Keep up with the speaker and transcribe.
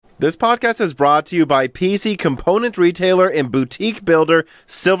This podcast is brought to you by PC component retailer and boutique builder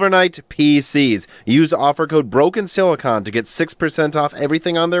Silverknight PCs. Use offer code BrokenSilicon to get 6% off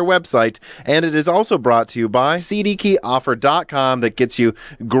everything on their website. And it is also brought to you by CDKeyOffer.com that gets you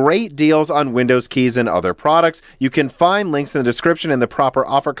great deals on Windows keys and other products. You can find links in the description and the proper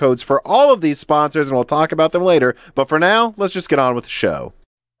offer codes for all of these sponsors, and we'll talk about them later. But for now, let's just get on with the show.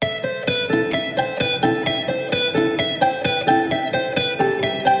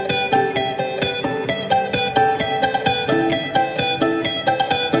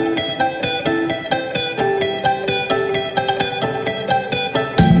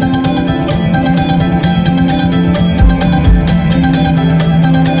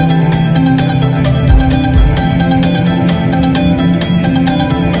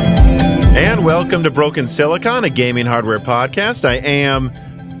 Welcome to Broken Silicon, a gaming hardware podcast. I am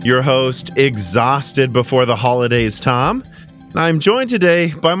your host, exhausted before the holidays, Tom. And I'm joined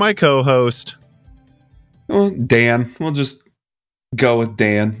today by my co-host. Well, Dan. We'll just go with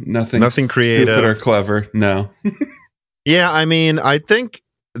Dan. Nothing creative. Stupid or clever. No. Yeah, I mean, I think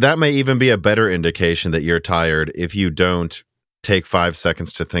that may even be a better indication that you're tired if you don't take 5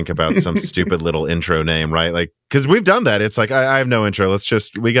 seconds to think about some stupid little intro name, right? Like, because we've done that. It's like, I have no intro. Let's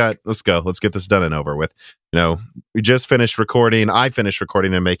go. Let's get this done and over with. You know, we just finished recording. I finished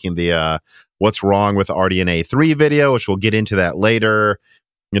recording and making the What's Wrong with RDNA 3 video, which we'll get into that later.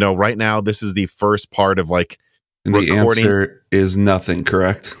 You know, right now, this is the first part of like the answer is nothing,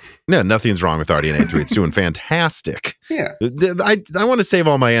 correct? No, nothing's wrong with RDNA 3. It's doing fantastic. Yeah. I want to save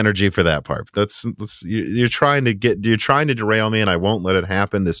all my energy for that part. You're trying to derail me, and I won't let it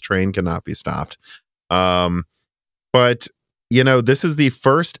happen. This train cannot be stopped. But you know, this is the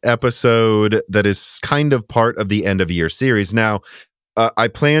first episode that is kind of part of the end of year series. Now, I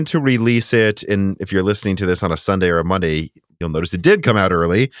plan to release it, and if you're listening to this on a Sunday or a Monday, you'll notice it did come out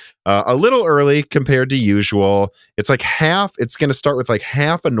early, a little early compared to usual. It's like half. It's going to start with like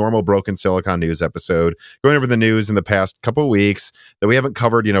half a normal Broken Silicon news episode, going over the news in the past couple of weeks that we haven't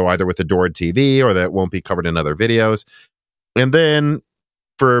covered, you know, either with Adored TV or that won't be covered in other videos. And then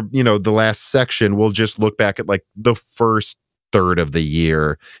for, you know, the last section, we'll just look back at like the first third of the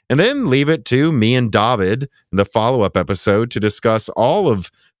year and then leave it to me and David in the follow-up episode to discuss all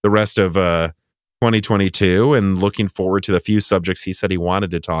of the rest of 2022 and looking forward to the few subjects he said he wanted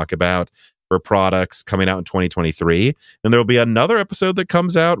to talk about for products coming out in 2023. And there'll be another episode that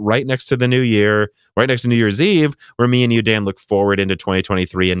comes out right next to the new year, right next to New Year's Eve, where me and you, Dan, look forward into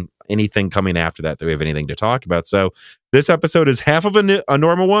 2023 and anything coming after that we have anything to talk about. So this episode is half of a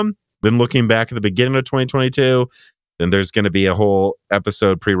normal one. Then looking back at the beginning of 2022, then there's going to be a whole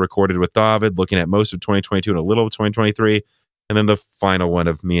episode pre-recorded with David looking at most of 2022 and a little of 2023. And then the final one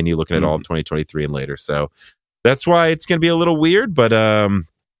of me and you looking at all of 2023 and later. So that's why it's going to be a little weird, but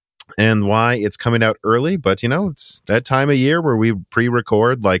and why it's coming out early. But, you know, it's that time of year where we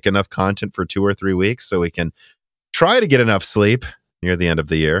pre-record like enough content for 2 or 3 weeks so we can try to get enough sleep near the end of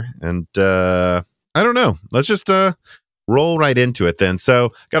the year. And I don't know. Let's just roll right into it then.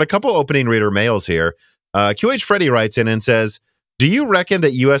 So got a couple opening reader mails here. QH Freddy writes in and says, do you reckon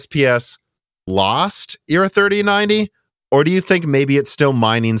that USPS lost your 3090? Or do you think maybe it's still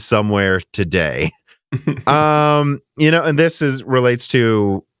mining somewhere today? You know, and this relates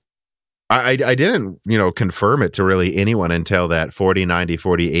to, I didn't, you know, confirm it to really anyone until that 4090,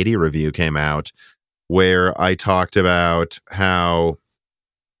 4080 review came out, where I talked about how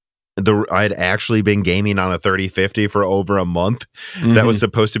I'd actually been gaming on a 3050 for over a month. Mm-hmm. That was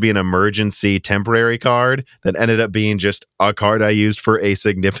supposed to be an emergency temporary card that ended up being just a card I used for a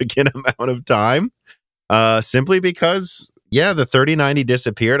significant amount of time. Simply because, yeah, the 3090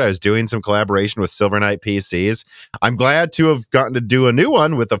 disappeared. I was doing some collaboration with Silverknight PCs. I'm glad to have gotten to do a new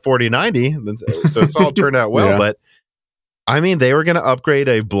one with the 4090. So it's all turned out well. Yeah. But I mean, they were going to upgrade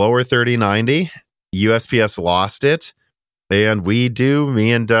a blower 3090. USPS lost it. And me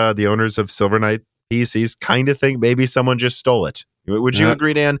and the owners of Silverknight PCs kind of think maybe someone just stole it. Would you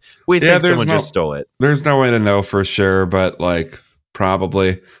agree, Dan? We think someone just stole it. There's no way to know for sure, but like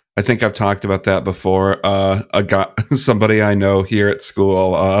probably. I think I've talked about that before. Somebody I know here at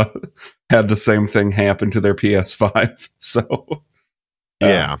school had the same thing happen to their PS5. So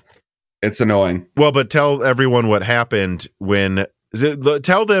yeah, it's annoying. Well, but tell everyone what happened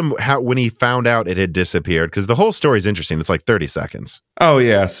tell them how when he found out it had disappeared, because the whole story is interesting. It's like 30 seconds. Oh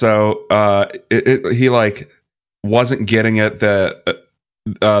yeah, so he like wasn't getting it. The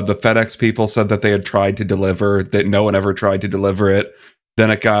FedEx people said that they had tried to deliver, that no one ever tried to deliver it. Then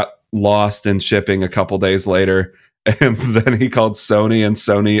it got lost in shipping a couple days later, And then he called Sony, and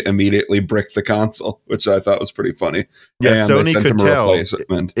Sony immediately bricked the console, which I thought was pretty funny. Yeah, and Sony could tell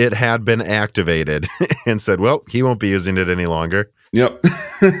it had been activated and said, well, he won't be using it any longer. Yep.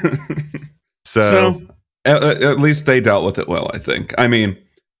 So at least they dealt with it well, I think. I mean,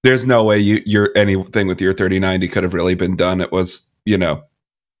 there's no way your anything with your 3090 could have really been done. It was,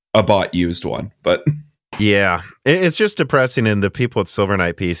 a bought used one, but yeah, it's just depressing. And the people at Silver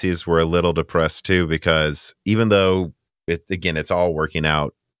Knight PCs were a little depressed too, because even though it's all working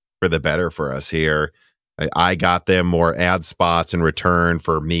out for the better for us here, I got them more ad spots in return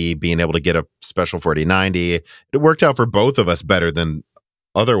for me being able to get a special 4090. It worked out for both of us better than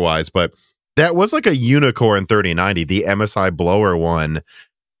otherwise, but that was like a unicorn 3090, the MSI blower one.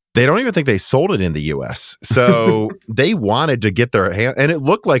 They don't even think they sold it in the US. So they wanted to get their hand, and it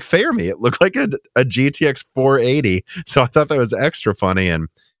looked like Fermi. It looked like a GTX 480. So I thought that was extra funny. And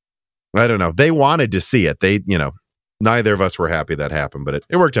I don't know. They wanted to see it. They, neither of us were happy that happened, but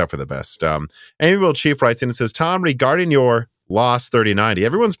it worked out for the best. Amiable Chief writes in and says, Tom, regarding your lost 3090,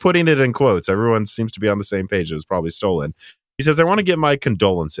 everyone's putting it in quotes. Everyone seems to be on the same page. It was probably stolen. He says, I want to give my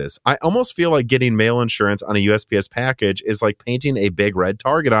condolences. I almost feel like getting mail insurance on a USPS package is like painting a big red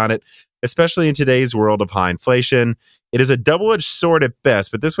target on it, especially in today's world of high inflation. It is a double-edged sword at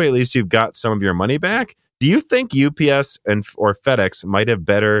best, but this way at least you've got some of your money back. Do you think UPS or FedEx might have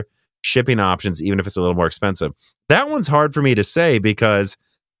better shipping options, even if it's a little more expensive? That one's hard for me to say because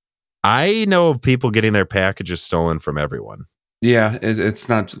I know of people getting their packages stolen from everyone. Yeah, it's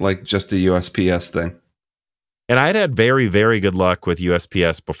not like just a USPS thing. And I'd had very, very good luck with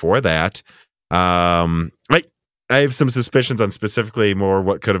USPS before that. I have some suspicions on specifically more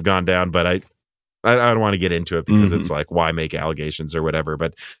what could have gone down, but I don't want to get into it because it's like, why make allegations or whatever.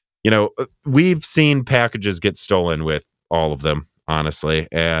 But, we've seen packages get stolen with all of them, honestly.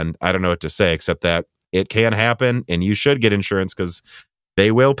 And I don't know what to say, except that it can happen and you should get insurance because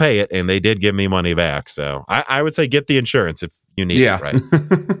they will pay it. And they did give me money back. So I would say get the insurance if you need it, right?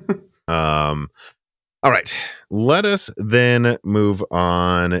 All right, let us then move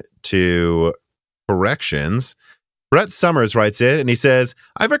on to corrections. Brett Summers writes in and he says,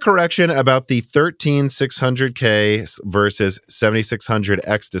 I have a correction about the 13600K versus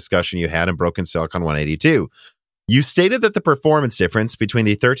 7600X discussion you had in Broken Silicon 182. You stated that the performance difference between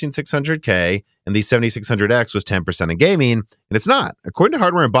the 13600K and the 7600X was 10% in gaming, and it's not. According to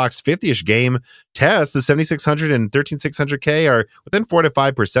Hardware Unboxed 50-ish game tests, the 7600 and 13600K are within 4 to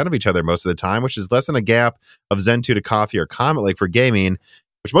 5% of each other most of the time, which is less than a gap of Zen 2 to Coffee or Comet Lake for gaming,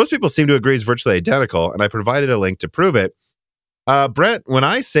 which most people seem to agree is virtually identical, and I provided a link to prove it. Brett, when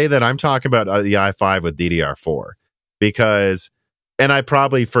I say that, I'm talking about the i5 with DDR4, because, and I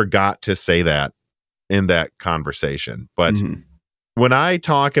probably forgot to say that in that conversation. But when I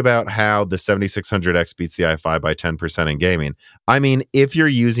talk about how the 7600X beats the i5 by 10% in gaming, I mean, if you're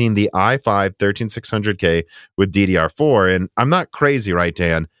using the i5 13600K with DDR4, and I'm not crazy, right,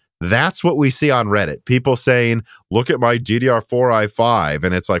 Dan? That's what we see on Reddit. People saying, look at my DDR4 i5.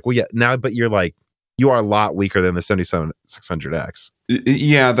 And it's like, well, yeah, now, but you're like, you are a lot weaker than the 7600X.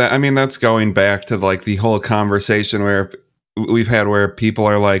 Yeah, that's going back to like the whole conversation where we've had where people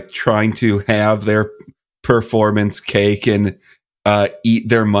are like trying to have their performance cake and eat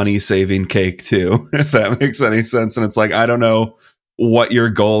their money saving cake too, if that makes any sense. And it's like, I don't know what your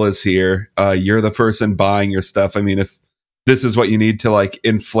goal is here. You're the person buying your stuff. I mean, if this is what you need to like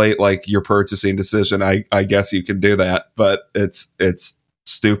inflate like your purchasing decision, I guess you can do that, but it's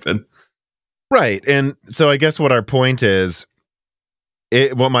stupid. Right. And so I guess what our point is,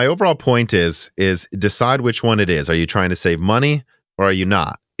 what my overall point is decide which one it is. Are you trying to save money or are you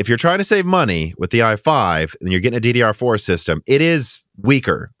not? If you're trying to save money with the i5 and you're getting a DDR4 system, it is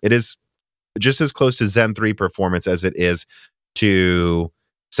weaker. It is just as close to Zen 3 performance as it is to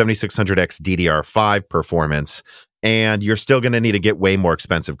 7600X DDR5 performance. And you're still going to need to get way more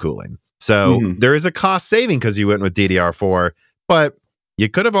expensive cooling. So there is a cost saving because you went with DDR4, but you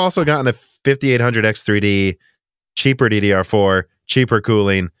could have also gotten a 5800X 3D, cheaper DDR4, cheaper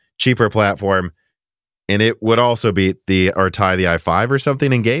cooling, cheaper platform, and it would also beat tie the i5 or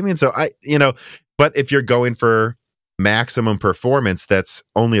something in gaming. So but if you're going for maximum performance that's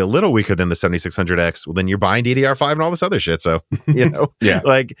only a little weaker than the 7600X, well, then you're buying DDR5 and all this other shit. So, yeah,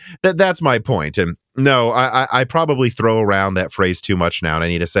 like that's my point. And no, I probably throw around that phrase too much now. And I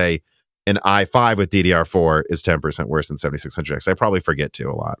need to say an i5 with DDR4 is 10% worse than 7600X. I probably forget to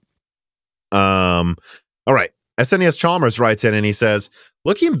a lot. All right. SNES Chalmers writes in and he says,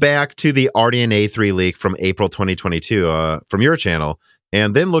 looking back to the RDNA 3 leak from April 2022 from your channel,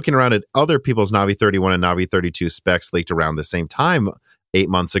 and then looking around at other people's Navi 31 and Navi 32 specs leaked around the same time 8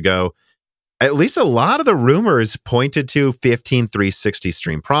 months ago, at least a lot of the rumors pointed to 15 360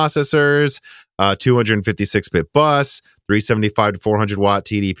 stream processors, 256-bit bus, 375 to 400 watt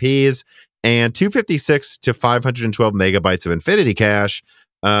TDPs, and 256 to 512 megabytes of Infinity Cache,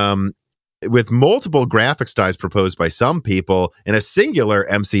 with multiple graphics dies proposed by some people and a singular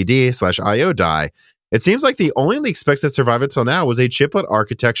MCD/IO die. It seems like the only leak specs that survived until now was a chiplet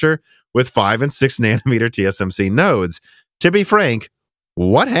architecture with 5 and 6 nanometer TSMC nodes. To be frank,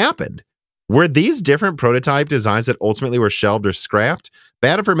 what happened? Were these different prototype designs that ultimately were shelved or scrapped?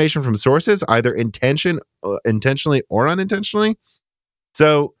 Bad information from sources, either intentionally or unintentionally?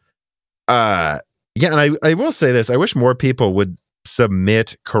 So, yeah, and I will say this. I wish more people would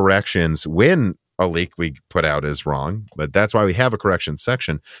submit corrections when a leak we put out is wrong, but that's why we have a corrections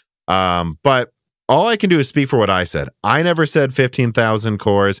section. But all I can do is speak for what I said. I never said 15,000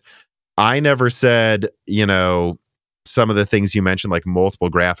 cores. I never said, some of the things you mentioned, like multiple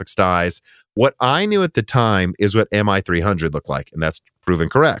graphics dies. What I knew at the time is what MI300 looked like, and that's proven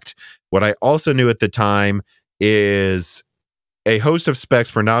correct. What I also knew at the time is a host of specs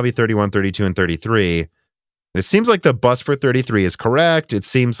for Navi 31, 32, and 33. And it seems like the bus for 33 is correct. It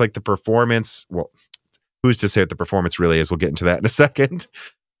seems like the performance, well, who's to say what the performance really is? We'll get into that in a second.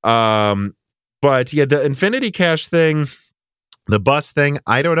 But yeah, the Infinity Cache thing, the bus thing,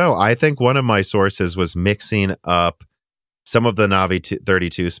 I don't know. I think one of my sources was mixing up some of the Navi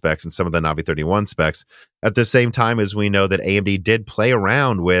 32 specs and some of the Navi 31 specs at the same time as we know that AMD did play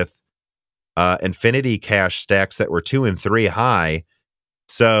around with Infinity Cache stacks that were 2 and 3 high.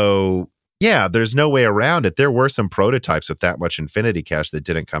 So yeah, there's no way around it. There were some prototypes with that much Infinity Cache that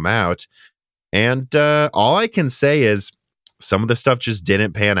didn't come out. And all I can say is some of the stuff just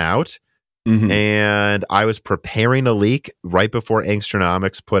didn't pan out. Mm-hmm. And I was preparing a leak right before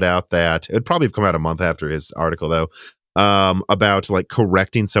Angstronomics put out that, it would probably have come out a month after his article though, about like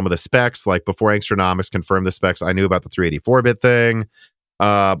correcting some of the specs. Like before Angstronomics confirmed the specs, I knew about the 384-bit thing.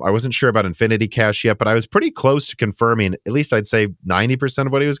 I wasn't sure about Infinity Cache yet, but I was pretty close to confirming, at least I'd say 90%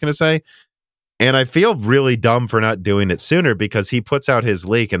 of what he was going to say. And I feel really dumb for not doing it sooner because he puts out his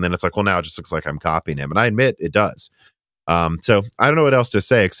leak and then it's like, well, now it just looks like I'm copying him. And I admit it does. So I don't know what else to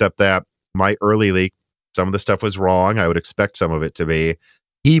say except that my early leak, some of the stuff was wrong. I would expect some of it to be.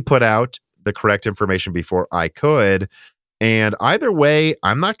 He put out the correct information before I could. And either way,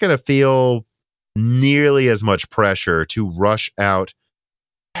 I'm not going to feel nearly as much pressure to rush out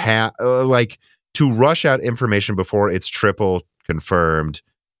information before it's triple confirmed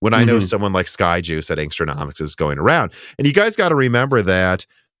when I know someone like Skyjuice at Angstronomics is going around. And you guys got to remember that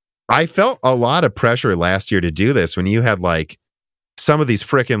I felt a lot of pressure last year to do this when you had like some of these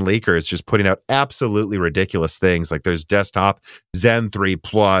frickin' leakers just putting out absolutely ridiculous things. Like there's desktop Zen 3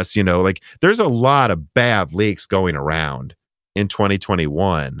 Plus, like there's a lot of bad leaks going around in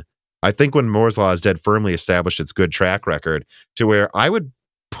 2021. I think when Moore's Law is Dead firmly established its good track record to where I would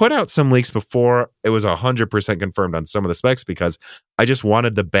put out some leaks before it was 100% confirmed on some of the specs because I just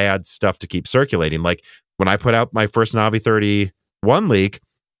wanted the bad stuff to keep circulating. Like when I put out my first Navi 31 leak,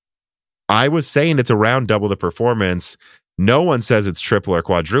 I was saying it's around double the performance. No one says it's triple or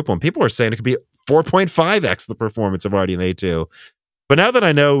quadruple, and people are saying it could be 4.5x the performance of RDNA 2. But now that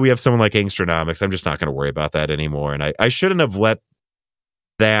I know we have someone like Angstronomics, I'm just not going to worry about that anymore. And I shouldn't have let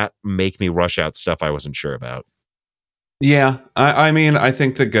that make me rush out stuff I wasn't sure about. Yeah, I mean, I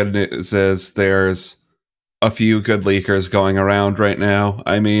think the good news is there's a few good leakers going around right now.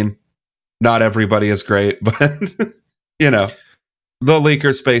 I mean, not everybody is great, but, the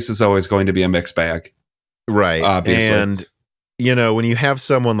leaker space is always going to be a mixed bag. Right. Obviously. And, when you have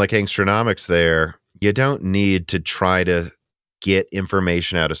someone like Angstronomics there, you don't need to try to get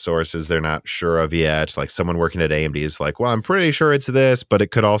information out of sources they're not sure of yet. Like someone working at AMD is like, well, I'm pretty sure it's this, but it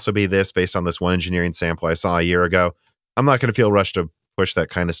could also be this based on this one engineering sample I saw a year ago. I'm not going to feel rushed to push that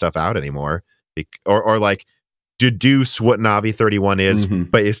kind of stuff out anymore. Or like deduce what Navi 31 is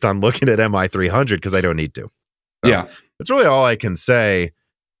based on looking at MI300 because I don't need to. So yeah. That's really all I can say.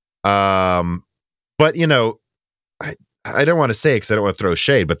 But, I don't want to say it because I don't want to throw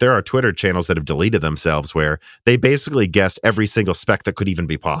shade, but there are Twitter channels that have deleted themselves where they basically guessed every single spec that could even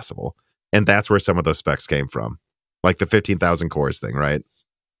be possible. And that's where some of those specs came from. Like the 15,000 cores thing, right?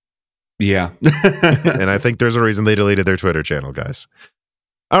 Yeah. And I think there's a reason they deleted their Twitter channel, guys.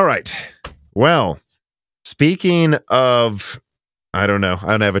 All right. Well, speaking of, I don't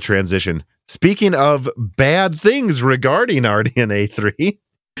have a transition. Speaking of bad things regarding RDNA 3,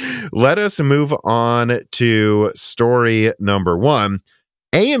 let us move on to story number 1.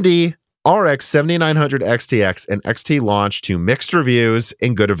 AMD RX 7900 XTX and XT launch to mixed reviews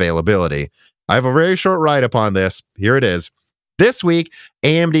and good availability. I have a very short write-up on this. Here it is. This week,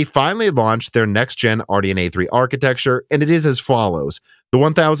 AMD finally launched their next-gen RDNA 3 architecture, and it is as follows. The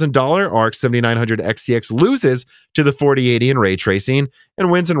 $1,000 RX 7900 XTX loses to the 4080 in ray tracing and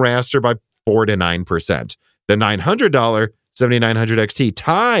wins in raster by 4 to 9%. The $900 7900 XT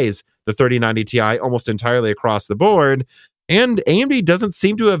ties the 3090 Ti almost entirely across the board, and AMD doesn't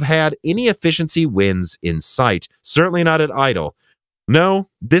seem to have had any efficiency wins in sight, certainly not at idle. No,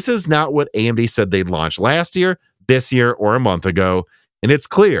 this is not what AMD said they'd launch last year, this year, or a month ago, and it's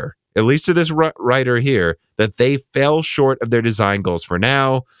clear, at least to this writer here, that they fell short of their design goals for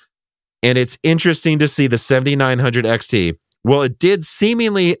now, and it's interesting to see the 7900 XT, well, it did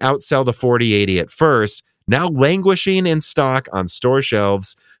seemingly outsell the 4080 at first, now languishing in stock on store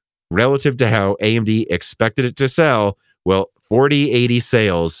shelves relative to how AMD expected it to sell. Well, 4080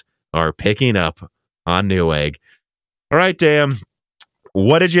 sales are picking up on Newegg. All right, Dan,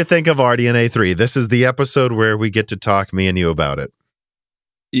 what did you think of RDNA 3? This is the episode where we get to talk, me and you, about it.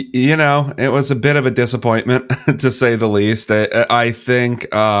 You know, it was a bit of a disappointment, to say the least. I think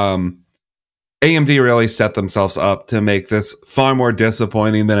AMD really set themselves up to make this far more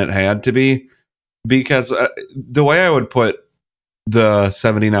disappointing than it had to be, because the way I would put the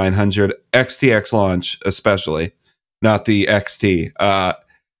 7900 XTX launch, especially, not the XT,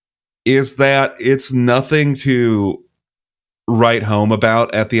 is that it's nothing to write home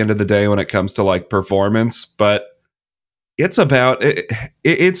about at the end of the day when it comes to like performance, but it's about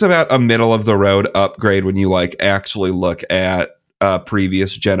it's about a middle of the road upgrade when you like actually look at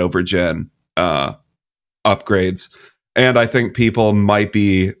previous gen over gen upgrades. And I think people might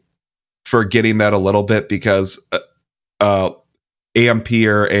be forgetting that a little bit because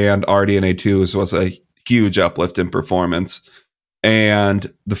Ampere and RDNA 2s was a huge uplift in performance,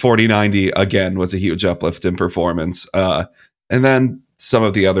 and the 4090 again was a huge uplift in performance, and then some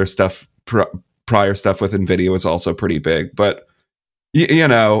of the other stuff, prior stuff with NVIDIA was also pretty big. But you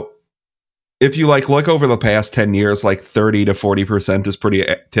know, if you like look over the past 10 years, like 30 to 40% is pretty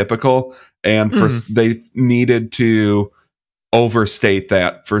typical, and for they needed to overstate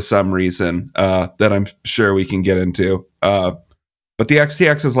that for some reason that I'm sure we can get into. But the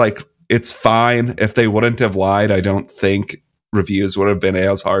XTX is like, it's fine. If they wouldn't have lied, I don't think reviews would have been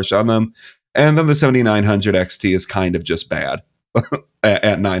as harsh on them. And then the 7900 XT is kind of just bad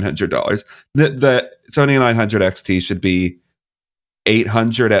at $900. The 7900 XT should be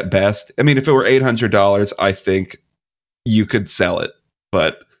 $800 at best. I mean, if it were $800, I think you could sell it.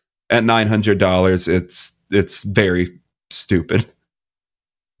 But at $900, it's very stupid.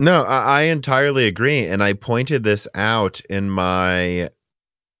 No, I entirely agree, and I pointed this out in my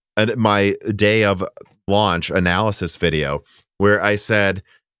day of launch analysis video, where I said,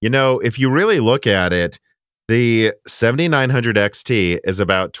 you know, if you really look at it, the 7900 XT is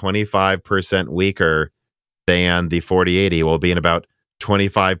about 25% weaker than the 4080, while being about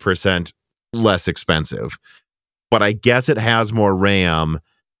 25% less expensive. But I guess it has more RAM,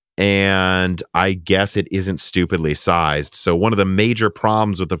 and I guess it isn't stupidly sized. So one of the major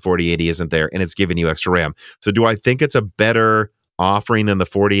problems with the 4080 isn't there, and it's giving you extra RAM. So do I think it's a better offering than the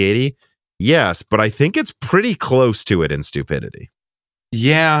 4080? Yes, but I think it's pretty close to it in stupidity.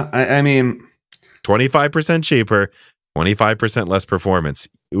 Yeah, I mean, 25% cheaper, 25% less performance.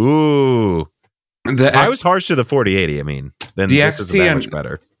 Ooh. I was harsh to the 4080. I mean, then the this XT is that much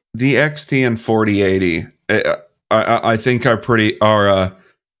better. The XT and 4080, I think are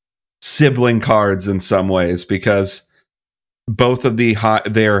sibling cards in some ways, because both of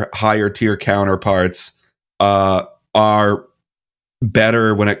their higher tier counterparts are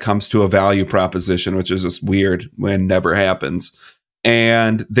better when it comes to a value proposition, which is just weird when it never happens.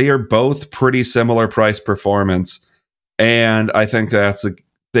 And they are both pretty similar price performance. And I think that's a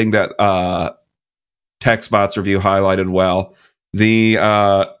thing that TechSpot's review highlighted well. The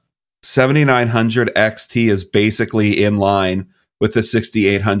 7900 XT is basically in line with the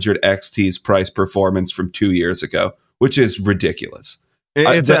 6800 XT's price performance from 2 years ago, which is ridiculous.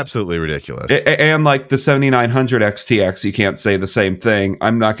 It's absolutely ridiculous. And like the 7900 XTX, you can't say the same thing.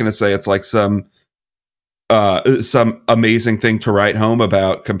 I'm not going to say it's like some amazing thing to write home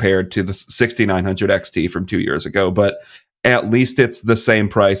about compared to the 6900 XT from 2 years ago, but at least it's the same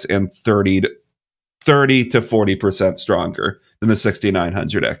price and 30 to 40% stronger than the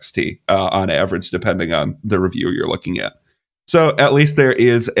 6900 XT on average, depending on the review you're looking at. So at least there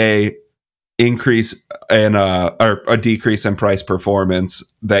is a increase in or a decrease in price performance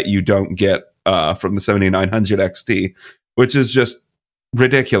that you don't get from the 7900 XT, which is just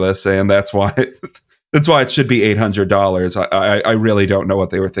ridiculous, and that's why it should be $800. I really don't know what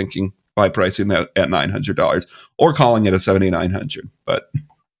they were thinking by pricing that at $900 or calling it a 7900. But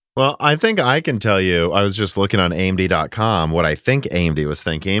Well, I think I can tell you, I was just looking on AMD.com what I think AMD was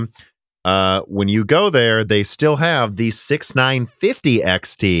thinking. When you go there, they still have the 6950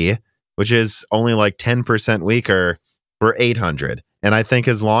 XT, which is only like 10% weaker for 800. And I think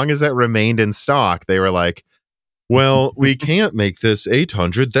as long as that remained in stock, they were like, well, we can't make this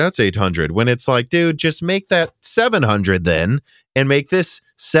 800. That's 800. When it's like, dude, just make that 700 then and make this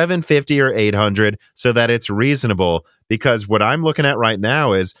 750 or 800 so that it's reasonable. Because what I'm looking at right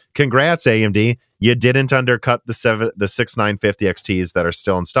now is congrats, AMD. You didn't undercut the 6950 XTs that are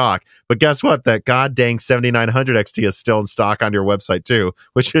still in stock. But guess what? That god dang 7900 XT is still in stock on your website too,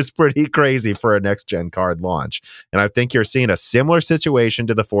 which is pretty crazy for a next gen card launch. And I think you're seeing a similar situation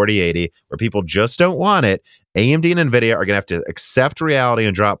to the 4080 where people just don't want it. AMD and NVIDIA are going to have to accept reality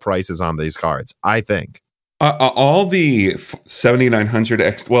and drop prices on these cards, I think. All the 7900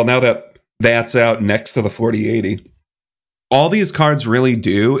 X, well, now that that's out next to the 4080, all these cards really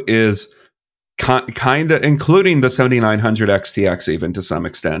do is kind of, including the 7900 XTX even to some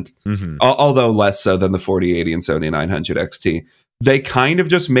extent, although less so than the 4080 and 7900 XT, they kind of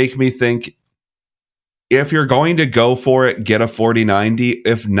just make me think, if you're going to go for it, get a 4090.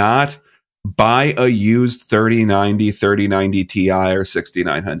 If not, buy a used 3090, 3090 Ti or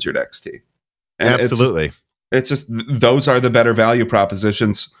 6900 XT. And absolutely. It's just those are the better value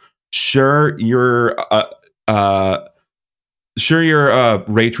propositions. Sure, your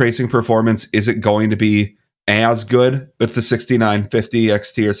ray tracing performance isn't going to be as good with the 6950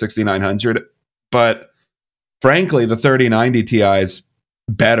 XT or 6900, but frankly, the 3090 Ti is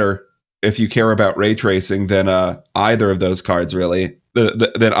better if you care about ray tracing than either of those cards, really,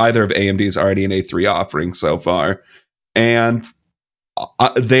 than either of AMD's RDNA 3 offerings so far. And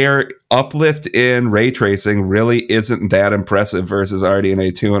their uplift in ray tracing really isn't that impressive versus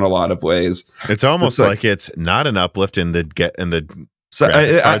RDNA 2 in a lot of ways. It's almost like it's not an uplift in the so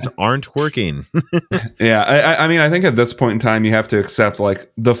cards aren't working. Yeah, I mean, I think at this point in time, you have to accept like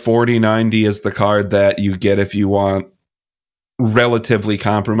the 4090 is the card that you get if you want relatively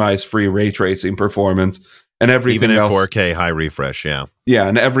compromise-free ray tracing performance, and everything even else, 4K high refresh. Yeah,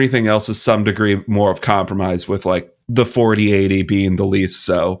 and everything else is some degree more of compromise, with like the 4080 being the least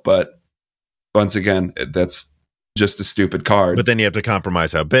so. But once again, that's just a stupid card. But then you have to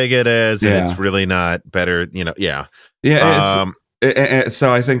compromise how big it is, and it's really not better. Yeah.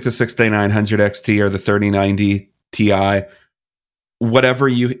 So I think the 6900 XT or the 3090 Ti, whatever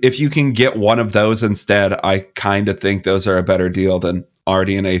if you can get one of those instead, I kind of think those are a better deal than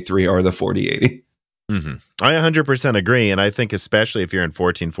RDNA 3 or the 4080. I 100% agree, and I think especially if you're in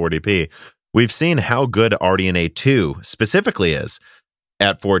 1440p, we've seen how good RDNA 2 specifically is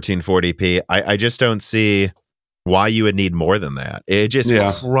at 1440p. I just don't see why you would need more than that. It just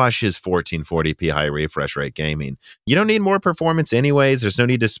crushes 1440p high refresh rate gaming. You don't need more performance anyways. There's no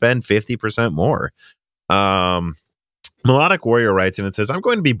need to spend 50% more. Melodic Warrior writes, and it says, I'm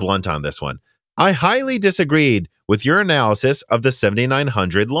going to be blunt on this one. I highly disagreed with your analysis of the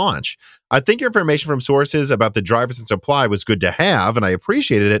 7900 launch. I think your information from sources about the drivers and supply was good to have, and I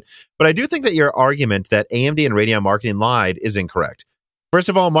appreciated it, but I do think that your argument that AMD and Radeon marketing lied is incorrect. First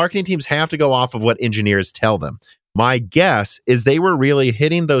of all, marketing teams have to go off of what engineers tell them. My guess is they were really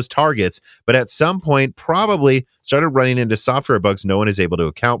hitting those targets, but at some point probably started running into software bugs no one is able to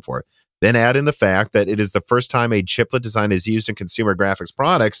account for. Then add in the fact that it is the first time a chiplet design is used in consumer graphics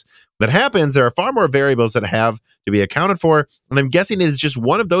products. When that happens, there are far more variables that have to be accounted for, and I'm guessing it is just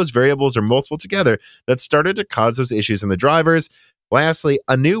one of those variables or multiple together that started to cause those issues in the drivers. Lastly,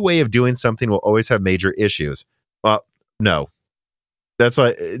 a new way of doing something will always have major issues. Well, no. That's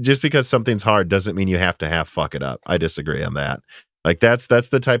like, just because something's hard doesn't mean you have to fuck it up. I disagree on that. Like that's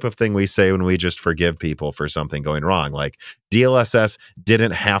the type of thing we say when we just forgive people for something going wrong. Like DLSS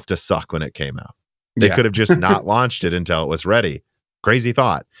didn't have to suck when it came out. They could have just not launched it until it was ready. Crazy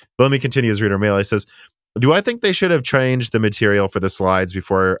thought. But let me continue his reader mail. He says, do I think they should have changed the material for the slides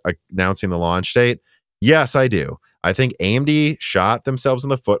before announcing the launch date? Yes, I do. I think AMD shot themselves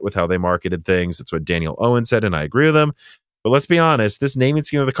in the foot with how they marketed things. That's what Daniel Owen said, and I agree with him. But let's be honest, this naming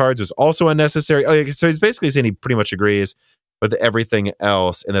scheme of the cards was also unnecessary. So he's basically saying he pretty much agrees with everything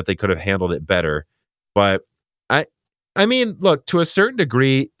else and that they could have handled it better. But I mean, look, to a certain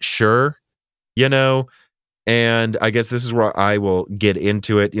degree, sure, and I guess this is where I will get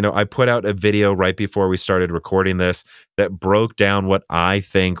into it. I put out a video right before we started recording this that broke down what I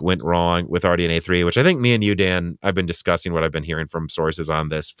think went wrong with RDNA 3, which I think me and you, Dan, I've been discussing what I've been hearing from sources on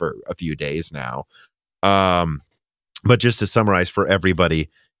this for a few days now. But just to summarize for everybody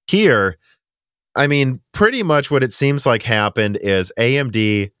here, I mean, pretty much what it seems like happened is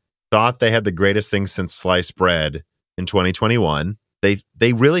AMD thought they had the greatest thing since sliced bread in 2021.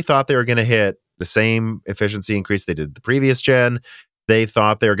 They really thought they were going to hit the same efficiency increase they did the previous gen. They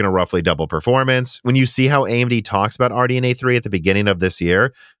thought they were going to roughly double performance. When you see how AMD talks about RDNA 3 at the beginning of this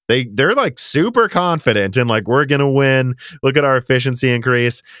year, they're like super confident and like, we're going to win. Look at our efficiency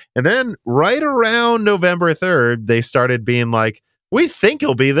increase. And then right around November 3rd, they started being like, we think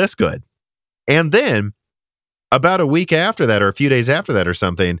it'll be this good. And then about a week after that, or a few days after that or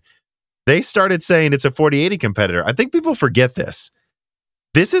something, they started saying it's a 4080 competitor. I think people forget this.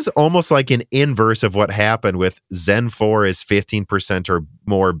 This is almost like an inverse of what happened with Zen 4 is 15% or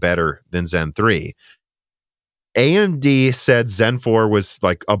more better than Zen 3. AMD said Zen 4 was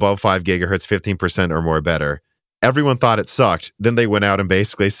like above 5 gigahertz, 15% or more better. Everyone thought it sucked. Then they went out and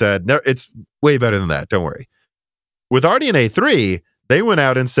basically said, no, it's way better than that. Don't worry. With RDNA 3, they went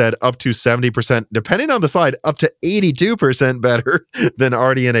out and said up to 70%, depending on the slide, up to 82% better than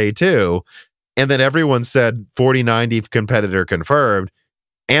RDNA 2. And then everyone said 4090 competitor confirmed.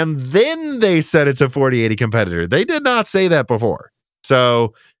 And then they said it's a 4080 competitor. They did not say that before.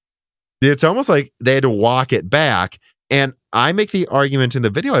 So it's almost like they had to walk it back. And I make the argument in the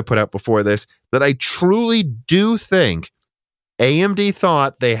video I put out before this that I truly do think AMD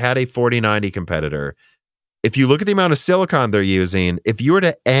thought they had a 4090 competitor. If you look at the amount of silicon they're using, if you were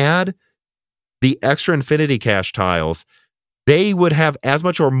to add the extra Infinity Cache tiles, they would have as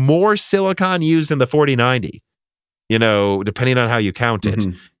much or more silicon used in the 4090. You know, depending on how you count it.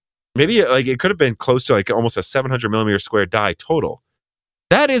 Mm-hmm. Maybe like it could have been close to like almost a 700 millimeter square die total.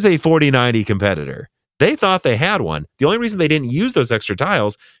 That is a 4090 competitor. They thought they had one. The only reason they didn't use those extra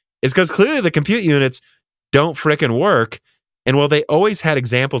tiles is because clearly the compute units don't frickin' work. And while they always had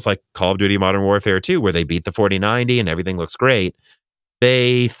examples like Call of Duty Modern Warfare 2, where they beat the 4090 and everything looks great,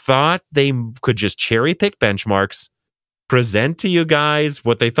 they thought they could just cherry pick benchmarks, present to you guys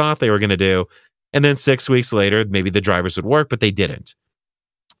what they thought they were going to do. And then 6 weeks later, maybe the drivers would work, but they didn't.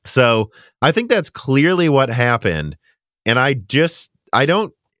 So I think that's clearly what happened. And I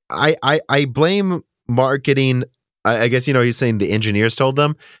blame marketing. I guess, you know, he's saying the engineers told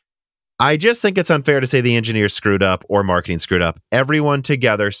them. I just think it's unfair to say the engineers screwed up or marketing screwed up. Everyone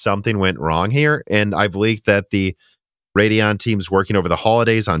together, something went wrong here. And I've leaked that the Radeon team's working over the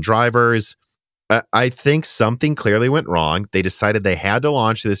holidays on drivers. I think something clearly went wrong. They decided they had to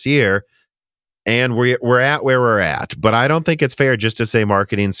launch this year. And we're at where we're at. But I don't think it's fair just to say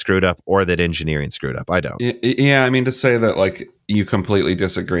marketing screwed up or that engineering screwed up. I don't. Yeah, I mean, to say that, like, you completely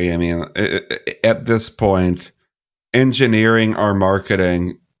disagree. I mean, at this point, engineering or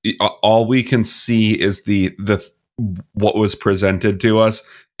marketing, all we can see is the what was presented to us,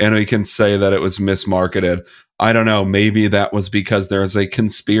 and we can say that it was mismarketed. I don't know. Maybe that was because there was a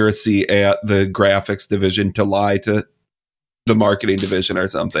conspiracy at the graphics division to lie to the marketing division or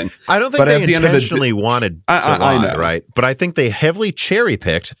something. I don't think they intentionally wanted to lie, right? But I think they heavily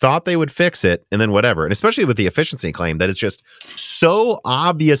cherry-picked, thought they would fix it, and then whatever. And especially with the efficiency claim, that is just so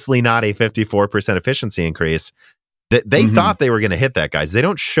obviously not a 54% efficiency increase that they thought they were going to hit that, guys. They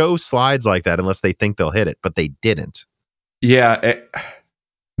don't show slides like that unless they think they'll hit it, but they didn't. Yeah,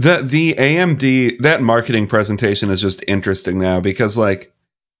 the AMD, that marketing presentation is just interesting now because, like,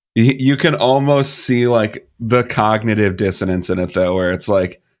 you can almost see like the cognitive dissonance in it, though, where it's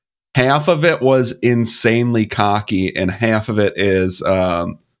like half of it was insanely cocky and half of it is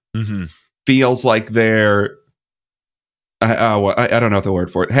feels like they're I don't know the word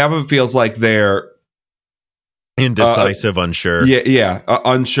for it. Half of it feels like they're indecisive, unsure.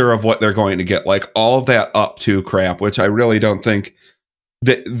 Unsure of what they're going to get. Like all of that up to crap, which I really don't think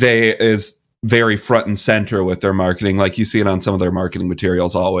that they is very front and center with their marketing. Like you see it on some of their marketing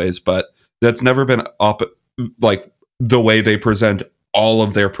materials always, but that's never been up like the way they present all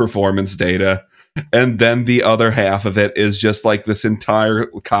of their performance data. And then the other half of it is just like this entire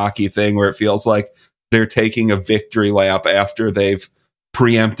cocky thing where it feels like they're taking a victory lap after they've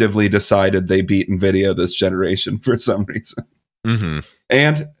preemptively decided they beat NVIDIA this generation for some reason.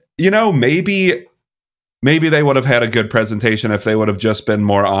 And, you know, maybe they would have had a good presentation if they would have just been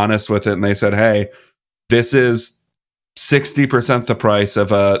more honest with it and they said, hey, this is 60% the price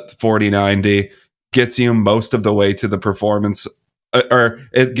of a 4090, gets you most of the way to the performance, or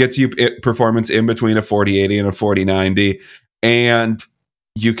it gets you performance in between a 4080 and a 4090, and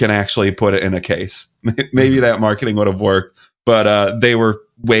you can actually put it in a case. Maybe that marketing would have worked, but they were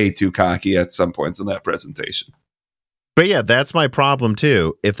way too cocky at some points in that presentation. But yeah, that's my problem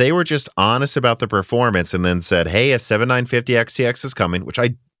too. If they were just honest about the performance and then said, hey, a 7950 XTX is coming, which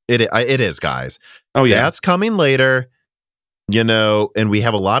it is, guys. Oh yeah. That's coming later, you know, and we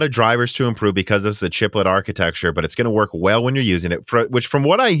have a lot of drivers to improve because it's the chiplet architecture, but it's going to work well when you're using it, which from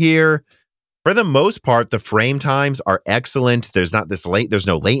what I hear, For the most part, the frame times are excellent. There's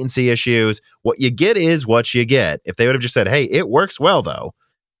no latency issues. What you get is what you get. If they would have just said, hey, it works well though,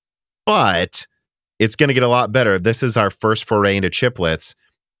 but it's going to get a lot better. This is our first foray into chiplets.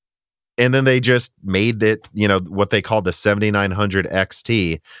 And then they just made it, what they called the 7900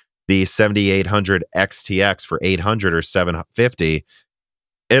 XT, the 7800 XTX for 800 or 750.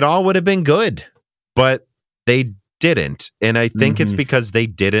 It all would have been good, but they didn't. And I think it's because they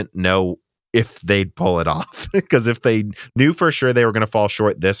didn't know if they'd pull it off. Because if they knew for sure they were going to fall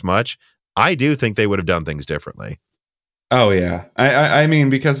short this much, I do think they would have done things differently. Oh, yeah. I mean,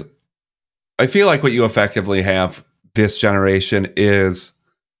 because I feel like what you effectively have this generation is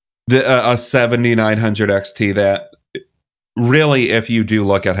a 7900 XT that really, if you do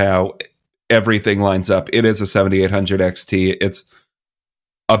look at how everything lines up, it is a 7800 XT. It's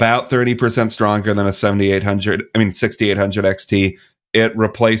about 30% stronger than a 6800 XT. It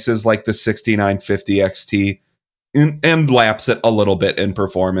replaces like the 6950 XT and laps it a little bit in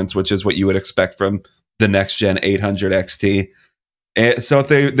performance, which is what you would expect from the next gen 800 XT. And so what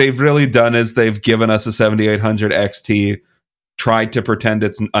they've really done is they've given us a 7800 XT, tried to pretend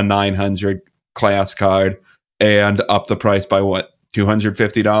it's a 900 class card, and up the price by what,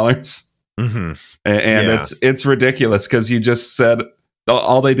 $250? And it's ridiculous because you just said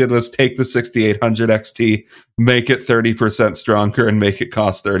all they did was take the 6800 XT, make it 30% stronger, and make it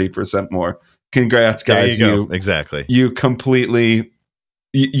cost 30% more. Congrats, guys! Exactly. You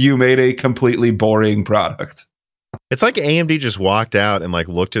made a completely boring product. It's like AMD just walked out and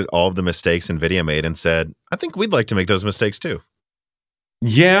looked at all of the mistakes NVIDIA made and said, "I think we'd like to make those mistakes too."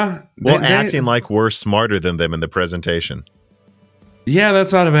 Yeah, acting like we're smarter than them in the presentation. Yeah,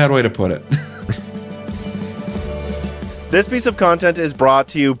 that's not a bad way to put it. This piece of content is brought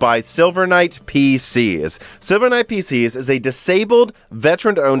to you by Silver Knight PCs. Silver Knight PCs is a disabled,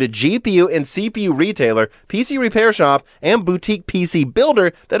 veteran-owned GPU and CPU retailer, PC repair shop, and boutique PC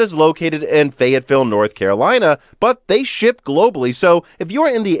builder that is located in Fayetteville, North Carolina, but they ship globally. So if you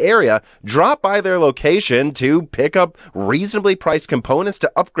are in the area, drop by their location to pick up reasonably priced components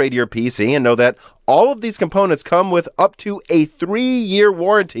to upgrade your PC, and know that all of these components come with up to a 3-year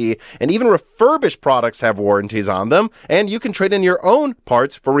warranty, and even refurbished products have warranties on them, and you can trade in your own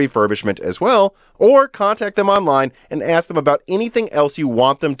parts for refurbishment as well, or contact them online and ask them about anything else you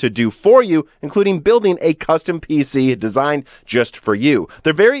want them to do for you, including building a custom PC designed just for you.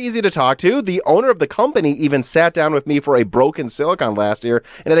 They're very easy to talk to. The owner of the company even sat down with me for a Broken Silicon last year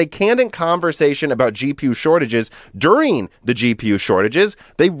and had a candid conversation about GPU shortages during the GPU shortages.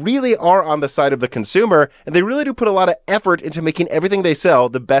 They really are on the side of the consumer, and they really do put a lot of effort into making everything they sell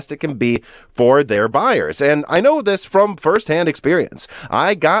the best it can be for their buyers. And I know this from firsthand experience.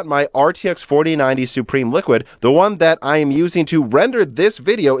 I got my RTX 4090 Supreme Liquid, the one that I am using to render this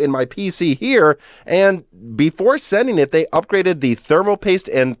video in my PC here, and before sending it, they upgraded the thermal paste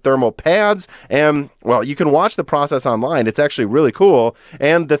and thermal pads, and well, you can watch the process online. It's actually really cool.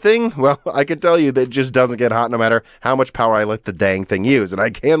 And the thing, well, I can tell you that it just doesn't get hot no matter how much power I let the dang thing use, and I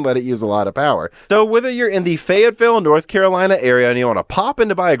can let it use a lot of power. So whether you're in the Fayetteville, North Carolina area and you want to pop in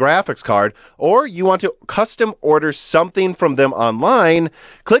to buy a graphics card, or you want to custom order something from them online,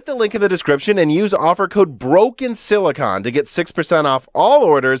 click the link in the description and use offer code BROKENSILICON to get 6% off all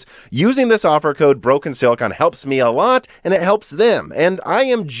orders. Using this offer code BROKENSILICON helps me a lot, and it helps them. And I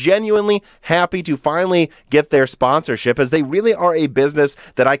am genuinely happy to finally get their sponsorship, as they really are a business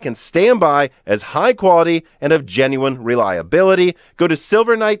that I can stand by as high quality and of genuine reliability. Go to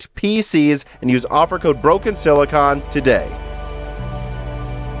Silver Knight PCs and use offer code BROKENSILICON today.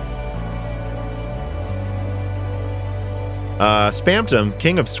 Spamtum,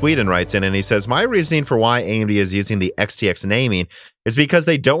 King of Sweden, writes in and he says, my reasoning for why AMD is using the XTX naming is because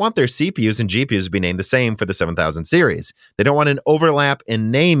they don't want their CPUs and GPUs to be named the same for the 7000 series. They don't want an overlap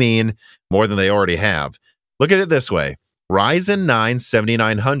in naming more than they already have. Look at it this way. Ryzen 9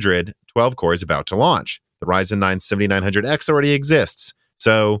 7900 12 core is about to launch. The Ryzen 9 7900X already exists.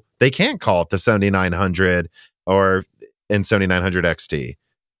 So they can't call it the 7900 or in 7900 XT.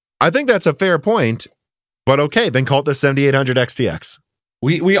 I think that's a fair point. But okay, then call it the 7800 XTX.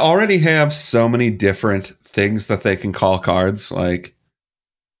 We already have so many different things that they can call cards. Like,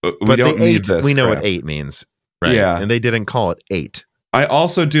 we don't need this. We know what 8 means, right? Yeah, and they didn't call it 8. I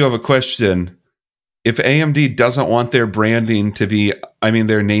also do have a question. If AMD doesn't want their branding to be,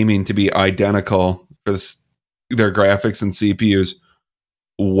 their naming to be identical for their graphics and CPUs,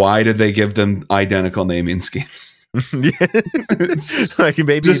 why did they give them identical naming schemes? Like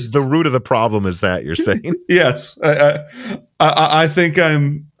maybe just, the root of the problem is that you're saying. Yes, I think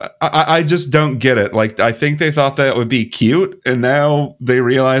I just don't get it. Like, I think they thought that would be cute, and now they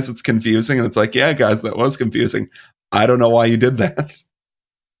realize it's confusing, and it's like, yeah, guys, that was confusing. I don't know why you did that.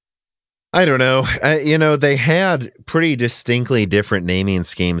 I don't know. They had pretty distinctly different naming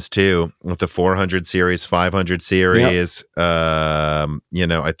schemes too, with the 400 series, 500 series. Yep.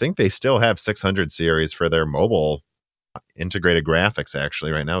 I think they still have 600 series for their mobile integrated graphics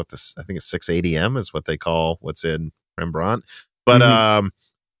actually right now with this. I think it's 680M is what they call what's in Rembrandt. But, and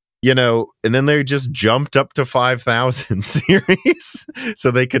then they just jumped up to 5,000 series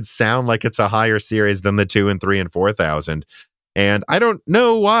so they could sound like it's a higher series than the 2 and 3 and 4,000. And I don't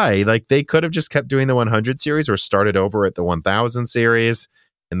know why. Like, they could have just kept doing the 100 series or started over at the 1000 series,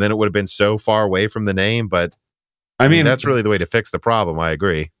 and then it would have been so far away from the name. But I mean, that's really the way to fix the problem. I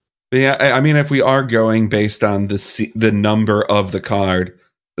agree. Yeah, I mean, if we are going based on the number of the card,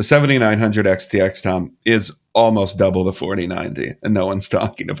 the 7900 XTX, Tom, is almost double the 4090, and no one's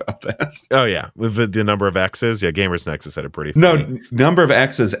talking about that. Oh, yeah. With the number of X's, yeah, Gamers Nexus had a pretty funny. No, number of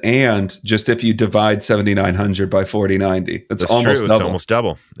X's, and just if you divide 7900 by 4090, that's almost true. double. It's almost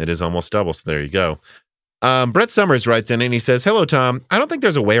double. It is almost double, so there you go. Brett Summers writes in and he says, "Hello, Tom. I don't think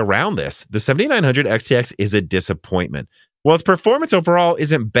there's a way around this. The 7900 XTX is a disappointment. While its performance overall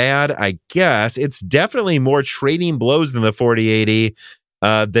isn't bad, I guess, it's definitely more trading blows than the 4080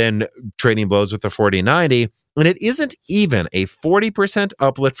 than trading blows with the 4090. And it isn't even a 40%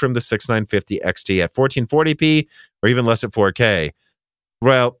 uplift from the 6950 XT at 1440p or even less at 4K.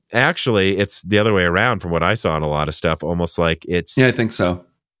 Well, actually, it's the other way around from what I saw in a lot of stuff. Almost like it's... Yeah, I think so.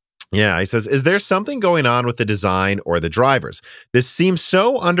 Yeah, he says, is there something going on with the design or the drivers? This seems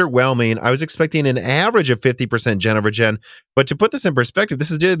so underwhelming. I was expecting an average of 50% gen over gen, but to put this in perspective,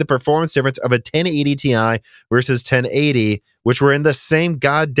 this is due to the performance difference of a 1080 Ti versus 1080, which were in the same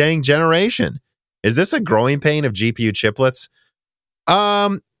goddamn generation. Is this a growing pain of GPU chiplets?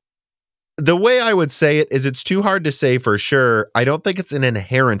 The way I would say it is it's too hard to say for sure. I don't think it's an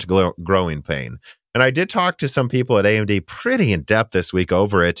inherent growing pain. And I did talk to some people at AMD pretty in depth this week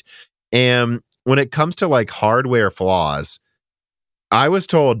over it. And when it comes to like hardware flaws, I was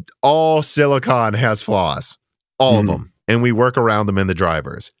told all silicon has flaws, all of them. And we work around them in the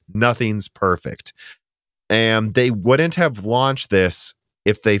drivers. Nothing's perfect. And they wouldn't have launched this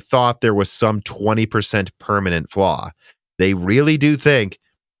if they thought there was some 20% permanent flaw. They really do think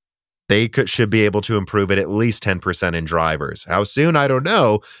they should be able to improve it at least 10% in drivers. How soon? I don't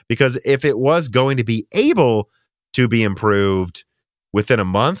know, because if it was going to be able to be improved within a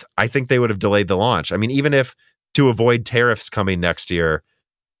month, I think they would have delayed the launch. I mean, even if to avoid tariffs coming next year,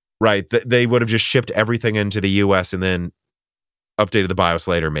 right, they would have just shipped everything into the US and then updated the BIOS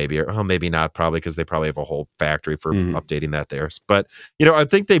later, maybe, or maybe not, probably, because they probably have a whole factory for updating that there. But, I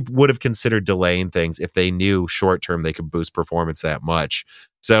think they would have considered delaying things if they knew short term they could boost performance that much.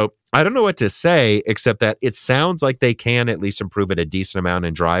 So I don't know what to say, except that it sounds like they can at least improve it a decent amount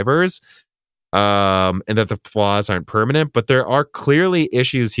in drivers, and that the flaws aren't permanent, but there are clearly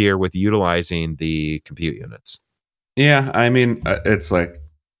issues here with utilizing the compute units. Yeah, I mean, it's like,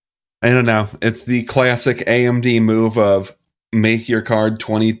 I don't know. It's the classic AMD move of make your card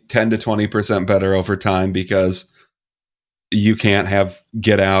 10 to 20% better over time because you can't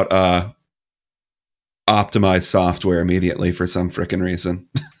get out optimized software immediately for some freaking reason.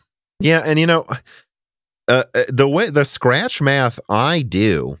 Yeah, and the scratch math I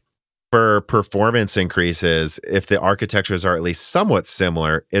do for performance increases, if the architectures are at least somewhat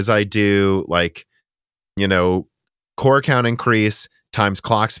similar, is I do core count increase times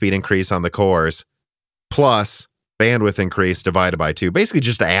clock speed increase on the cores plus bandwidth increase divided by 2, basically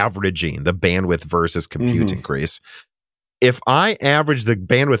just averaging the bandwidth versus compute increase. If I average the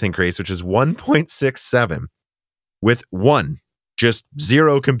bandwidth increase, which is 1.67 with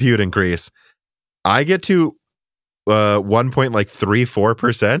 0 compute increase, I get to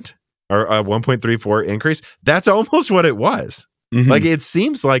 1.34% or 1.34 increase. That's almost what it was. Like, it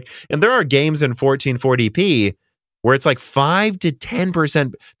seems like, and there are games in 1440p where it's like 5 to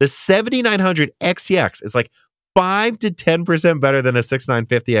 10%. The 7900 XTX is like 5 to 10% better than a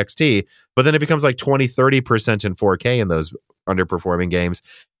 6950 XT, but then it becomes like 20-30% in 4K in those underperforming games.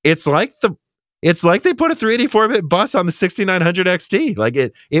 It's like they put a 384-bit bus on the 6900 XT, like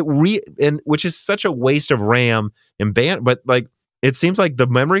which is such a waste of RAM and band. But like, it seems like the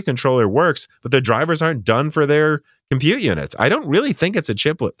memory controller works, but the drivers aren't done for their compute units. I don't really think it's a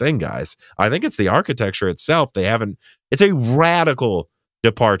chiplet thing, guys. I think it's the architecture itself. It's a radical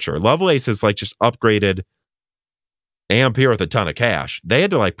departure. Lovelace is like just upgraded Ampere with a ton of cash. They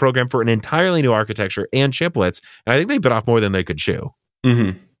had to like program for an entirely new architecture and chiplets, and I think they bit off more than they could chew.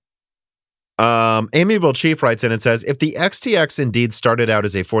 Mm-hmm. Amiable Chief writes in and says, if the XTX indeed started out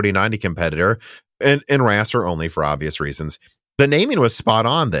as a 4090 competitor, and raster only for obvious reasons, the naming was spot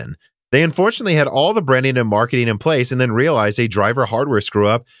on then. They unfortunately had all the branding and marketing in place and then realized a driver hardware screw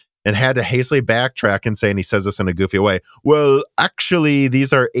up and had to hastily backtrack and say, and he says this in a goofy way, well, actually,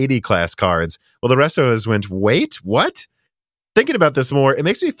 these are 80 class cards. Well, the rest of us went, wait, what? Thinking about this more, it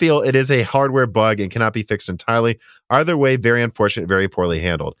makes me feel it is a hardware bug and cannot be fixed entirely. Either way, very unfortunate, very poorly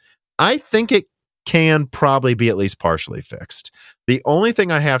handled. I think it can probably be at least partially fixed. The only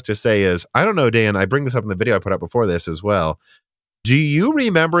thing I have to say is, I don't know, Dan, I bring this up in the video I put up before this as well. Do you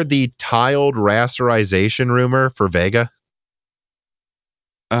remember the tiled rasterization rumor for Vega?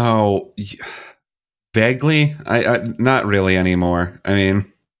 Oh, vaguely. I not really anymore. I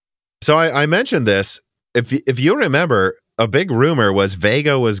mean, so I mentioned this. If you remember, a big rumor was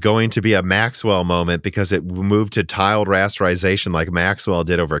Vega was going to be a Maxwell moment because it moved to tiled rasterization like Maxwell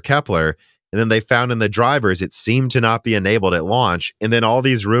did over Kepler. And then they found in the drivers, it seemed to not be enabled at launch. And then all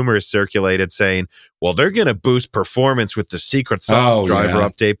these rumors circulated saying, well, they're going to boost performance with the secret sauce driver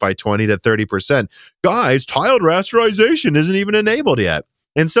update by 20 to 30%. Guys, tiled rasterization isn't even enabled yet.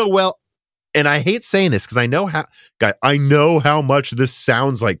 And so, well, and I hate saying this because I know how much this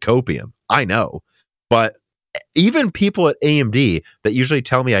sounds like copium. I know. But even people at AMD that usually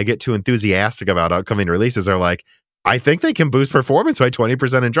tell me I get too enthusiastic about upcoming releases are like, I think they can boost performance by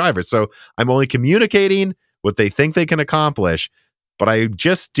 20% in drivers. So I'm only communicating what they think they can accomplish. But I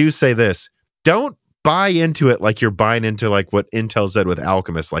just do say this. Don't buy into it like you're buying into like what Intel said with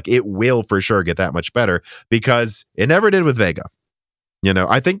Alchemist. Like it will for sure get that much better because it never did with Vega. You know,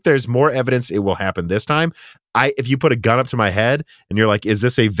 I think there's more evidence it will happen this time. If you put a gun up to my head and you're like, is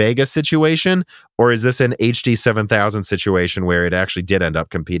this a Vega situation or is this an HD 7000 situation where it actually did end up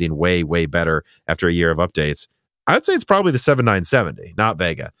competing way, way better after a year of updates? I'd say it's probably the 7970, not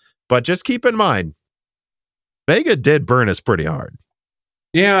Vega. But just keep in mind, Vega did burn us pretty hard.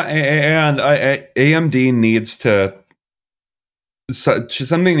 Yeah, and AMD needs to...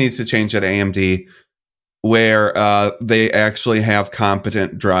 something needs to change at AMD where they actually have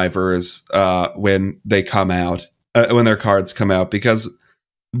competent drivers when they come out, when their cards come out, because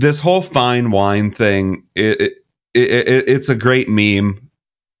this whole fine wine thing, it's a great meme.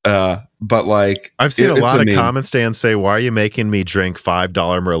 But like, I've seen a lot of comments, Dan, say, why are you making me drink $5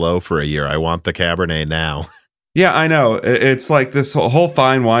 Merlot for a year? I want the Cabernet now. Yeah, I know. It's like this whole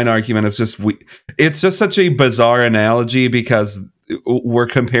fine wine argument is just, it's just such a bizarre analogy because we're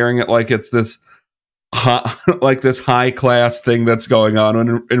comparing it like it's this like this high class thing that's going on.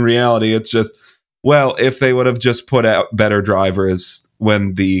 When in reality, it's just, well, if they would have just put out better drivers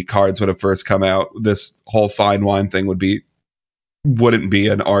when the cards would have first come out, this whole fine wine thing wouldn't be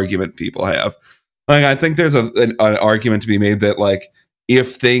an argument people have. Like, I think there's an argument to be made that like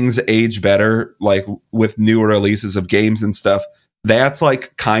if things age better, like with newer releases of games and stuff, that's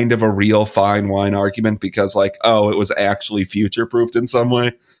like kind of a real fine wine argument because like, oh, it was actually future proofed in some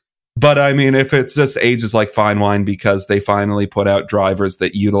way. But I mean, if it's just ages like fine wine because they finally put out drivers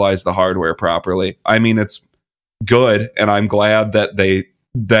that utilize the hardware properly, I mean, it's good, and I'm glad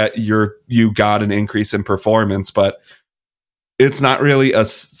that you got an increase in performance, but it's not really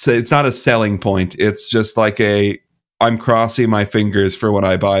it's not a selling point. It's just like I'm crossing my fingers for when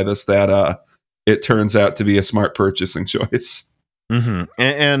I buy this that it turns out to be a smart purchasing choice. Mm-hmm.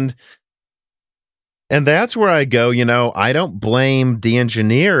 And that's where I go, you know, I don't blame the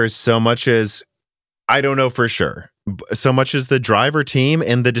engineers so much as, I don't know for sure, so much as the driver team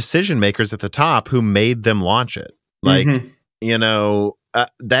and the decision makers at the top who made them launch it. Like, you know,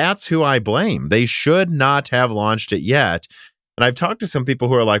 that's who I blame. They should not have launched it yet. And I've talked to some people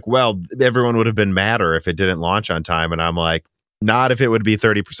who are like, well, everyone would have been madder if it didn't launch on time. And I'm like, not if it would be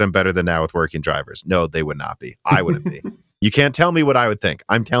 30% better than now with working drivers. No, they would not be. I wouldn't be. You can't tell me what I would think.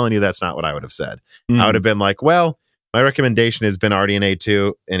 I'm telling you that's not what I would have said. I would have been like, well, my recommendation has been RDNA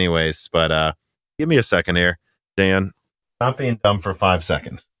 2 anyways, but give me a second here, Dan. Not being dumb for 5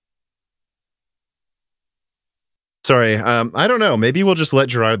 seconds. Sorry, I don't know. Maybe we'll just let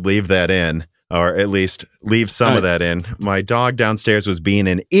Gerard leave that in, or at least leave some of that in. My dog downstairs was being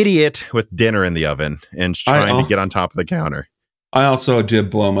an idiot with dinner in the oven and trying to get on top of the counter. I also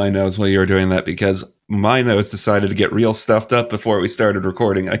did blow my nose while you were doing that because my nose decided to get real stuffed up before we started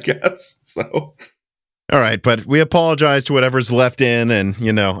recording, I guess. So, all right, but we apologize to whatever's left in, and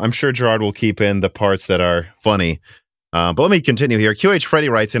you know, I'm sure Gerard will keep in the parts that are funny. But let me continue here. QH Freddy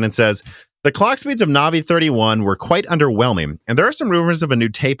writes in and says, the clock speeds of Navi 31 were quite underwhelming, and there are some rumors of a new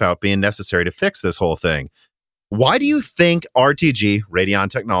tape out being necessary to fix this whole thing. Why do you think RTG, Radeon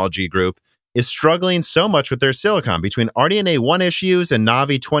Technology Group, is struggling so much with their silicon between RDNA 1 issues and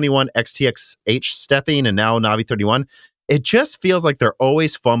Navi 21 XTX-H stepping and now Navi 31? It just feels like they're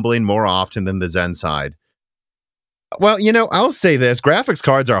always fumbling more often than the Zen side. Well, I'll say this. Graphics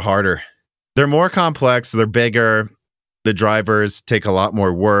cards are harder. They're more complex. They're bigger. The drivers take a lot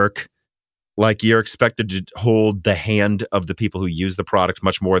more work. Like, you're expected to hold the hand of the people who use the product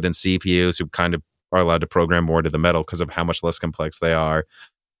much more than CPUs, who kind of are allowed to program more to the metal because of how much less complex they are.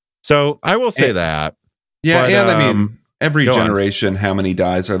 So I will say that. Yeah, but, and I mean, every go on. generation, how many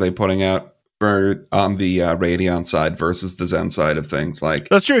dies are they putting out on the Radeon side versus the Zen side of things? Like,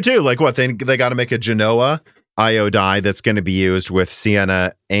 that's true too. Like, what, they got to make a Genoa IO die that's going to be used with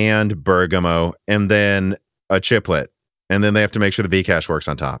Sienna and Bergamo, and then a chiplet, and then they have to make sure the Vcache works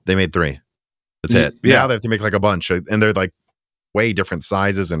on top. They made 3. That's it. Yeah. Now they have to make like a bunch, and they're like way different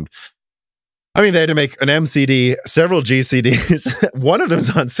sizes. And I mean, they had to make an MCD, several GCDs. One of them's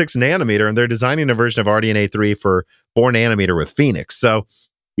on 6 nanometer, and they're designing a version of RDNA 3 for 4 nanometer with Phoenix. So,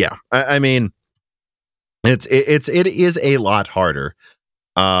 yeah, I mean, it is a lot harder.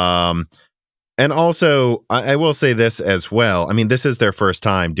 And also, I will say this as well. I mean, this is their first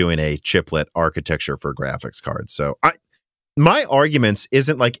time doing a chiplet architecture for graphics cards. So, my arguments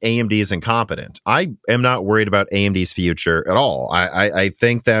isn't like AMD is incompetent. I am not worried about AMD's future at all. I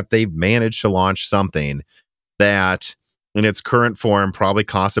think that they've managed to launch something that in its current form probably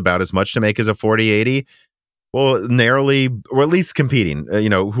costs about as much to make as a 4080. Well, narrowly, or at least competing.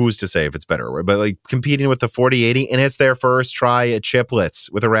 Who's to say if it's better, but like competing with the 4080, and it's their first try at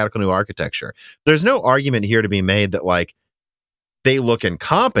chiplets with a radical new architecture. There's no argument here to be made that like they look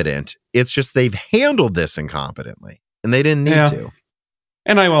incompetent. It's just they've handled this incompetently. And they didn't need to.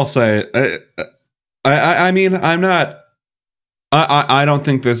 And I will say, I mean, I'm not. I don't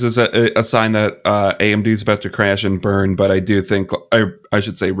think this is a sign that AMD is about to crash and burn. But I do think I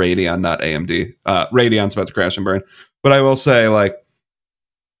should say Radeon, not AMD. Radeon's about to crash and burn. But I will say, like,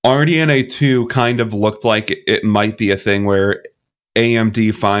 RDNA 2 kind of looked like it might be a thing where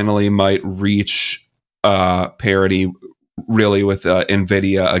AMD finally might reach parity really with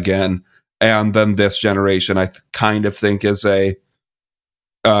NVIDIA again. And then this generation, I kind of think, is a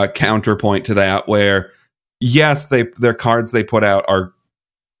counterpoint to that, where, yes, their cards they put out are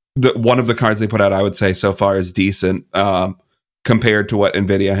one of the cards they put out, I would say, so far is decent compared to what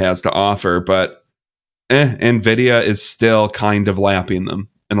NVIDIA has to offer. But NVIDIA is still kind of lapping them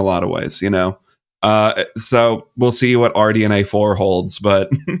in a lot of ways, So we'll see what RDNA 4 holds,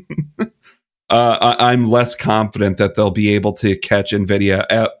 but I'm less confident that they'll be able to catch NVIDIA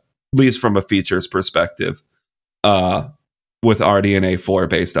at least from a features perspective, with RDNA 4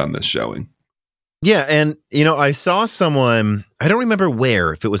 based on this showing. Yeah, and, I saw someone, I don't remember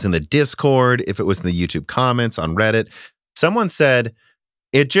where, if it was in the Discord, if it was in the YouTube comments on Reddit, someone said,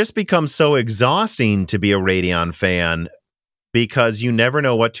 it just becomes so exhausting to be a Radeon fan because you never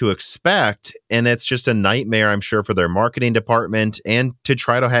know what to expect, and it's just a nightmare, I'm sure, for their marketing department and to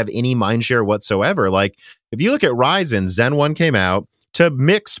try to have any mindshare whatsoever. Like, if you look at Ryzen, Zen 1 came out, to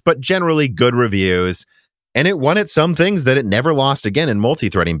mixed but generally good reviews, and it won at some things that it never lost again in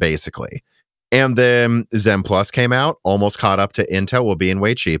multi-threading, basically. And then Zen Plus came out, almost caught up to Intel while being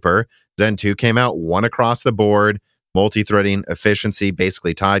way cheaper. Zen 2 came out, won across the board, multi-threading, efficiency,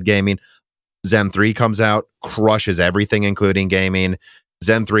 basically tied gaming. Zen 3 comes out, crushes everything, including gaming.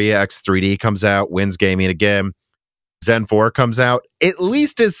 Zen 3X 3D comes out, wins gaming again. Zen 4 comes out, at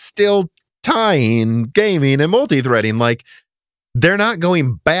least is still tying gaming and multi-threading. Like, they're not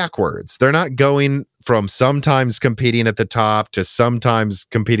going backwards. They're not going from sometimes competing at the top to sometimes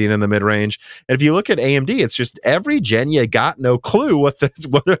competing in the mid-range. And if you look at AMD, it's just every gen you got no clue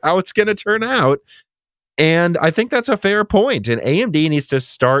how it's going to turn out. And I think that's a fair point. And AMD needs to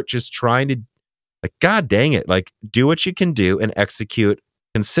start just trying to, like, God dang it, like, do what you can do and execute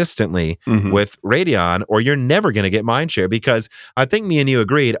consistently with Radeon, or you're never going to get mindshare. Because I think me and you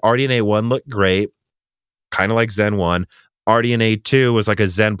agreed, RDNA 1 looked great, kind of like Zen 1. RDNA 2 was like a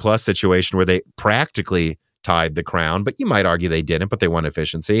Zen Plus situation where they practically tied the crown, but you might argue they didn't, but they won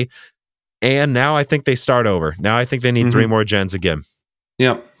efficiency. And now I think they start over. Now I think they need 3 more gens again.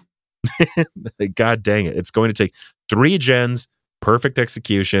 Yep. God dang it. It's going to take 3 gens, perfect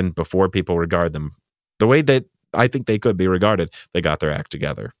execution before people regard them the way that I think they could be regarded. They got their act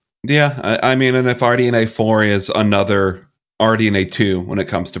together. Yeah. I mean, and if RDNA 4 is another RDNA 2 when it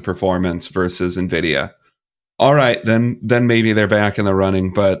comes to performance versus NVIDIA, all right, then maybe they're back in the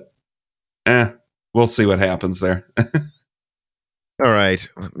running, but we'll see what happens there. All right,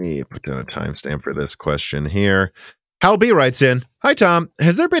 let me put down a timestamp for this question here. Hal B writes in, "Hi Tom,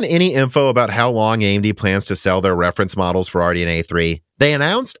 has there been any info about how long AMD plans to sell their reference models for RDNA 3? They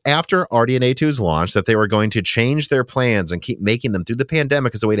announced after RDNA 2's launch that they were going to change their plans and keep making them through the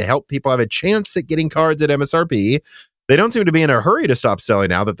pandemic as a way to help people have a chance at getting cards at MSRP. They don't seem to be in a hurry to stop selling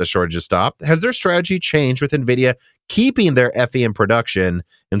now that the shortage has stopped. Has their strategy changed with NVIDIA keeping their FE in production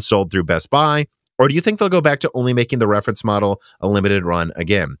and sold through Best Buy? Or do you think they'll go back to only making the reference model a limited run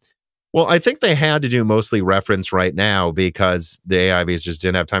again?" Well, I think they had to do mostly reference right now because the AIVs just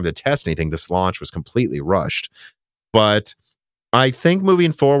didn't have time to test anything. This launch was completely rushed. But I think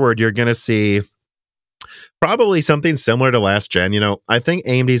moving forward, you're going to see probably something similar to last gen. I think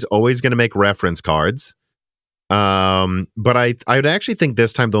AMD's always going to make reference cards. But I would actually think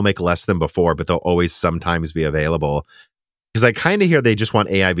this time they'll make less than before, but they'll always sometimes be available. Because I kind of hear they just want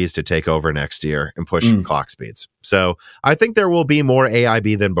AIVs to take over next year and push clock speeds. So I think there will be more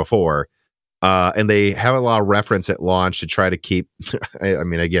AIB than before. And they have a lot of reference at launch to try to keep, I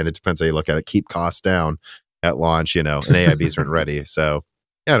mean, again, it depends how you look at it, keep costs down at launch, and AIBs aren't ready. So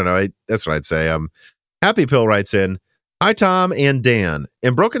I don't know. That's what I'd say. Happy Pill writes in, "Hi, Tom and Dan.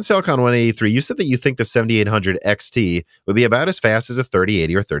 In Broken Silicon 183, you said that you think the 7800 XT would be about as fast as a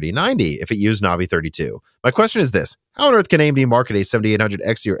 3080 or 3090 if it used Navi 32. My question is this. How on earth can AMD market a 7800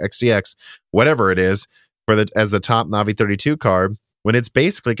 XT or XTX, whatever it is, as the top Navi 32 card when it's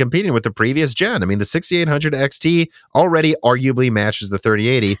basically competing with the previous gen? I mean, the 6800 XT already arguably matches the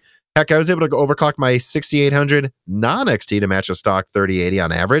 3080. Heck, I was able to overclock my 6800 non-XT to match a stock 3080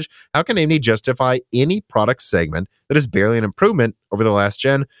 on average. How can AMD justify any product segment that is barely an improvement over the last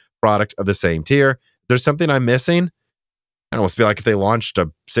gen product of the same tier? If there's something I'm missing, I almost feel like if they launched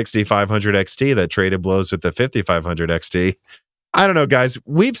a 6500 XT that traded blows with the 5500 XT. I don't know, guys.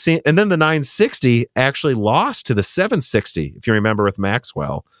 We've seen, and then the 960 actually lost to the 760, if you remember, with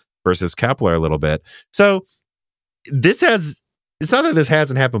Maxwell versus Kepler a little bit. So it's not that this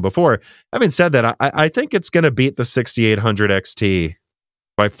hasn't happened before. Having said that, I think it's going to beat the 6800 XT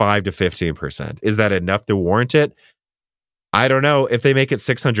by 5 to 15%. Is that enough to warrant it? I don't know. If they make it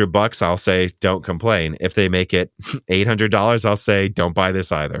 $600, I'll say don't complain. If they make it $800, I'll say don't buy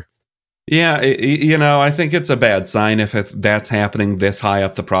this either. Yeah, I think it's a bad sign if that's happening this high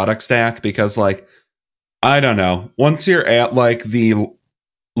up the product stack because, I don't know. Once you're at the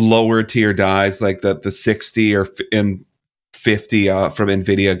lower tier dies, like the 60 or in 50 from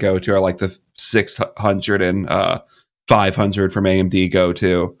NVIDIA go to, or the 600 and 500 from AMD go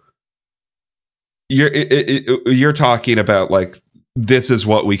to. You're talking about this is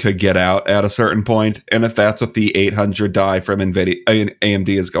what we could get out at a certain point, and if that's what the 800 die from NVIDIA AMD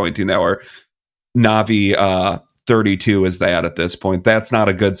is going to now, or Navi 32 is that at this point, that's not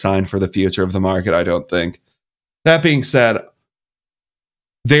a good sign for the future of the market, I don't think. That being said,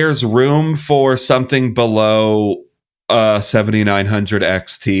 there's room for something below 7900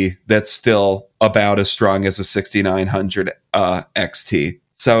 XT that's still about as strong as a 6900 XT.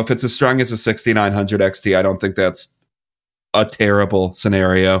 So if it's as strong as a 6900 XT, I don't think that's a terrible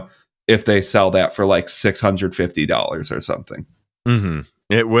scenario if they sell that for $650 or something. Mm-hmm.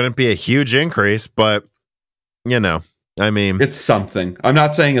 It wouldn't be a huge increase, but I mean, it's something. I'm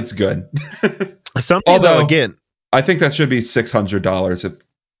not saying it's good. Something, although, again, I think that should be $600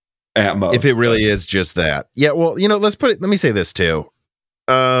 at most, if it really is just that. Yeah, well, let me say this too.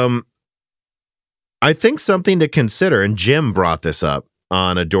 I think something to consider, and Jim brought this up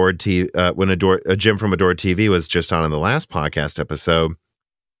on Adored TV when Jim from Adored TV was just on in the last podcast episode.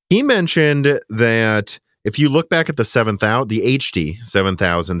 He mentioned that if you look back at the HD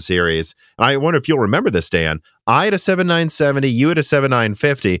 7000 series, and I wonder if you'll remember this, Dan. I had a 7970, you had a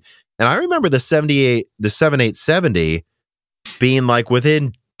 7950, and I remember the 7870 being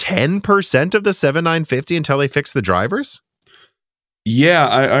within 10% of the 7950 until they fixed the drivers. Yeah,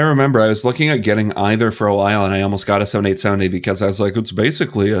 I remember. I was looking at getting either for a while, and I almost got a 7870 because I was like, it's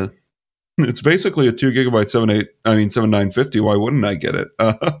basically a 2 gigabyte 7950. Why wouldn't I get it?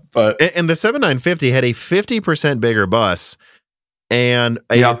 But the 7950 had a 50% bigger bus and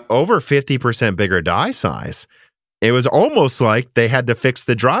over 50% bigger die size. It was almost like they had to fix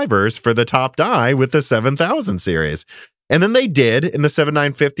the drivers for the top die with the 7000 series. And then they did, and the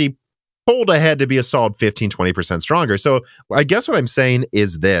 7950 pulled ahead to be a solid 15-20% stronger. So I guess what I'm saying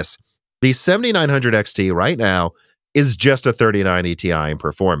is this. The 7900 XT right now is just a 3090 Ti in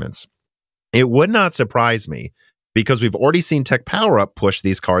performance. It would not surprise me, because we've already seen Tech PowerUp push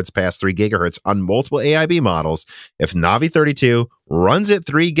these cards past 3 gigahertz on multiple AIB models. If Navi 32 runs at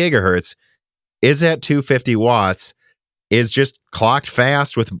 3 gigahertz, is at 250 watts, is just clocked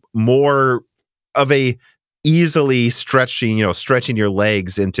fast with more of a easily stretching your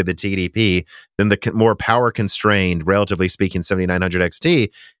legs into the TDP than the more power constrained, relatively speaking, 7900 XT.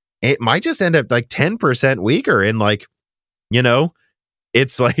 It might just end up like 10% weaker in like,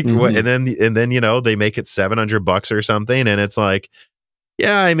 it's like, and then they make it $700 or something. And it's like,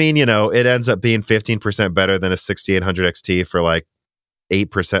 yeah, I mean, it ends up being 15% better than a 6800 XT for like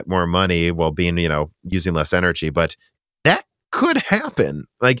 8% more money while being, using less energy. But that could happen.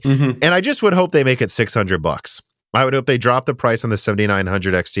 Like, and I just would hope they make it $600. I would hope they drop the price on the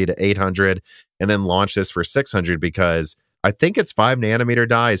 7900 XT to 800 and then launch this for 600, because I think it's 5 nanometer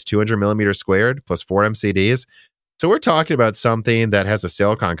die is 200 millimeters squared plus 4 MCDs. So we're talking about something that has a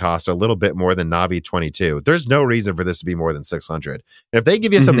silicon cost a little bit more than Navi 22. There's no reason for this to be more than 600. And if they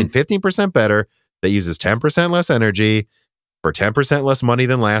give you something 15% better that uses 10% less energy for 10% less money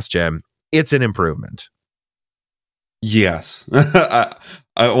than last gen, it's an improvement. Yes.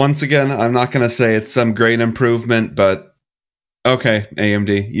 Once again, I'm not going to say it's some great improvement, but okay,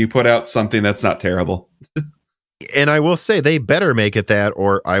 AMD, you put out something that's not terrible. And I will say they better make it that,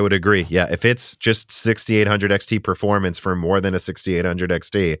 or I would agree. Yeah, if it's just 6800 XT performance for more than a 6800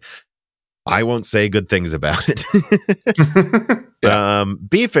 XT, I won't say good things about it.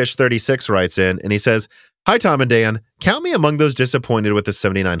 Bfish36 writes in and he says, "Hi, Tom and Dan. Count me among those disappointed with the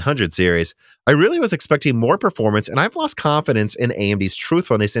 7900 series. I really was expecting more performance, and I've lost confidence in AMD's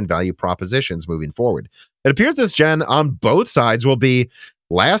truthfulness and value propositions moving forward. It appears this gen on both sides will be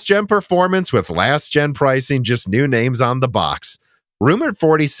last gen performance with last gen pricing, just new names on the box. Rumored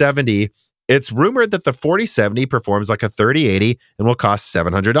 4070. It's rumored that the 4070 performs like a 3080 and will cost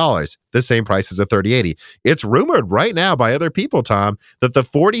 $700, the same price as a 3080. It's rumored right now by other people, Tom, that the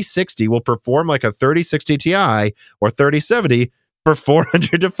 4060 will perform like a 3060 Ti or 3070 for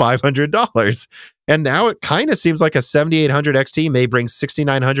 $400 to $500. And now it kind of seems like a 7800 XT may bring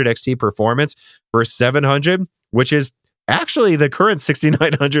 6900 XT performance for $700, which is actually the current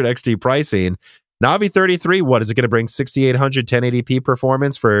 6900 XT pricing. Navi 33, what is it going to bring? 6800 1080p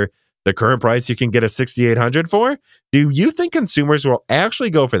performance for the current price you can get a 6800 for? Do you think consumers will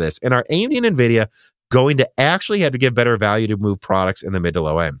actually go for this? And are AMD and NVIDIA going to actually have to give better value to move products in the mid to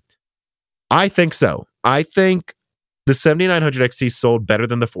low end? I think so. I think the 7900 XT sold better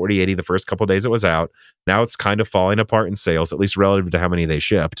than the 4080 the first couple days it was out. Now it's kind of falling apart in sales, at least relative to how many they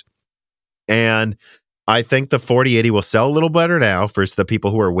shipped. And I think the 4080 will sell a little better now for the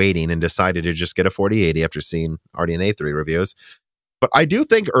people who are waiting and decided to just get a 4080 after seeing RDNA 3 reviews. But I do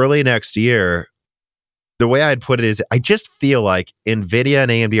think early next year, the way I'd put it is I just feel like NVIDIA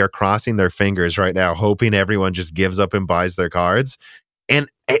and AMD are crossing their fingers right now, hoping everyone just gives up and buys their cards. And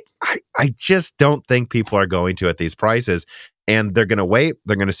I just don't think people are going to at these prices. And they're going to wait.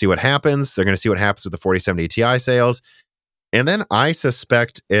 They're going to see what happens. They're going to see what happens with the 4070 Ti sales. And then I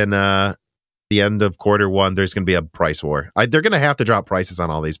suspect in the end of Q1, there's going to be a price war. They're going to have to drop prices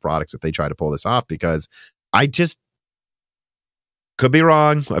on all these products if they try to pull this off, because I just could be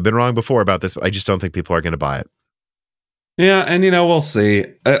wrong. I've been wrong before about this, but I just don't think people are going to buy it. Yeah, and we'll see.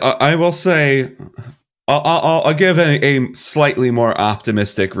 I will say, I'll give a slightly more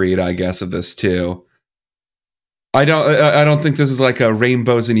optimistic read, I guess, of this too. I don't think this is like a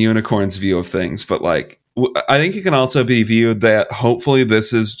rainbows and unicorns view of things, but like I think it can also be viewed that hopefully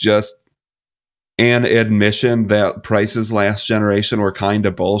this is just an admission that prices last generation were kind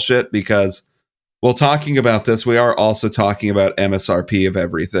of bullshit, because while talking about this, we are also talking about MSRP of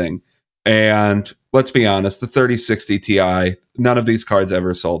everything. And let's be honest, the 3060 Ti, none of these cards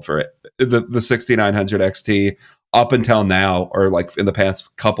ever sold for it. The 6900 XT up until now, or like in the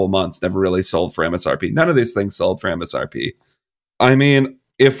past couple months, never really sold for MSRP. None of these things sold for MSRP. I mean,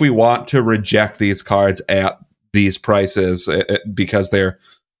 if we want to reject these cards at these prices because they're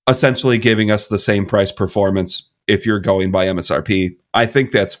essentially giving us the same price performance if you're going by MSRP, I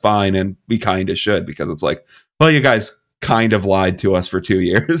think that's fine, and we kind of should, because it's like, well, you guys kind of lied to us for 2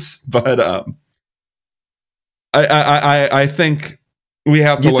 years. But I think we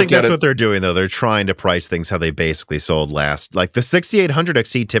have to look at it. You think that's what they're doing, though? They're trying to price things how they basically sold last. Like the 6800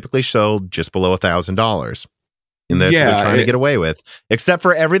 XT typically sold just below $1,000. And that's what they're trying to get away with, except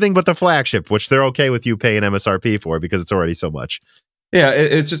for everything but the flagship, which they're okay with you paying MSRP for because it's already so much. Yeah,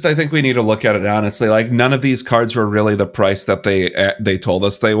 it's just, I think we need to look at it honestly. Like, none of these cards were really the price that they told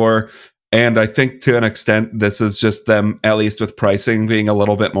us they were. And I think to an extent, this is just them, at least with pricing, being a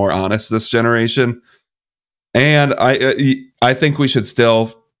little bit more honest this generation. And I think we should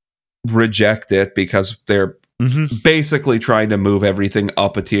still reject it, because they're basically trying to move everything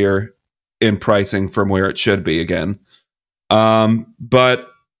up a tier in pricing from where it should be again. But,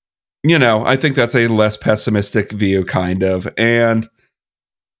 I think that's a less pessimistic view, kind of. And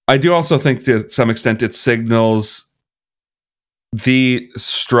I do also think to some extent it signals the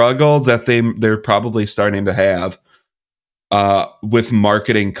struggle that they're probably starting to have with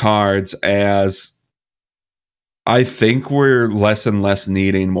marketing cards, as I think we're less and less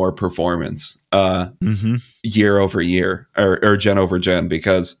needing more performance year over year or gen over gen,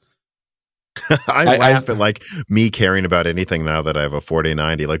 because I laugh at like me caring about anything now that I have a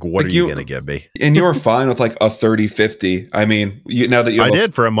 4090. Like, what are you going to give me? And you were fine with like a 3050. I mean, now that you have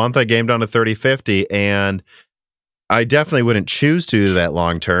did for a month, I gamed on a 3050, and I definitely wouldn't choose to do that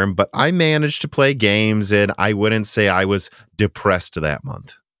long term, but I managed to play games, and I wouldn't say I was depressed that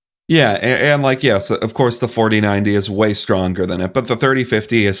month. Yeah, and like, yes, of course the 4090 is way stronger than it, but the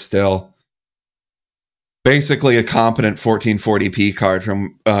 3050 is still basically a competent 1440p card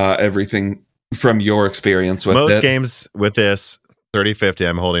from everything from your experience with most it. Games with this 3050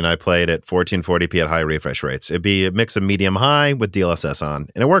 I'm holding, I played at 1440p at high refresh rates. It'd be a mix of medium high with DLSS on,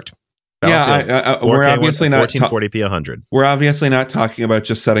 and it worked. We're obviously not 1440p 100. We're obviously not talking about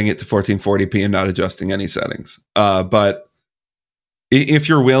just setting it to 1440p and not adjusting any settings. But if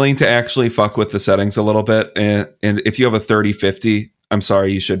you're willing to actually fuck with the settings a little bit, and if you have a 3050, I'm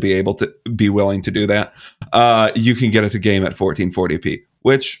sorry, you should be able to be willing to do that. You can get it to game at 1440p,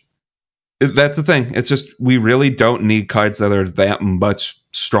 which that's the thing. It's just we really don't need cards that are that much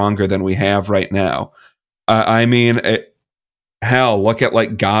stronger than we have right now. I mean, hell, look at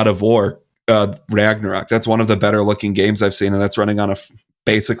like God of War, Ragnarok. That's one of the better looking games I've seen, and that's running on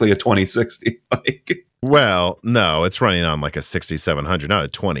basically a 2060. Well, no, it's running on like a 6700, not a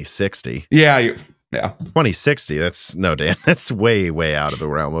 2060. Yeah. 2060. That's no, Dan. That's way out of the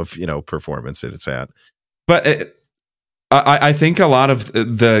realm of performance that it's at. But I think a lot of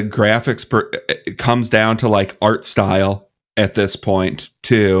the graphics comes down to like art style at this point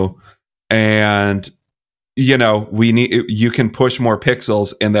too, and you can push more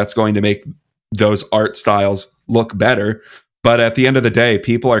pixels, and that's going to make those art styles look better. But at the end of the day,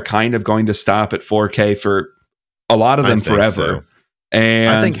 people are kind of going to stop at 4K for a lot of them forever. So. And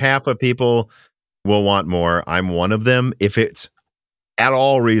I think half of people will want more. I'm one of them if it's at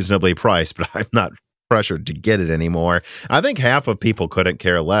all reasonably priced, but I'm not pressured to get it anymore. I think half of people couldn't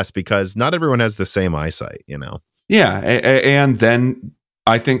care less because not everyone has the same eyesight, Yeah, and then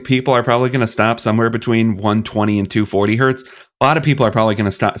I think people are probably going to stop somewhere between 120 and 240 hertz. A lot of people are probably going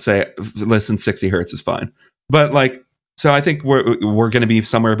to say, listen, 60 hertz is fine. But like, so I think we're going to be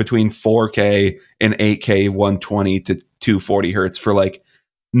somewhere between 4K and 8K, 120 to 240 hertz for like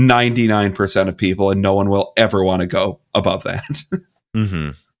 99% of people, and no one will ever want to go above that.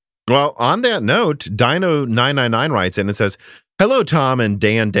 Well, on that note, Dino999 writes in and says, "Hello, Tom and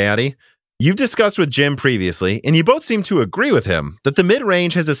Dan Daddy. You've discussed with Jim previously, and you both seem to agree with him, that the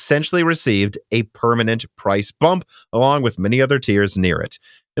mid-range has essentially received a permanent price bump, along with many other tiers near it.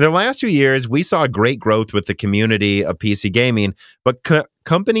 In the last 2 years, we saw great growth with the community of PC gaming, but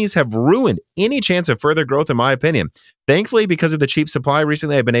companies have ruined any chance of further growth, in my opinion. Thankfully, because of the cheap supply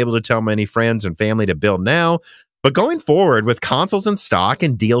recently, I've been able to tell many friends and family to build now. But going forward, with consoles in stock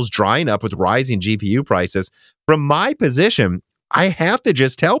and deals drying up with rising GPU prices, from my position, I have to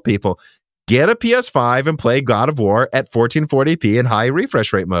just tell people, get a PS5 and play God of War at 1440p in high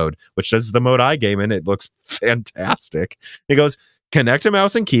refresh rate mode, which is the mode I game in. It looks fantastic." He goes, "Connect a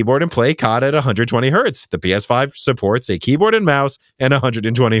mouse and keyboard and play COD at 120 hertz. The PS5 supports a keyboard and mouse and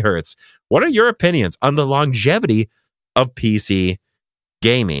 120 hertz. What are your opinions on the longevity of PC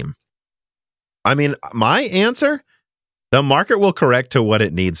gaming?" I mean, my answer, the market will correct to what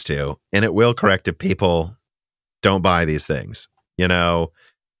it needs to, and it will correct if people don't buy these things.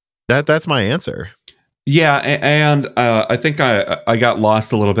 That's my answer. Yeah, and I think I got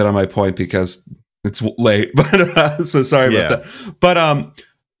lost a little bit on my point because it's late, but so sorry about that. But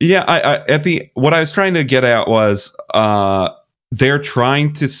yeah, what I was trying to get at was they're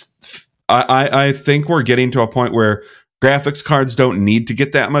trying to. I think we're getting to a point where graphics cards don't need to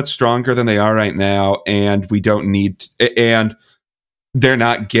get that much stronger than they are right now, and we don't need, and they're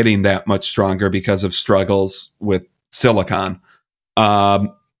not getting that much stronger because of struggles with silicon.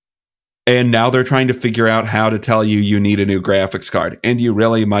 And now they're trying to figure out how to tell you need a new graphics card, and you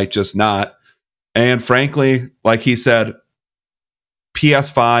really might just not. And frankly, like he said,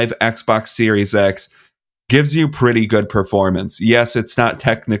 PS5, Xbox Series X gives you pretty good performance. Yes, it's not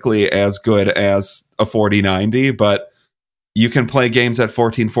technically as good as a 4090, but you can play games at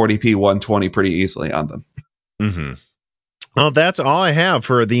 1440p 120 pretty easily on them. Well, that's all I have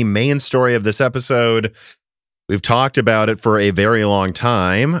for the main story of this episode. We've talked about it for a very long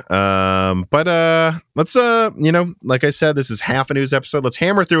time. But let's, like I said, this is half a news episode. Let's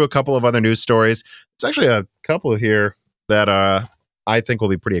hammer through a couple of other news stories. There's actually a couple here that I think will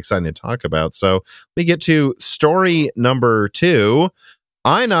be pretty exciting to talk about. So we get to story number 2.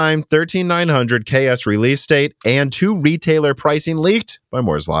 i9 13900 KS release date and 2 retailer pricing leaked by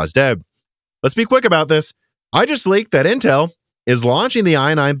Moore's Law's Dead. Let's be quick about this. I just leaked that Intel is launching the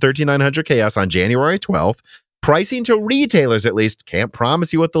i9 13900 KS on January 12th. Pricing to retailers, at least, can't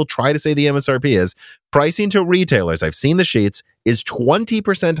promise you what they'll try to say the MSRP is. Pricing to retailers, I've seen the sheets, is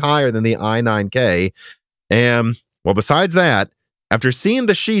 20% higher than the i9K. And, well, besides that, after seeing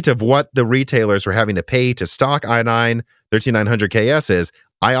the sheet of what the retailers were having to pay to stock i9 13900 KS is,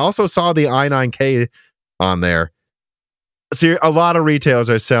 I also saw the i9K on there. So a lot of retailers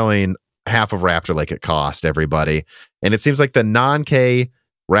are selling half of Raptor Lake at cost, everybody. And it seems like the non-K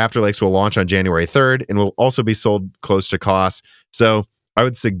Raptor Lakes will launch on January 3rd and will also be sold close to cost. So I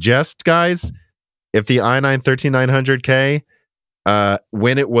would suggest, guys, if the i9 13900K,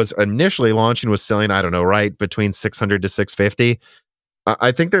 when it was initially launching, was selling, I don't know, right, between 600 to 650,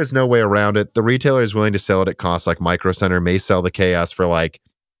 I think there's no way around it. The retailer is willing to sell it at cost, like Micro Center may sell the KS for like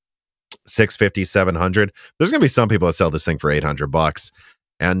 650, 700. There's going to be some people that sell this thing for $800.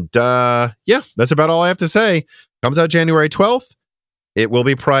 And yeah, that's about all I have to say. Comes out January 12th. It will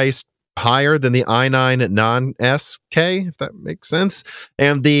be priced higher than the i9 non-SK, if that makes sense.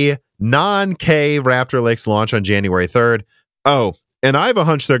 And the non-K Raptor Lakes launch on January 3rd. Oh, and I have a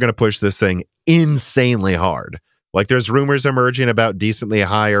hunch they're going to push this thing insanely hard. Like, there's rumors emerging about decently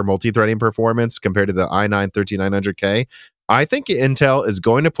higher multi-threading performance compared to the i9 13900K. I think Intel is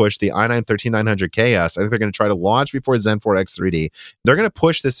going to push the i9 13900KS. I think they're going to try to launch before Zen 4 X3D. They're going to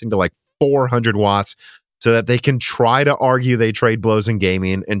push this thing to like 400 watts so that they can try to argue they trade blows in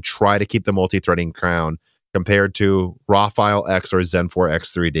gaming and try to keep the multi-threading crown compared to Rafael X or Zen 4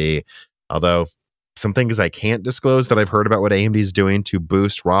 X3D. Although some things I can't disclose that I've heard about what AMD is doing to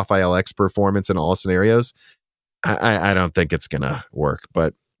boost Rafael X performance in all scenarios, I don't think it's going to work.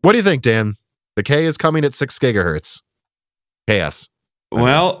 But what do you think, Dan? The K is coming at 6 gigahertz. KS.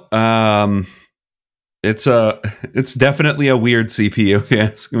 Well, it's definitely a weird CPU, if you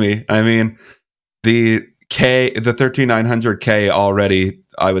ask me. I mean, the 13900K already,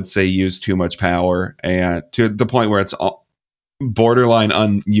 I would say, used too much power, and to the point where it's borderline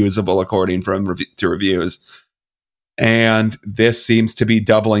unusable according to reviews. And this seems to be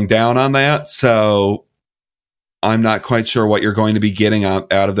doubling down on that. So I'm not quite sure what you're going to be getting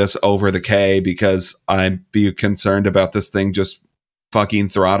out of this over the K, because I'd be concerned about this thing just fucking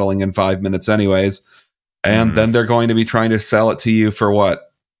throttling in 5 minutes anyways. And then they're going to be trying to sell it to you for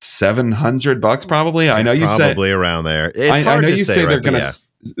what? $700 probably. I know you probably around there. It's I hard know to you say they're going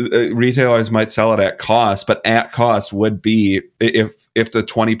to retailers might sell it at cost, but at cost would be, if the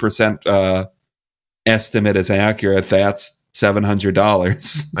 20% estimate is accurate, that's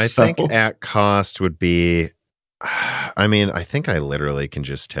 $700. I think at cost would be, I mean, I think I literally can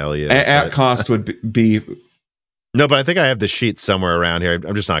just tell you. At cost would be no, but I think I have the sheet somewhere around here.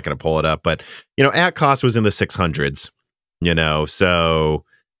 I'm just not going to pull it up, but you know, at cost was in the 600s. You know, so.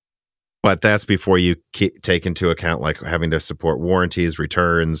 But that's before you take into account like having to support warranties,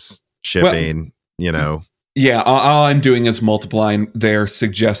 returns, shipping, you know. Yeah, all I'm doing is multiplying their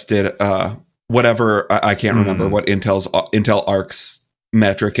suggested whatever, I can't remember what Intel Arc's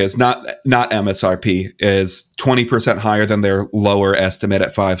metric is. Not MSRP, is 20% higher than their lower estimate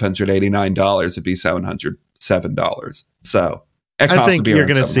at $589. It'd be $707. So I think you're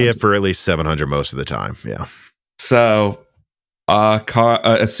going to see it for at least $700 most of the time. Yeah. So a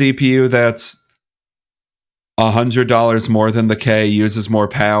CPU that's $100 more than the K, uses more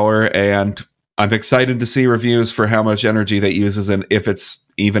power, and I'm excited to see reviews for how much energy that uses and if it's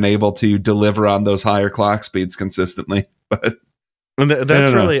even able to deliver on those higher clock speeds consistently. But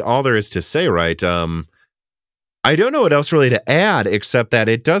that's really all there is to say, right? I don't know what else really to add, except that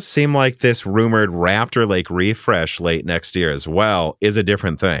it does seem like this rumored Raptor Lake refresh late next year as well is a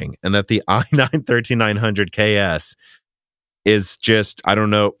different thing, and that the i9 13900KS is just, I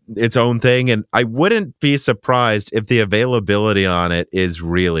don't know, its own thing. And I wouldn't be surprised if the availability on it is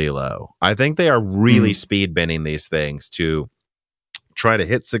really low. I think they are really speed bending these things to try to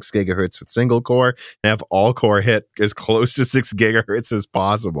hit 6 gigahertz with single core and have all core hit as close to 6 gigahertz as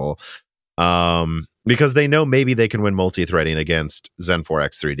possible. Because they know maybe they can win multi-threading against Zen 4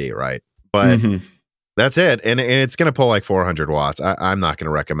 X3D, right? But that's it. And it's going to pull like 400 watts. I'm not going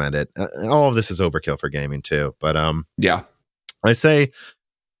to recommend it. All of this is overkill for gaming too. But yeah. I say,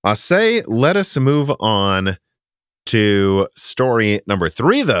 let us move on to story number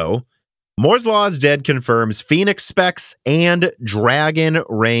 3, though. Moore's Law is Dead confirms Phoenix specs and Dragon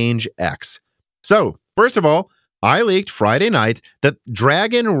Range X. So, first of all, I leaked Friday night that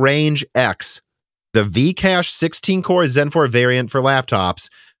Dragon Range X the Vcache 16-core Zen 4 variant for laptops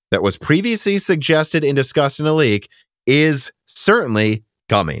that was previously suggested and discussed in a leak is certainly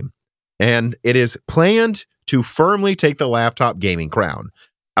coming. And it is planned to firmly take the laptop gaming crown.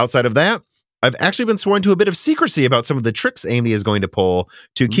 Outside of that, I've actually been sworn to a bit of secrecy about some of the tricks AMD is going to pull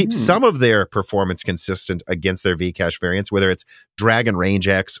to keep some of their performance consistent against their Vcache variants, whether it's Dragon Range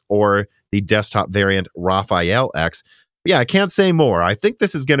X or the desktop variant Raphael X. Yeah, I can't say more. I think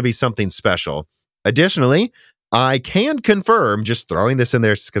this is going to be something special. Additionally, I can confirm, just throwing this in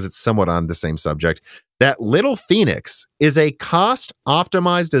there because it's somewhat on the same subject, that Little Phoenix is a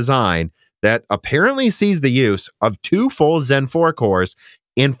cost-optimized design that apparently sees the use of 2 full Zen 4 cores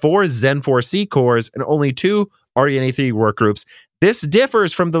in 4 Zen 4C cores and only 2 RDNA 3 workgroups. This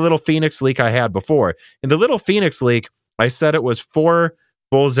differs from the Little Phoenix leak I had before. In the Little Phoenix leak, I said it was 4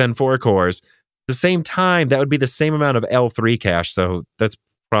 full Zen 4 cores. At the same time, that would be the same amount of L3 cache, so that's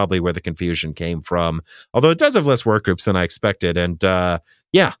probably where the confusion came from. Although it does have less workgroups than I expected. And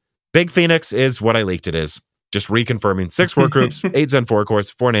yeah, Big Phoenix is what I leaked it is. Just reconfirming 6 workgroups, 8 Zen 4 cores,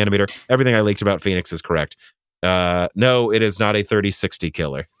 4 nanometer. Everything I leaked about Phoenix is correct. No, it is not a 3060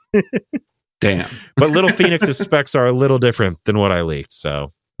 killer. Damn. But Little Phoenix's specs are a little different than what I leaked.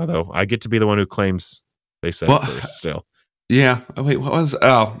 So, although I get to be the one who claims they said it first still. Yeah. Oh, wait, what was...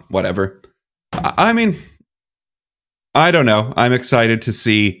 Oh, whatever. I mean, I don't know. I'm excited to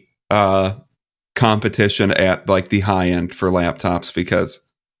see competition at like the high end for laptops because,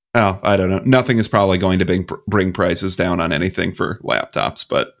 I don't know. Nothing is probably going to bring prices down on anything for laptops,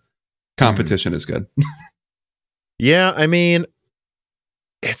 but competition is good. Yeah, I mean,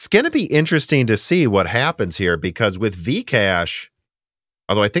 it's going to be interesting to see what happens here because with Vcache,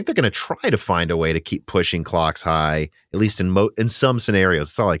 although I think they're going to try to find a way to keep pushing clocks high, at least in some scenarios.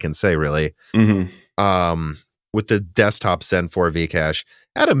 That's all I can say, really. With the desktop Zen 4 Vcache,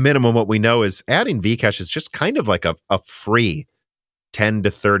 at a minimum, what we know is adding Vcache is just kind of like a free 10 to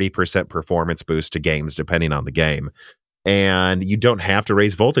 30% performance boost to games, depending on the game. And you don't have to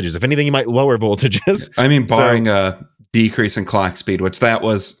raise voltages. If anything, you might lower voltages. I mean, barring a decrease in clock speed, which that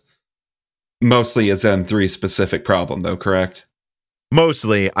was mostly a Zen 3 specific problem, though, correct?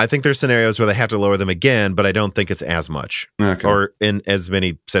 Mostly. I think there's scenarios where they have to lower them again, but I don't think it's as much. Okay. Or in as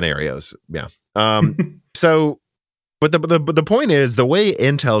many scenarios. Yeah. So, but the point is, the way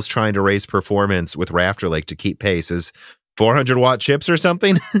Intel's trying to raise performance with Raptor Lake to keep pace is 400-watt chips or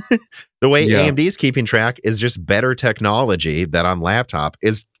something. The way AMD's keeping track is just better technology that on laptop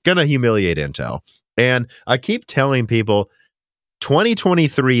is going to humiliate Intel. And I keep telling people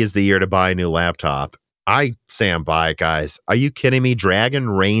 2023 is the year to buy a new laptop. I stand by it, guys. Are you kidding me? Dragon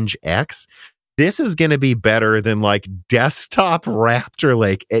Range X? This is going to be better than like desktop Raptor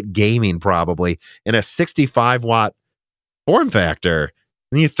Lake at gaming, probably, in a 65-watt form factor.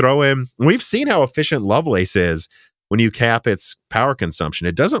 And you throw in, we've seen how efficient Lovelace is when you cap its power consumption.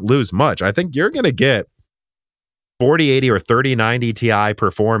 It doesn't lose much. I think you're going to get 4080 or 3090 Ti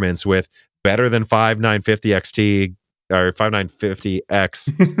performance with better than 5950 XT or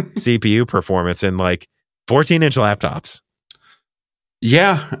 5950X CPU performance in like 14-inch laptops.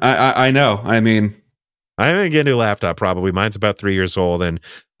 Yeah, I know. I mean, I'm going to get a new laptop probably. Mine's about 3 years old, and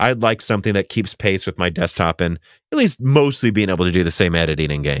I'd like something that keeps pace with my desktop and at least mostly being able to do the same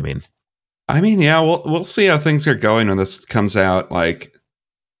editing and gaming. I mean, yeah, we'll see how things are going when this comes out. Like,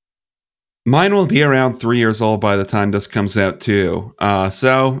 mine will be around 3 years old by the time this comes out too.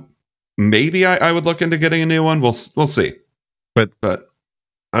 So maybe I would look into getting a new one. We'll see. But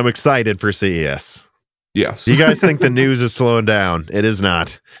I'm excited for CES. Yes. You guys think the news is slowing down? It is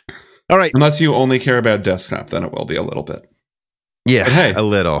not. All right. Unless you only care about desktop, then it will be a little bit. Yeah, hey, a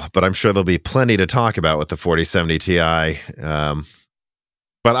little. But I'm sure there'll be plenty to talk about with the 4070 Ti.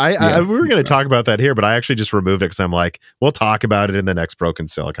 But we were going to talk about that here, but I actually just removed it because I'm like, we'll talk about it in the next Broken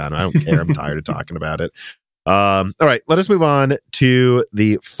Silicon. I don't care. I'm tired of talking about it. All right, let us move on to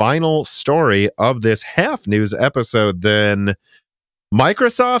the final story of this half news episode then.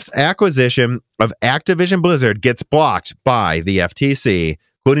 Microsoft's acquisition of Activision Blizzard gets blocked by the FTC.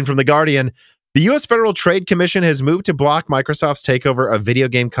 Quoting from The Guardian, the U.S. Federal Trade Commission has moved to block Microsoft's takeover of video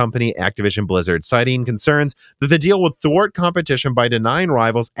game company Activision Blizzard, citing concerns that the deal would thwart competition by denying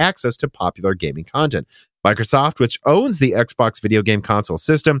rivals access to popular gaming content. Microsoft, which owns the Xbox video game console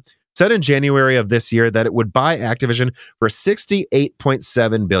system, said in January of this year that it would buy Activision for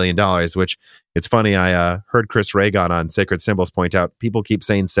 $68.7 billion, which it's funny. I heard Chris Reagan on Sacred Symbols point out people keep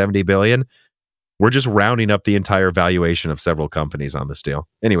saying $70 billion. We're just rounding up the entire valuation of several companies on this deal.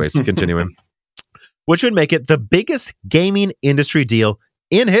 Anyways, continuing. Which would make it the biggest gaming industry deal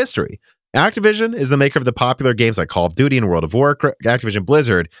in history. Activision is the maker of the popular games like Call of Duty and World of Warcraft. Activision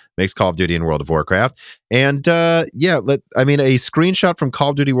Blizzard makes Call of Duty and World of Warcraft. And a screenshot from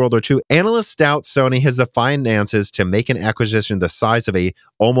Call of Duty World War II. Analysts doubt Sony has the finances to make an acquisition the size of a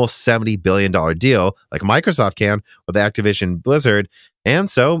almost $70 billion deal like Microsoft can with Activision Blizzard. And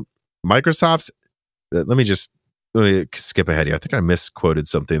so Microsoft's, let me skip ahead here. I think I misquoted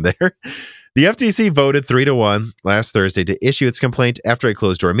something there. The FTC voted 3-1 last Thursday to issue its complaint after a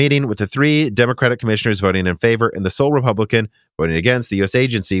closed-door meeting, with the 3 Democratic commissioners voting in favor and the sole Republican voting against. The U.S.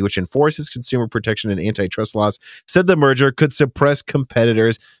 agency, which enforces consumer protection and antitrust laws, said the merger could suppress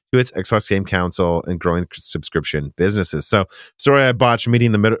competitors to its Xbox Game Console and growing subscription businesses. So, sorry I botched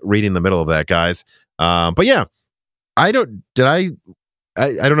reading the middle of that, guys. But yeah, I don't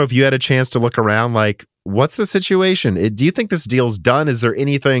know if you had a chance to look around. Like, what's the situation? Do you think this deal's done? Is there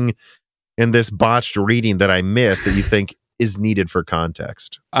anything in this botched reading that I missed that you think is needed for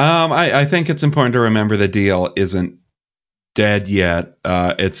context? I think it's important to remember the deal isn't dead yet.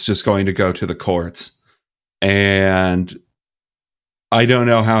 It's just going to go to the courts. And I don't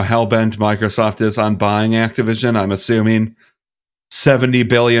know how hellbent Microsoft is on buying Activision. I'm assuming $70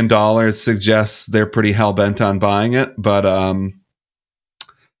 billion suggests they're pretty hellbent on buying it. But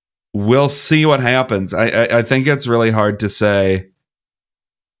we'll see what happens. I think it's really hard to say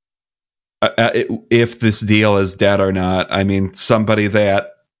if this deal is dead or not. I mean, somebody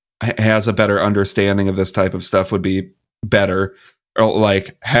that has a better understanding of this type of stuff would be better. Or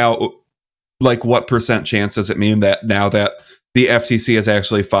what percent chance does it mean that now that the FTC has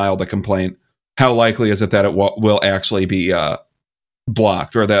actually filed a complaint, how likely is it that it will actually be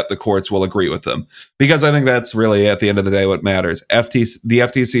blocked, or that the courts will agree with them? Because I think that's really, at the end of the day, what matters. The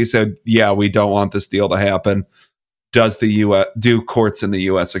FTC said, yeah, we don't want this deal to happen. Do courts in the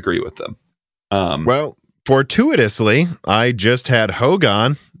US agree with them? Well, fortuitously, I just had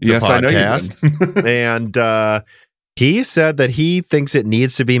Hogan, the podcast, I know you did. and he said that he thinks it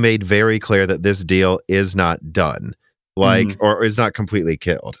needs to be made very clear that this deal is not done, or is not completely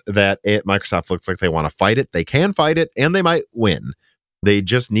killed. That Microsoft looks like they want to fight it. They can fight it, and they might win. They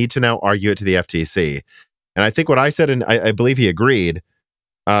just need to now argue it to the FTC. And I think what I said, and I believe he agreed,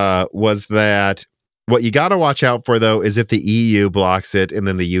 was that what you got to watch out for, though, is if the EU blocks it and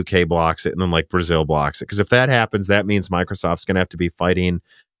then the UK blocks it and then Brazil blocks it. Because if that happens, that means Microsoft's going to have to be fighting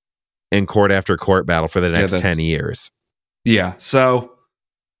in court after court battle for the next 10 years. Yeah. So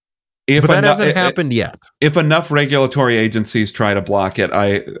but that hasn't happened yet. If enough regulatory agencies try to block it,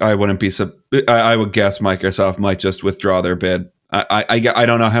 I wouldn't be. I would guess Microsoft might just withdraw their bid. I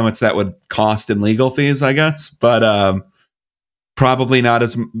don't know how much that would cost in legal fees, I guess, but probably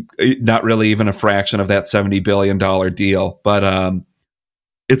not really even a fraction of that $70 billion deal. But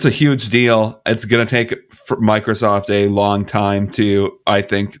it's a huge deal. It's going to take for Microsoft a long time to, I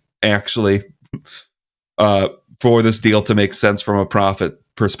think, actually for this deal to make sense from a profit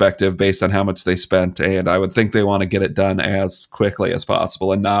perspective based on how much they spent. And I would think they want to get it done as quickly as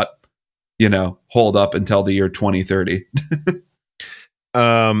possible and not, hold up until the year 2030.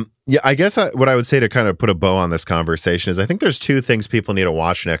 Yeah, I guess what I would say to kind of put a bow on this conversation is I think there's 2 things people need to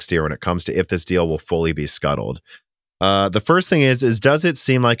watch next year when it comes to if this deal will fully be scuttled. The first thing is does it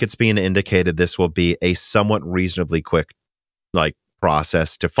seem like it's being indicated this will be a somewhat reasonably quick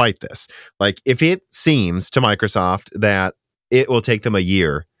process to fight this? If it seems to Microsoft that it will take them a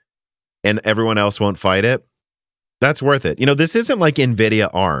year and everyone else won't fight it, that's worth it. This isn't like NVIDIA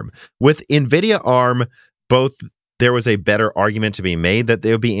ARM. With NVIDIA ARM, there was a better argument to be made that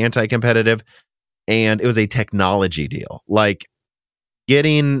they would be anti-competitive, and it was a technology deal. They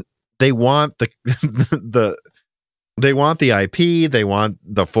want they want the IP, they want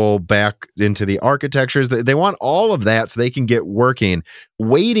the full back into the architectures, they want all of that so they can get working.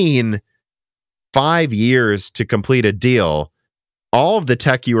 Waiting 5 years to complete a deal, all of the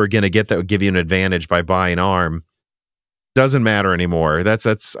tech you were going to get that would give you an advantage by buying ARM doesn't matter anymore.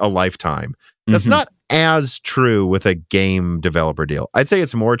 That's a lifetime. That's not as true with a game developer deal. I'd say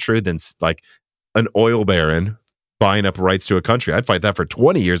it's more true than an oil baron buying up rights to a country. I'd fight that for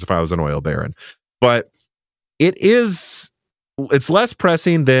 20 years if I was an oil baron. But it's less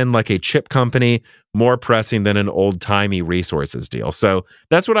pressing than a chip company, more pressing than an old-timey resources deal. So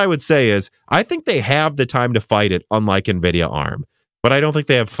that's what I would say is I think they have the time to fight it, unlike NVIDIA ARM. But I don't think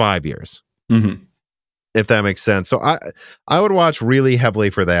they have 5 years. If that makes sense. So I would watch really heavily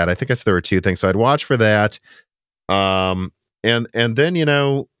for that. I think I said there were 2 things. So I'd watch for that. And then,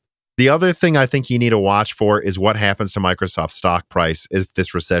 the other thing I think you need to watch for is what happens to Microsoft's stock price if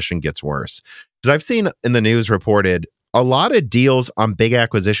this recession gets worse. Because I've seen in the news reported a lot of deals on big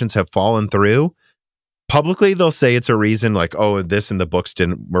acquisitions have fallen through. Publicly, they'll say it's a reason this in the books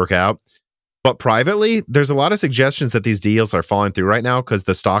didn't work out. But privately, there's a lot of suggestions that these deals are falling through right now because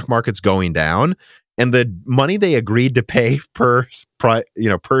the stock market's going down, and the money they agreed to pay per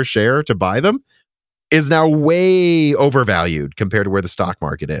share to buy them is now way overvalued compared to where the stock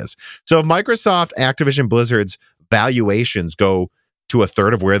market is. So if Microsoft, Activision, Blizzard's valuations go to a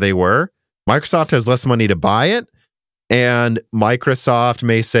third of where they were, Microsoft has less money to buy it, and Microsoft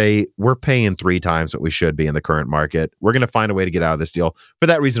may say, we're paying 3 times what we should be in the current market. We're going to find a way to get out of this deal for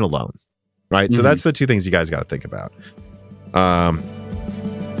that reason alone, right? Mm-hmm. So that's the 2 things you guys got to think about.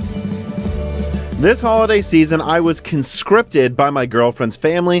 This holiday season, I was conscripted by my girlfriend's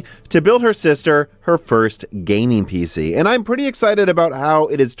family to build her sister her first gaming PC. And I'm pretty excited about how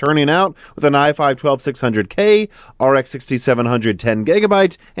it is turning out with an i5 12600K, RX 6700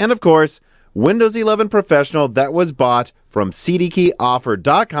 10GB, and of course, Windows 11 Professional that was bought from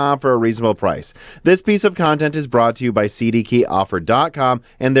cdkeyoffer.com for a reasonable price. This piece of content is brought to you by cdkeyoffer.com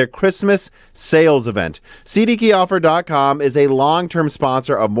and their Christmas sales event. cdkeyoffer.com is a long-term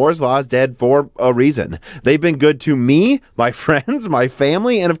sponsor of Moore's Law is Dead for a reason. They've been good to me, my friends, my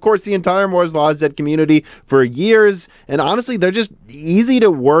family, and of course the entire Moore's Law is Dead community for years. And honestly, they're just easy to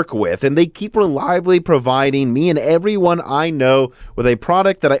work with, and they keep reliably providing me and everyone I know with a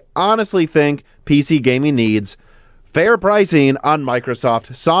product that I honestly think PC gaming needs. Fair pricing on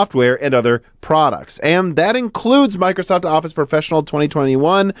Microsoft software and other products. And that includes Microsoft Office Professional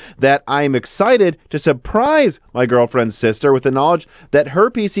 2021 that I'm excited to surprise my girlfriend's sister with the knowledge that her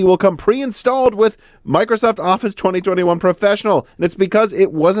PC will come pre-installed with Microsoft Office 2021 Professional. And it's because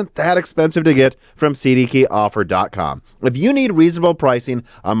it wasn't that expensive to get from cdkeyoffer.com. If you need reasonable pricing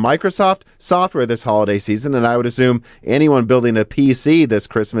on Microsoft software this holiday season, and I would assume anyone building a PC this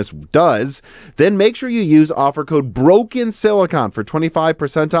Christmas does, then make sure you use offer code Broken Silicon for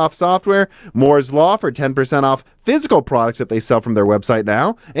 25% off software, Moore's Law for 10% off physical products that they sell from their website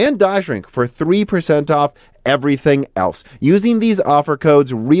now, and Die Shrink for 3% off everything else. Using these offer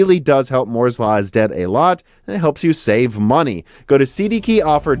codes really does help Moore's Law is Dead a lot, and it helps you save money. Go to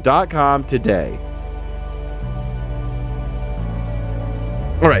cdkeyoffer.com today.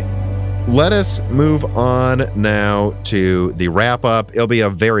 All right. Let us move on now to the wrap up. It'll be a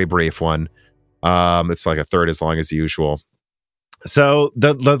very brief one. It's like a third as long as usual. So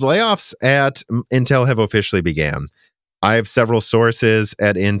the layoffs at Intel have officially began. I have several sources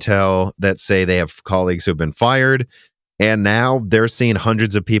at Intel that say they have colleagues who've been fired, and now they're seeing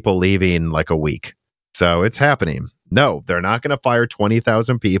hundreds of people leaving like a week. So it's happening. No, they're not going to fire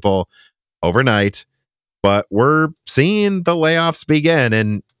 20,000 people overnight, but we're seeing the layoffs begin,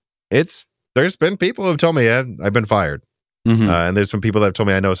 and there's been people who've told me I've been fired. Mm-hmm. And there's been people that have told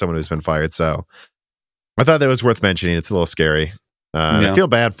me I know someone who's been fired. So I thought that was worth mentioning. It's a little scary. And I feel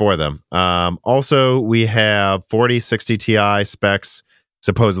bad for them. Also, we have 4060 Ti specs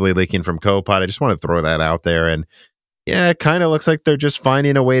supposedly leaking from Copilot. I just want to throw that out there. And yeah, it kind of looks like they're just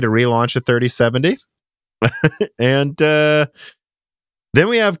finding a way to relaunch a 3070. And then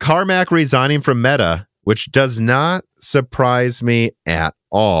we have Carmack resigning from Meta, which does not surprise me at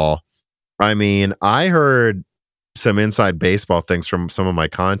all. I mean, I heard some inside baseball things from some of my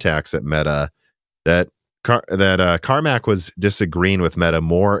contacts at Meta that Carmack was disagreeing with Meta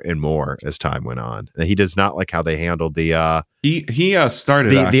more and more as time went on. And he does not like how they handled the he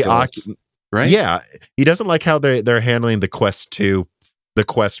started Oculus, right? Yeah, he doesn't like how they're handling the Quest 2, the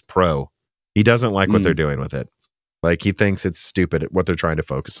Quest Pro. He doesn't like what they're doing with it. Like, he thinks it's stupid what they're trying to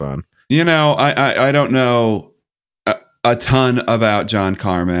focus on. You know, I don't know a ton about John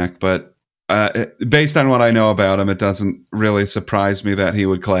Carmack, but based on what I know about him, it doesn't really surprise me that he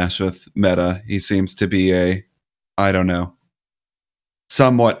would clash with Meta. He seems to be I don't know,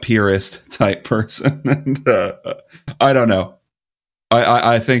 somewhat purist type person. And I don't know.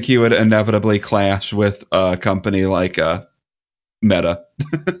 I think he would inevitably clash with a company like Meta.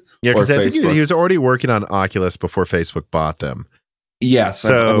 Yeah, because I think he was already working on Oculus before Facebook bought them. Yes,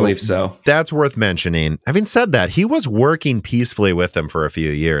 so I believe so. That's worth mentioning. Having said that, he was working peacefully with them for a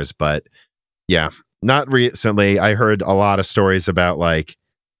few years, but yeah, not recently. I heard a lot of stories about, like,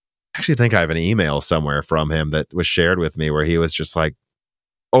 I actually think I have an email somewhere from him that was shared with me where he was just like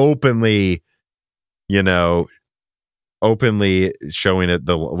openly showing it,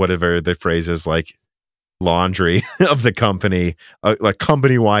 whatever the phrase is, like laundry of the company, like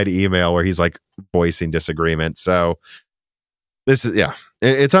company-wide email where he's like voicing disagreement. So this is,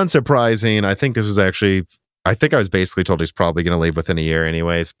 it's unsurprising. I think I was basically told he's probably going to leave within a year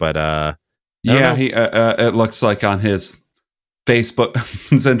anyways, but yeah, he it looks like on his Facebook.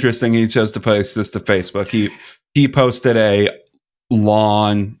 It's interesting. He chose to post this to Facebook. He posted a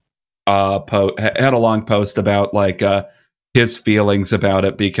long had a long post about like his feelings about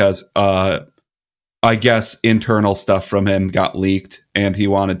it because I guess internal stuff from him got leaked, and he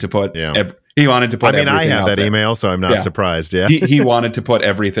wanted to put he wanted to put. I mean, I everything have out that there. email, so I'm not surprised. Yeah, he wanted to put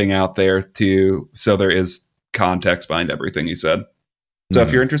everything out there so there is context behind everything he said. So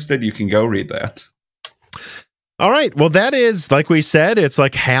if you're interested, you can go read that. All right. Well, that is, like we said, it's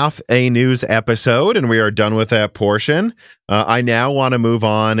like half a news episode, and we are done with that portion. I now want to move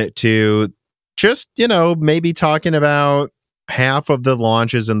on to just, maybe talking about half of the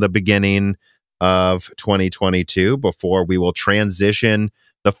launches in the beginning of 2022 before we will transition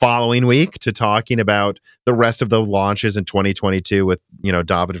the following week to talking about the rest of the launches in 2022 with,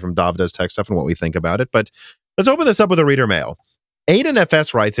 David from David Does Tech Stuff and what we think about it. But let's open this up with a reader mail. Aiden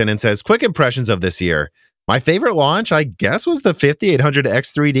FS writes in and says, quick impressions of this year. My favorite launch, I guess, was the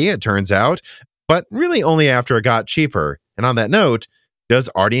 5800X3D, it turns out, but really only after it got cheaper. And on that note,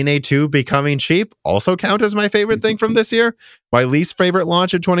 does RDNA 2 becoming cheap also count as my favorite thing from this year? My least favorite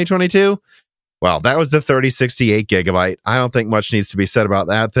launch of 2022? Well, that was the 3068 gigabyte. I don't think much needs to be said about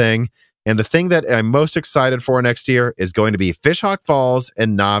that thing. And the thing that I'm most excited for next year is going to be Fishhawk Falls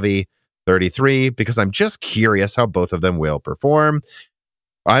and Navi 33, because I'm just curious how both of them will perform.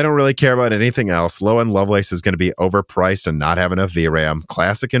 I don't really care about anything else. Low-end Lovelace is going to be overpriced and not have enough VRAM.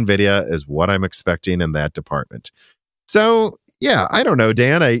 Classic NVIDIA is what I'm expecting in that department. So, yeah, I don't know,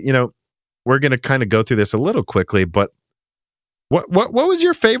 Dan. We're going to kind of go through this a little quickly, but what was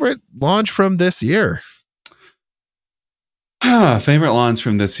your favorite launch from this year? Favorite launch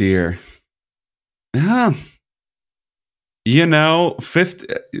from this year?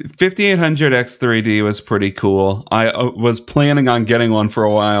 5800X3D was pretty cool. I was planning on getting one for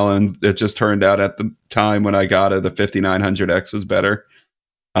a while, and it just turned out at the time when I got it, the 5900X was better.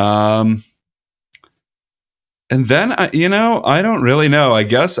 And then, I don't really know. I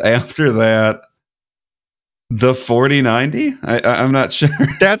guess after that, the 4090? I'm not sure.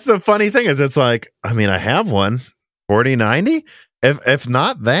 That's the funny thing is it's like, I mean, I have one, 4090. If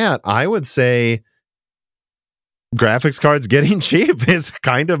not that, I would say graphics cards getting cheap is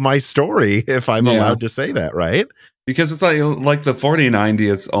kind of my story, if I'm allowed to say that, right? Because it's like the 4090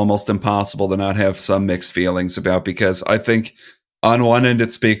 is almost impossible to not have some mixed feelings about, because I think on one end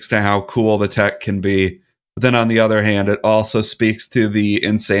it speaks to how cool the tech can be, but then on the other hand it also speaks to the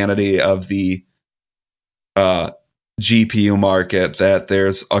insanity of the GPU market, that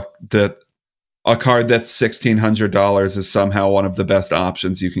there's a card that's $1,600 is somehow one of the best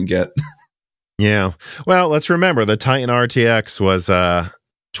options you can get. Yeah. Well, let's remember the Titan RTX was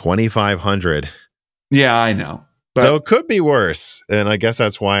 $2,500. Yeah, I know. But So it could be worse. And I guess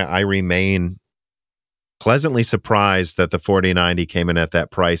that's why I remain pleasantly surprised that the 4090 came in at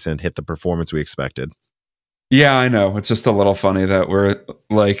that price and hit the performance we expected. yeah, I know. It's just a little funny that we're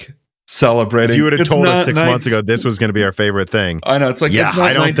like celebrating. If you would have It's told us not 6 months ago this was going to be our favorite thing, I know. It's like, Yeah, it's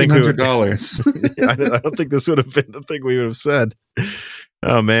not I don't think we would- $1,900. I don't think this would have been the thing we would have said.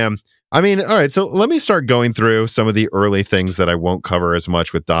 Oh, man. I mean, all right, so let me start going through some of the early things that I won't cover as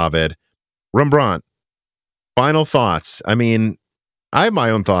much with David. Rembrandt, final thoughts. I mean, I have my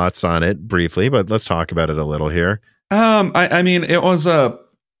own thoughts on it briefly, but let's talk about it a little here. I mean, it was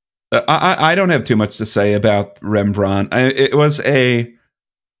I don't have too much to say about Rembrandt. It was a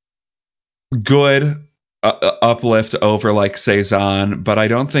good uplift over like Cezanne, but I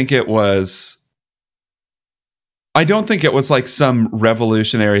don't think it was like some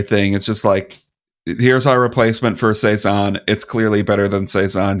revolutionary thing. It's just like, here's our replacement for Cezanne. It's clearly better than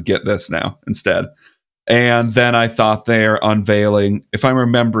Cezanne. Get this now instead. And then I thought they're unveiling, if I'm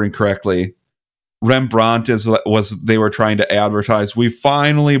remembering correctly, Rembrandt they were trying to advertise, we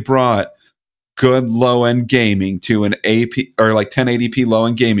finally brought good low-end gaming to an AP, or like 1080p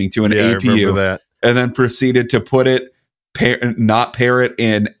low-end gaming to an I remember APU, that. and then proceeded to put it, not pair it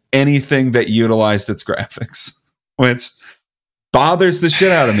in anything that utilized its graphics, which bothers the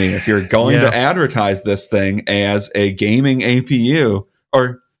shit out of me. If you're going to advertise this thing as a gaming APU,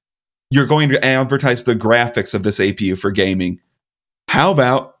 or you're going to advertise the graphics of this APU for gaming, how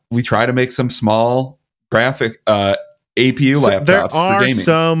about we try to make some small graphic APU laptops There for are gaming?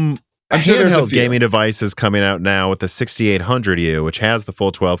 some I'm sure there's a handheld few. gaming devices coming out now with the 6800U, which has the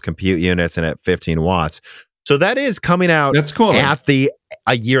full 12 compute units and at 15 watts. So that is coming out That's cool. at a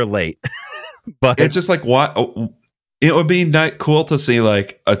year late. But It's just like, what? It would be cool to see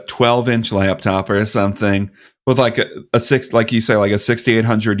like a 12-inch laptop or something with like a six, like you say, like a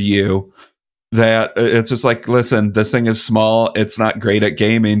 6800U. That it's just like, listen, this thing is small. It's not great at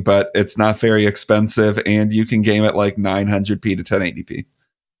gaming, but it's not very expensive, and you can game at like 900p to 1080p.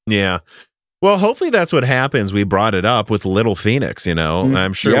 yeah. Well, hopefully that's what happens. We brought it up with Little Phoenix,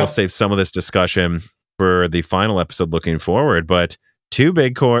 I'm sure Yeah. we'll save some of this discussion for the final episode looking forward, but two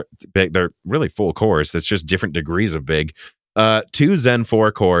big core, they're really full cores. It's just different degrees of big. Two Zen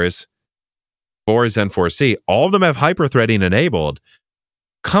 4 cores, 4 Zen 4C. All of them have hyperthreading enabled.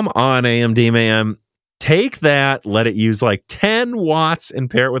 Come on, AMD, man. Take that, let it use like 10 watts and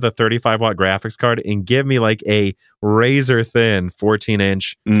pair it with a 35-watt graphics card and give me like a razor-thin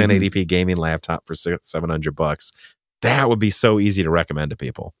 14-inch 1080p gaming laptop for $700. That would be so easy to recommend to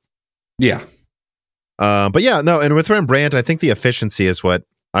people. Yeah. But yeah, no, and with Rembrandt, I think the efficiency is what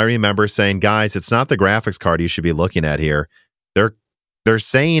I remember saying, guys, it's not the graphics card you should be looking at here. They're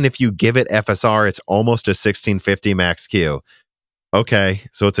saying if you give it FSR, it's almost a 1650 Max Q. Okay,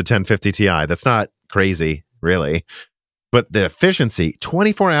 so it's a 1050 Ti. That's not crazy, really. But the efficiency,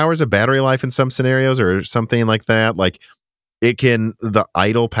 24 hours of battery life in some scenarios or something like that. Like the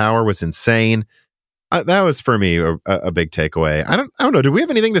idle power was insane. That was for me a big takeaway. I don't know. Do we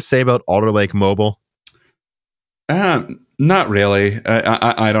have anything to say about Alder Lake Mobile? Not really.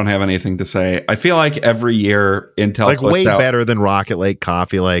 I don't have anything to say. I feel like every year Intel like puts way out better than Rocket Lake,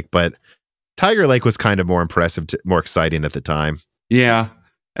 Coffee Lake, but Tiger Lake was kind of more impressive, more exciting at the time. Yeah.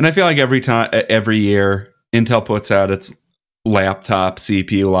 And I feel like every year Intel puts out its laptop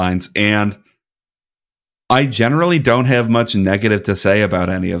CPU lines, and I generally don't have much negative to say about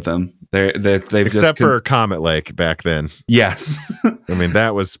any of them. They've except for Comet Lake back then. Yes. I mean,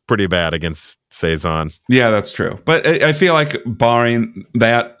 that was pretty bad against Cezanne. Yeah, that's true. But I feel like barring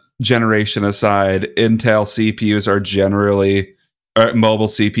that generation aside, Intel CPUs are generally, mobile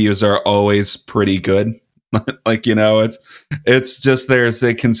CPUs are always pretty good. Like, it's just there's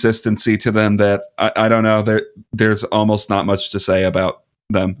a consistency to them that I don't know. There's almost not much to say about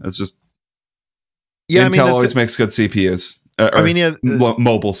them. It's just Intel always makes good CPUs.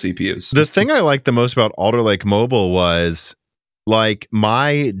 Mobile CPUs. The thing I like the most about Alder Lake Mobile was like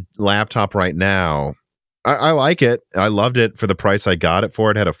my laptop right now. I like it. I loved it for the price I got it for.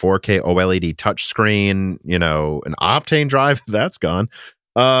 It had a 4K OLED touchscreen, an Optane drive that's gone,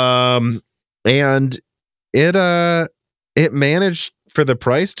 and it managed for the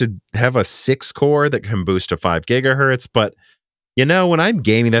price to have a 6-core that can boost to 5 gigahertz. But when I'm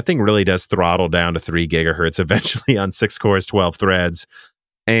gaming, that thing really does throttle down to 3 gigahertz eventually on 6 cores, 12 threads.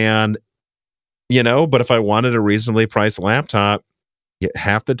 And, but if I wanted a reasonably priced laptop,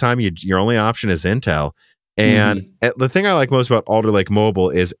 half the time your only option is Intel. And the thing I like most about Alder Lake Mobile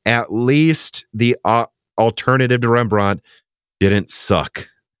is at least the alternative to Rembrandt didn't suck.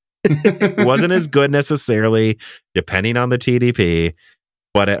 It wasn't as good necessarily, depending on the TDP,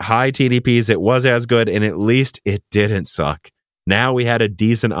 but at high TDPs, it was as good, and at least it didn't suck. Now we had a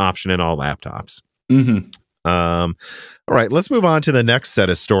decent option in all laptops. All right, let's move on to the next set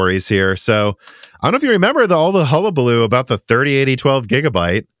of stories here. So I don't know if you remember all the hullabaloo about the 3080 12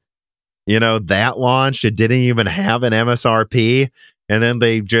 gigabyte. That launched. It didn't even have an MSRP, and then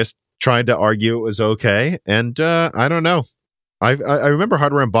they just tried to argue it was okay. And I don't know. I remember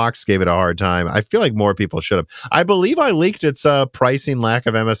Hardware Unboxed gave it a hard time. I feel like more people should have. I believe I leaked its pricing, lack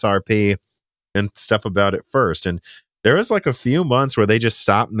of MSRP, and stuff about it first. And there was like a few months where they just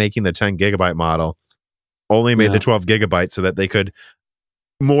stopped making the 10 gigabyte model, only made the 12 gigabyte so that they could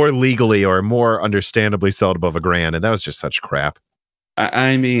more legally or more understandably sell it above $1,000. And that was just such crap.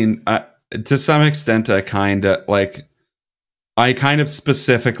 I mean, to some extent, I kind of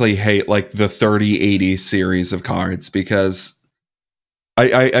specifically hate like the 3080 series of cards because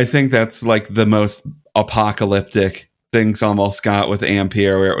I think that's like the most apocalyptic things almost got with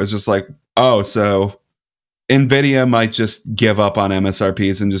Ampere, where it was just like, oh, so NVIDIA might just give up on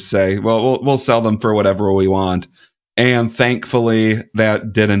MSRPs and just say, well, we'll sell them for whatever we want. And thankfully,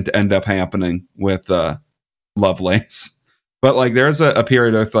 that didn't end up happening with Lovelace. But like, there's a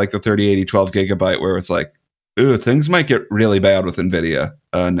period of like the 3080 12 gigabyte where it's like, ooh, things might get really bad with NVIDIA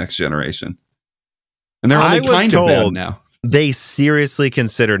next generation. And they're only kind of bad now. They seriously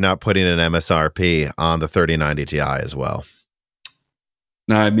considered not putting an MSRP on the 3090 Ti as well.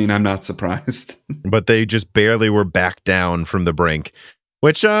 No, I mean, I'm not surprised. But they just barely were back down from the brink,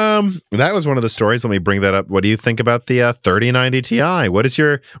 which that was one of the stories. Let me bring that up. What do you think about the 3090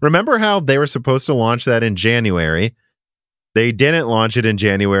 Ti? Remember how they were supposed to launch that in January? They didn't launch it in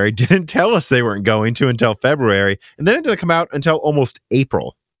January, didn't tell us they weren't going to until February, and then it didn't come out until almost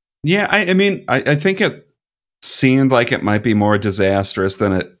April. Yeah, I mean, I think it seemed like it might be more disastrous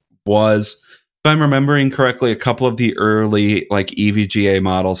than it was. If I'm remembering correctly, a couple of the early like EVGA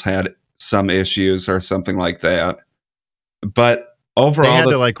models had some issues or something like that. But overall, they had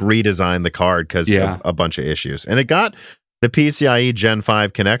to like redesign the card because of a bunch of issues. And it got the PCIe Gen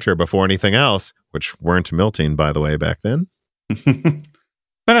 5 connector before anything else, which weren't melting, by the way, back then.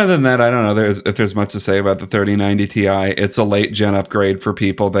 But But other than that, I don't know if there's much to say about the 3090 Ti. It's a late gen upgrade for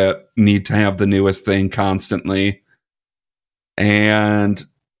people that need to have the newest thing constantly. And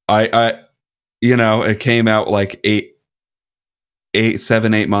it came out like 8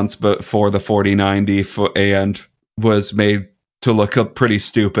 months before the 4090 and was made to look pretty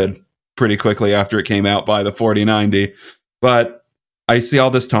stupid pretty quickly after it came out by the 4090. But I see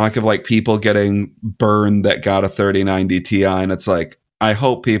all this talk of like people getting burned that got a 3090 Ti, and it's like, I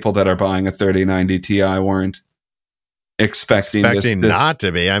hope people that are buying a 3090 Ti weren't expecting this not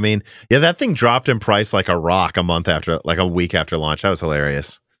to be. I mean, yeah, that thing dropped in price like a rock a week after launch. That was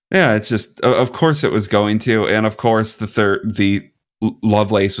hilarious. Yeah, it's just, of course it was going to, and of course the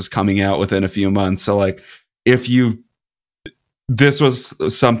Lovelace was coming out within a few months. So like, this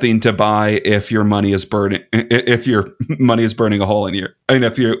was something to buy if your money is burning a hole in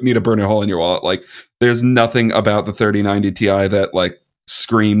if you need to burn a hole in your wallet. Like, there's nothing about the 3090 Ti that like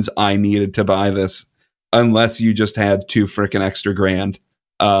screams I needed to buy this, unless you just had $2 freaking extra grand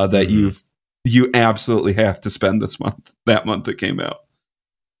that you absolutely have to spend that month it came out.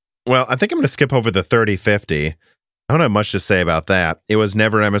 Well, I think I'm going to skip over the 3050. I don't have much to say about that. It was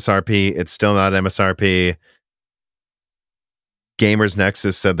never MSRP. It's still not MSRP. Gamers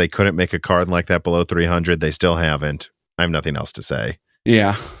Nexus said they couldn't make a card like that below 300. They still haven't. I have nothing else to say.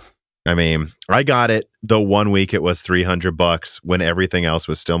 Yeah. I mean, I got it the 1 week it was $300 when everything else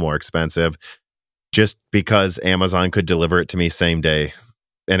was still more expensive, just because Amazon could deliver it to me same day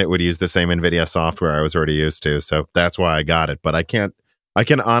and it would use the same NVIDIA software I was already used to. So that's why I got it. But I can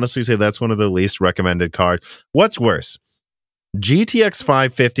honestly say that's one of the least recommended cards. What's worse, GTX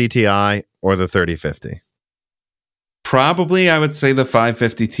 550 Ti or the 3050? Probably, I would say the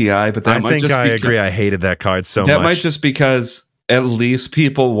 550 Ti, but that I agree. I hated that card so much. That might just because at least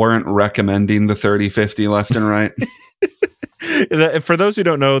people weren't recommending the 3050 left and right. For those who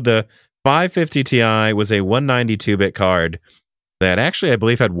don't know, the 550 Ti was a 192-bit card that actually, I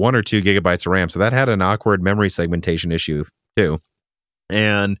believe, had 1 or 2 gigabytes of RAM. So that had an awkward memory segmentation issue too.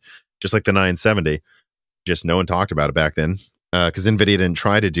 And just like the 970, just no one talked about it back then because NVIDIA didn't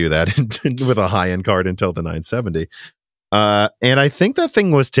try to do that with a high-end card until the 970. And I think that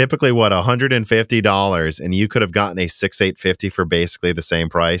thing was typically, $150, and you could have gotten a 6850 for basically the same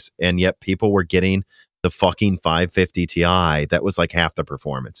price, and yet people were getting the fucking 550 Ti that was like half the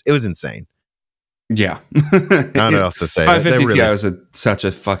performance. It was insane. Yeah. I don't know what else to say. 550 Ti was such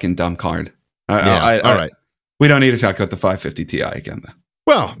a fucking dumb card. All right. We don't need to talk about the 550 Ti again, though.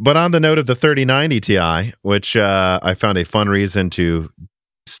 Well, but on the note of the 3090 Ti, which I found a fun reason to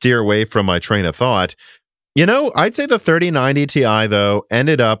steer away from my train of thought, I'd say the 3090 Ti, though,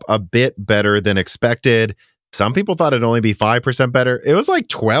 ended up a bit better than expected. Some people thought it'd only be 5% better. It was like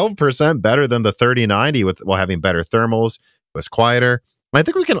 12% better than the 3090 while having better thermals. It was quieter. And I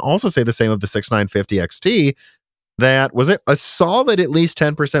think we can also say the same of the 6950 XT. That was a solid at least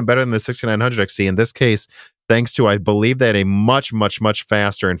 10% better than the 6900 XT. In this case, thanks to, I believe, they had a much, much, much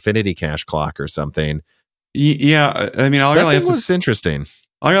faster Infinity Cache clock or something. Yeah, I mean, interesting.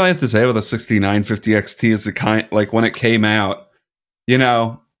 All I really have to say about the 6950 XT is the kind, like, when it came out,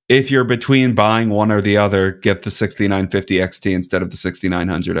 if you're between buying one or the other, get the 6950 XT instead of the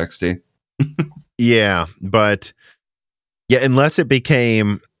 6900 XT. Yeah, but unless it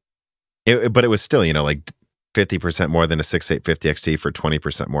became, but it was still, like 50% more than a 6850 XT for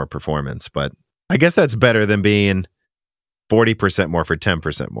 20% more performance. But I guess that's better than being 40% more for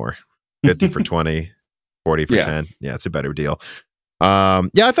 10% more, 50 for 20, 40 for 10. Yeah, it's a better deal. I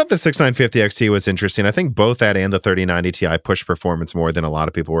thought the 6950 XT was interesting. I think both that and the 3090 Ti pushed performance more than a lot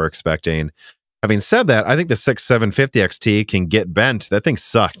of people were expecting. Having said that, I think the 6750 XT can get bent. That thing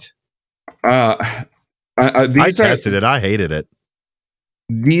sucked. I tested it. I hated it.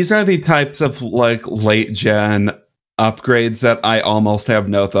 These are the types of like late gen upgrades that I almost have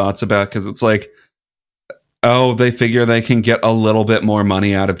no thoughts about, because it's like, oh, they figure they can get a little bit more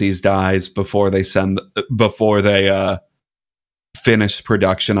money out of these dies before they finish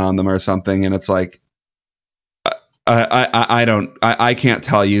production on them or something. And it's like, I can't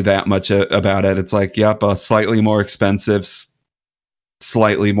tell you that much about it. It's like, yep, a slightly more expensive,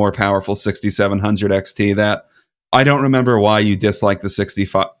 slightly more powerful 6700 XT. That I don't remember why you dislike the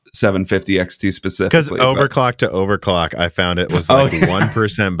 6750 XT specifically. Because overclock to overclock, I found it was like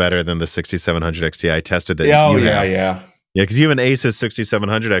 1% better than the 6700 XT. I tested that. Yeah, because you have an Asus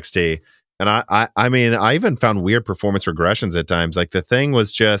 6700 XT. And I mean, I even found weird performance regressions at times. Like, the thing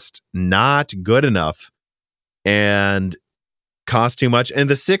was just not good enough and cost too much. And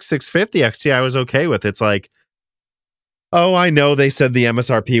the 6650 XT I was okay with. It's like, oh, I know they said the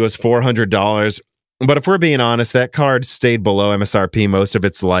MSRP was $400. But if we're being honest, that card stayed below MSRP most of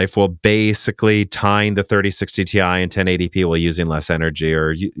its life, while basically tying the 3060 Ti and 1080p while using less energy.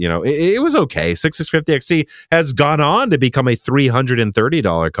 Or, it was okay. 6650 XT has gone on to become a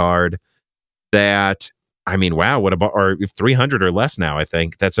 $330 card that, I mean, wow, what about, or if 300 or less now, I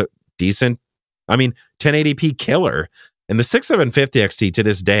think that's a decent, 1080p killer. And the 6750 XT to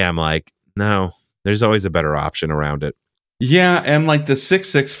this day, I'm like, no, there's always a better option around it. Yeah, and like the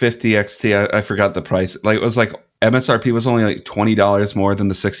 6650 XT, I forgot the price. Like it was like MSRP was only like $20 more than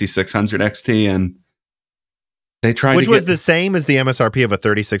the 6600 XT, and they tried which was the same as the MSRP of a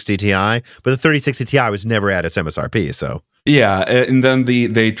 3060 Ti, but the 3060 Ti was never at its MSRP. So yeah, and then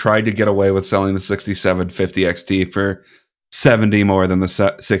they tried to get away with selling the 6750 XT for $70 more than the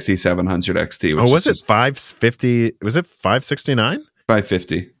 6700 XT. Which was it 550? Was it 569?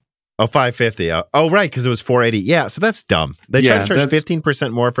 550. Oh, 550. Oh, right, because it was 480. Yeah, so that's dumb. They try to charge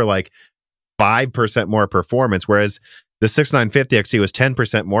 15% more for like 5% more performance, whereas the 6950 XT was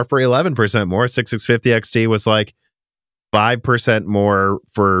 10% more for 11% more. 6650 XT was like 5% more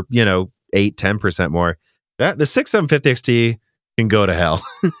for, 8-10% more. The 6750 XT can go to hell.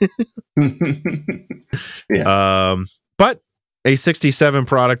 Yeah. But a 67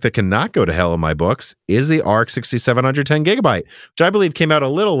 product that cannot go to hell in my books is the ARC 6710 gigabyte, which I believe came out a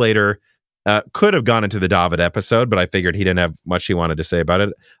little later. Could have gone into the David episode, but I figured he didn't have much he wanted to say about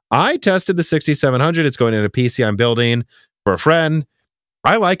it. I tested the 6700. It's going in a PC I'm building for a friend.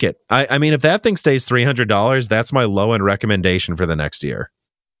 I like it. I mean, if that thing stays $300, that's my low-end recommendation for the next year.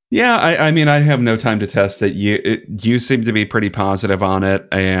 Yeah, I mean, I have no time to test it. You seem to be pretty positive on it.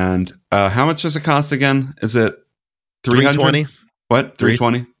 And how much does it cost again? Is it $320? What?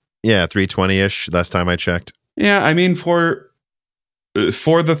 $320? Yeah, $320-ish last time I checked. Yeah, I mean, for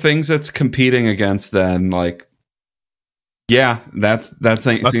the things that's competing against, then like, yeah, that's a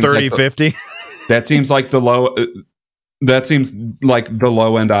 3050. That seems like the low. That seems like the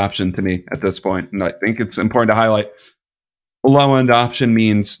low end option to me at this point, and I think it's important to highlight. Low end option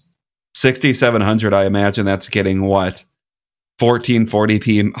means 6700. I imagine that's getting what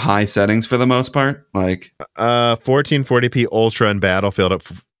 1440p high settings for the most part, like 1440p Ultra and Battlefield at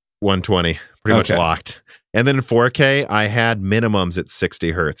 120, pretty much locked. And then in 4K, I had minimums at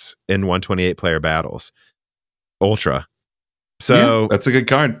 60 hertz in 128 player battles, Ultra. So that's a good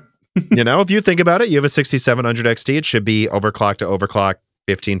card. If you think about it, you have a 6700 XT. It should be overclocked to overclock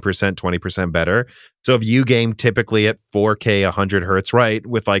 15%, 20% better. So if you game typically at 4K 100 hertz, right,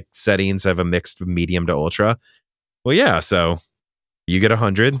 with like settings of a mixed medium to ultra, well, yeah, so you get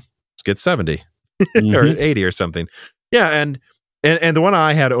 100, let's get 70 or 80 or something. Yeah, and the one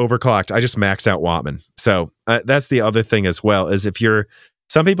I had overclocked, I just maxed out Wattman. So that's the other thing as well, is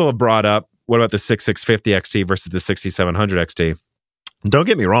some people have brought up, what about the 6650 XT versus the 6700 XT? Don't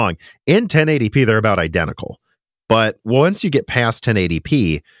get me wrong, in 1080p, they're about identical. But once you get past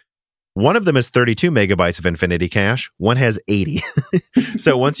 1080p, one of them is 32 megabytes of infinity cache. One has 80.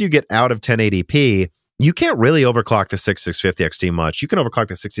 So once you get out of 1080p, you can't really overclock the 6650 XT much. You can overclock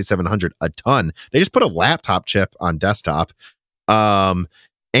the 6700 a ton. They just put a laptop chip on desktop. And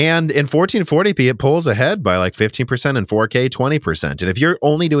in 1440p, it pulls ahead by like 15%, and 4K 20%. And if you're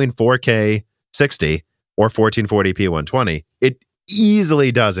only doing 4K 60 or 1440p 120, it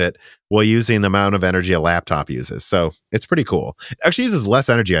easily does it while using the amount of energy a laptop uses. So it's pretty cool. It actually uses less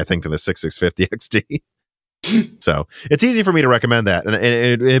energy, I think, than the 6650 XT. So it's easy for me to recommend that. And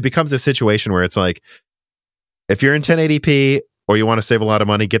it becomes a situation where it's like, if you're in 1080p or you want to save a lot of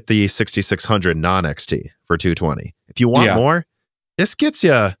money, get the 6600 non-XT for $220. If you want more, this gets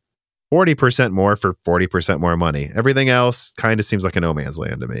you 40% more for 40% more money. Everything else kind of seems like a no man's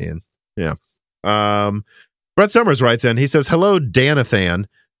land to me. And yeah. Brett Summers writes in, he says, hello, Danathan.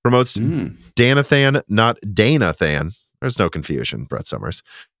 Promotes Danathan, not Danathan. There's no confusion, Brett Summers.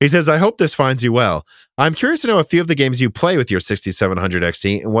 He says, I hope this finds you well. I'm curious to know a few of the games you play with your 6700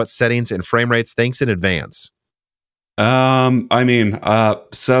 XT and what settings and frame rates. Thanks in advance. So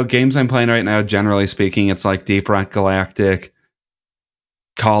games I'm playing right now, generally speaking, it's like Deep Rock Galactic,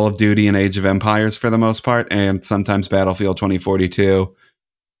 Call of Duty, and Age of Empires for the most part, and sometimes Battlefield 2042.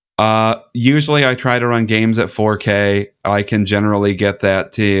 Usually I try to run games at 4K. I can generally get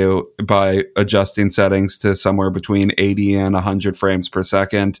that by adjusting settings to somewhere between 80 and 100 frames per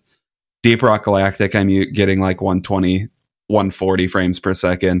second. Deep Rock Galactic, I'm getting like 120, 140 frames per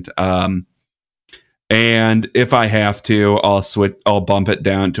second. And if I have to, I'll bump it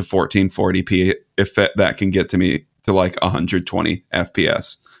down to 1440p if that can get to me to like 120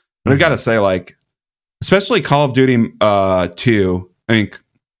 FPS. But I've got to say, like, especially Call of Duty 2, I think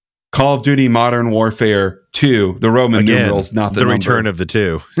Call of Duty Modern Warfare 2, the Roman Again, numerals, not the the number. return of the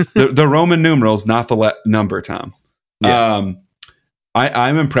two. the Roman numerals, not the number, Tom. Yeah.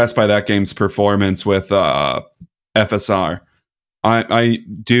 I'm impressed by that game's performance with FSR. I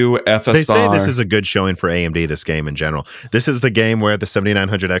do FSR. They say this is a good showing for AMD, this game in general. This is the game where the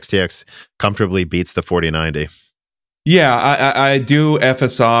 7900 XTX comfortably beats the 4090. Yeah, I do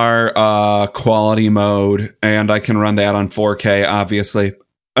FSR quality mode, and I can run that on 4K, obviously.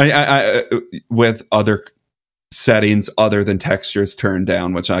 I with other settings other than textures turned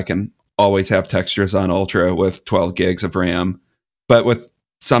down, which I can always have textures on Ultra with 12 gigs of RAM. But with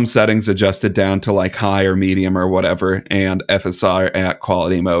some settings adjusted down to like high or medium or whatever, and FSR at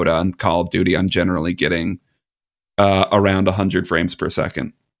quality mode on Call of Duty, I'm generally getting around 100 frames per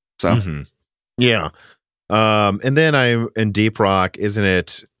second. So, yeah. And then I'm in Deep Rock, isn't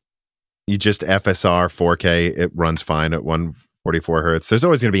it? You just FSR 4K, it runs fine at 144 hertz. There's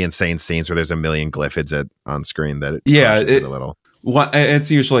always going to be insane scenes where there's a million glyphids on screen that it it a little.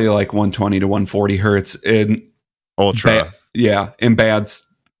 It's usually like 120 to 140 hertz in Ultra.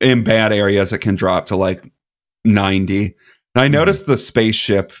 In bad areas, it can drop to like 90. And I noticed the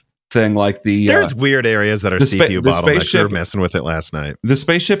spaceship thing, like there's weird areas that are CPU bottlenecks. We were messing with it last night. The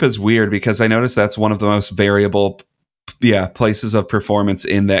spaceship is weird because I noticed that's one of the most variable places of performance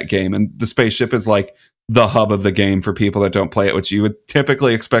in that game. And the spaceship is like the hub of the game for people that don't play it, which you would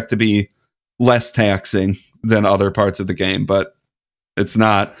typically expect to be less taxing than other parts of the game, but it's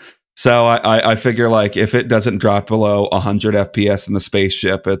not. So I figure like if it doesn't drop below 100 FPS in the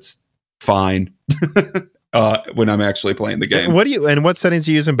spaceship, it's fine when I'm actually playing the game. What settings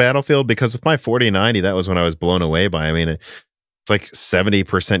do you use in Battlefield? Because with my 4090, that was when I was blown away by. I mean, it's like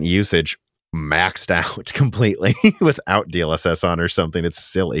 70% usage maxed out completely without DLSS on or something. It's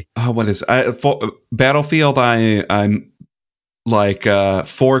silly. Oh, what is for Battlefield? I'm like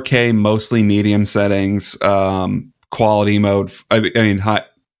 4K, mostly medium settings, quality mode. I mean, high.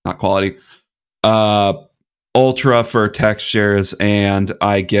 Not quality, ultra for textures, and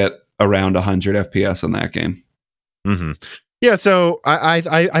I get around 100 FPS on that game. Yeah, so I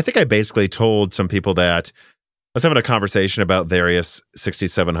think I basically told some people that I was having a conversation about various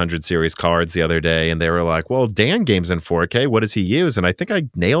 6700 series cards the other day, and they were like, well, Dan games in 4K. What does he use? And I think I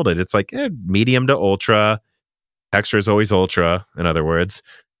nailed it. It's like medium to ultra. Texture is always ultra, in other words.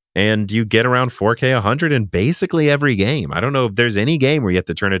 And you get around 4K 100 in basically every game. I don't know if there's any game where you have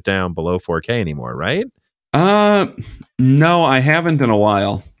to turn it down below 4K anymore, right? No, I haven't in a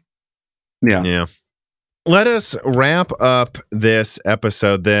while. Yeah. Let us wrap up this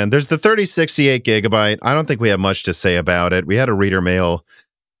episode then. There's the 3068 gigabyte. I don't think we have much to say about it. We had a reader mail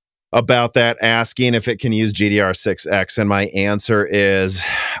about that asking if it can use GDR6X, and my answer is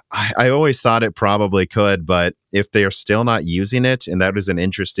I always thought it probably could, but if they're still not using it, and that is an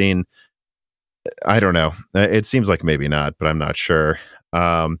interesting, I don't know, it seems like maybe not, but I'm not sure.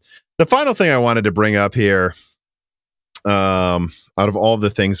 The final thing I wanted to bring up here, out of all the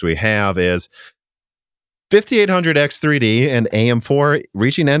things we have, is 5800X3D and AM4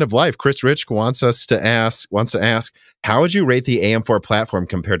 reaching end of life. Chris Rich wants to ask, how would you rate the AM4 platform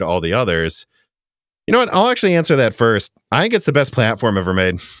compared to all the others? You know what? I'll actually answer that first. I think it's the best platform ever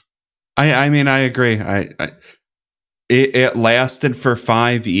made. I mean, I agree. It lasted for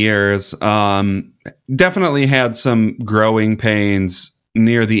 5 years. Definitely had some growing pains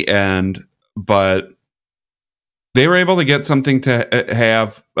near the end, but they were able to get something to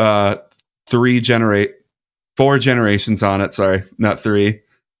have 4 generations on it. Sorry, not 3.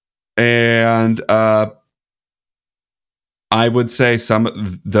 And I would say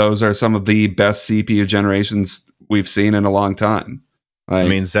those are some of the best CPU generations we've seen in a long time. I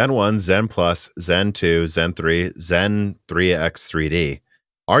mean, Zen 1, Zen Plus, Zen 2, Zen 3, Zen 3X 3D.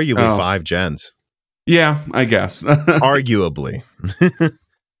 Arguably 5 gens. Yeah, I guess. Arguably.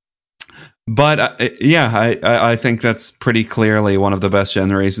 But I think that's pretty clearly one of the best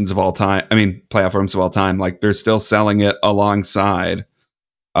generations of all time. I mean, platforms of all time. Like, they're still selling it alongside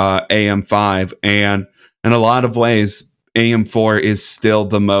AM5. And in a lot of ways, AM4 is still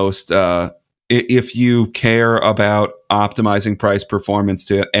the most, if you care about optimizing price performance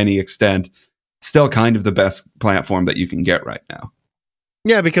to any extent, still kind of the best platform that you can get right now.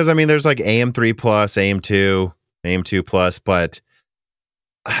 Yeah, because I mean, there's like AM3 Plus, AM2, AM2 Plus, but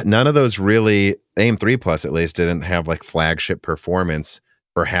none of those really, AM3 Plus at least, didn't have like flagship performance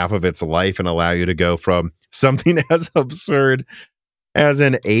for half of its life and allow you to go from something as absurd as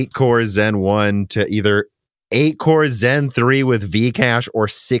an 8-core Zen 1 to either 8-core Zen 3 with Vcache or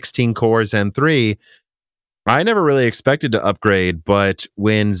 16-core Zen 3. I never really expected to upgrade, but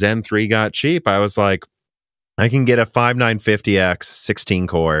when Zen 3 got cheap, I was like, I can get a 5950X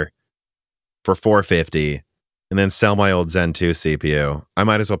 16-core for $450 and then sell my old Zen 2 CPU. I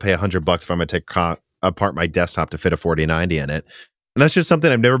might as well pay $100 if I'm going to take apart my desktop to fit a 4090 in it. And that's just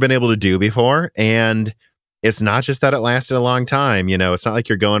something I've never been able to do before. And it's not just that it lasted a long time. It's not like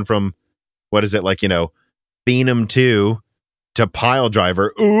you're going from, what is it, like, Phenom 2 to Pile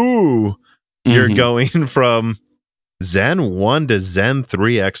Driver. Ooh, you're going from Zen 1 to Zen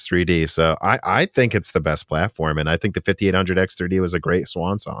 3 X3D. So I think it's the best platform. And I think the 5800 X3D was a great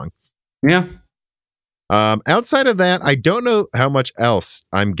swan song. Yeah. Outside of that, I don't know how much else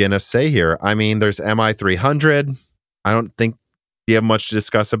I'm going to say here. I mean, there's MI300. I don't think you have much to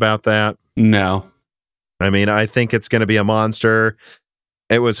discuss about that. No. I mean, I think it's going to be a monster.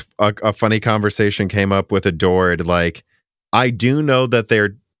 It was a funny conversation came up with Adored. Like, I do know that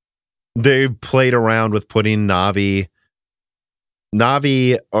they've played around with putting Navi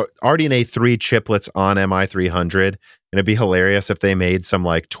or RDNA 3 chiplets on MI300. And it'd be hilarious if they made some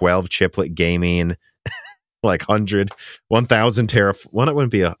like 12 chiplet gaming, like 1,000 teraflop. Well, it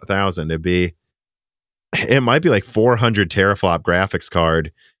wouldn't be 1,000. It might be like 400 teraflop graphics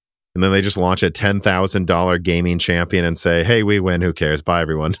card. And then they just launch a $10,000 gaming champion and say, hey, we win. Who cares? Bye,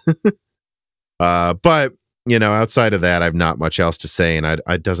 everyone. But, outside of that, I have not much else to say. And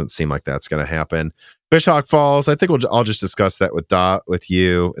it doesn't seem like that's going to happen. Fishhawk Falls, I think I'll just discuss that with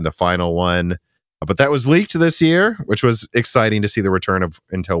you in the final one. But that was leaked this year, which was exciting to see the return of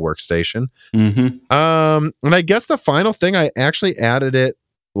Intel Workstation. And I guess the final thing, I actually added it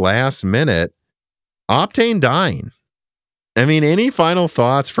last minute. Optane dying. I mean, any final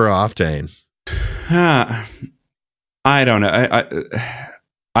thoughts for Optane? I don't know.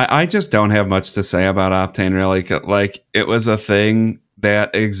 I just don't have much to say about Optane, really. Like, it was a thing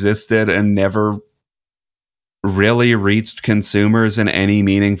that existed and never really reached consumers in any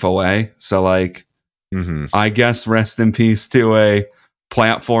meaningful way. So, like, I guess rest in peace to a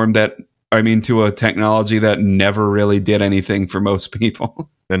platform to a technology that never really did anything for most people.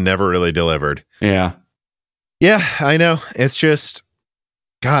 And never really delivered. Yeah. Yeah, I know. It's just,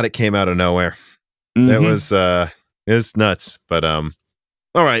 God, it came out of nowhere. It was nuts. But, all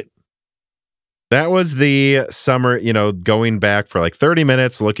right. That was the summer, going back for like 30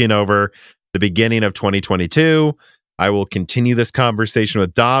 minutes, looking over the beginning of 2022. I will continue this conversation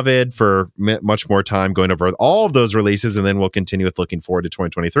with David for much more time going over all of those releases, and then we'll continue with looking forward to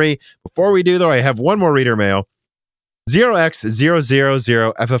 2023. Before we do, though, I have one more reader mail.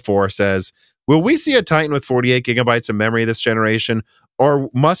 0x000FF4 says, will we see a Titan with 48 gigabytes of memory this generation,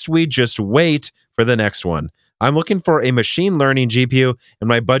 or must we just wait for the next one? I'm looking for a machine learning GPU, and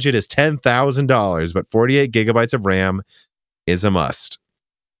my budget is $10,000, but 48 gigabytes of RAM is a must.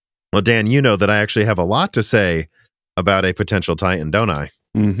 Well, Dan, you know that I actually have a lot to say about a potential Titan, don't I?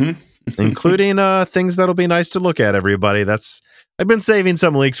 Including things that'll be nice to look at, everybody. I've been saving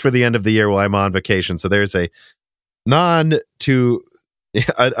some leaks for the end of the year while I'm on vacation, so there's a not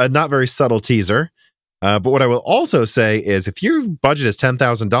very subtle teaser. But what I will also say is, if your budget is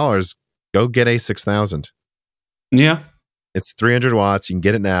 $10,000, go get a 6000. Yeah. It's 300 watts. You can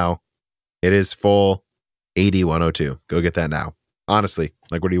get it now. It is full 8102. Go get that now. Honestly,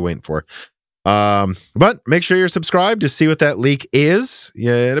 like, what are you waiting for? But make sure you're subscribed to see what that leak is.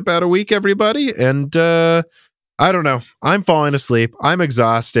 Yeah, in about a week, everybody. And I don't know. I'm falling asleep. I'm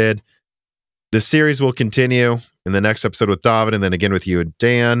exhausted. The series will continue in the next episode with David, and then again with you and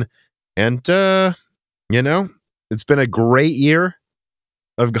Dan. And, it's been a great year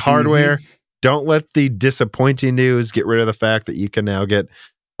of hardware. Don't let the disappointing news get rid of the fact that you can now get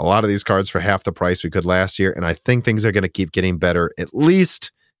a lot of these cards for half the price we could last year. And I think things are going to keep getting better, at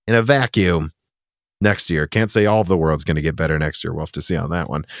least in a vacuum, next year. Can't say all of the world's going to get better next year. We'll have to see on that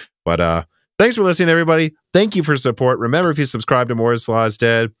one. But thanks for listening, everybody. Thank you for support. Remember, if you subscribe to Moore's Law is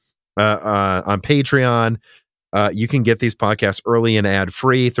Dead on Patreon, you can get these podcasts early and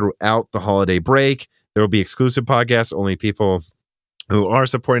ad-free throughout the holiday break. There will be exclusive podcasts only people who are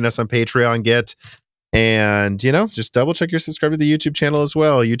supporting us on Patreon get. And, just double check your subscribe to the YouTube channel as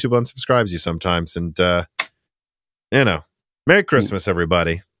well. YouTube unsubscribes you sometimes. And, Merry Christmas,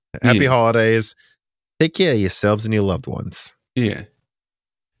 everybody. Happy holidays. Take care of yourselves and your loved ones. Yeah.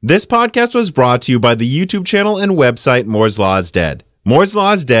 This podcast was brought to you by the YouTube channel and website Moore's Law is Dead. Moore's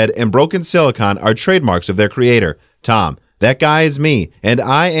Law is Dead and Broken Silicon are trademarks of their creator, Tom. That guy is me, and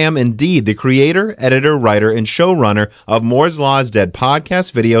I am indeed the creator, editor, writer, and showrunner of Moore's Law is Dead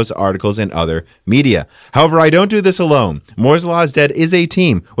podcasts, videos, articles, and other media. However, I don't do this alone. Moore's Law is Dead is a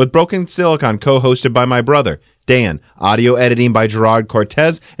team with Broken Silicon co-hosted by my brother, Dan, audio editing by Gerard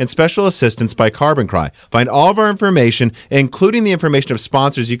Cortez, and special assistance by Carbon Cry. Find all of our information, including the information of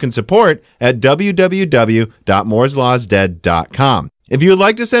sponsors you can support, at www.mooreslawsdead.com. If you would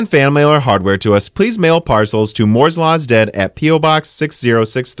like to send fan mail or hardware to us, please mail parcels to Moore's Law is Dead at P.O. Box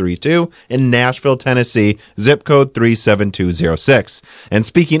 60632 in Nashville, Tennessee, zip code 37206. And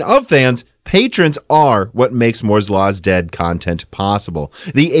speaking of fans, patrons are what makes Moore's Law is Dead content possible.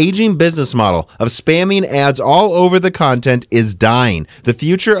 The aging business model of spamming ads all over the content is dying. The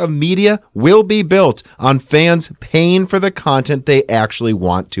future of media will be built on fans paying for the content they actually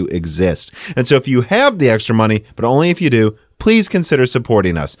want to exist. And so if you have the extra money, but only if you do, please consider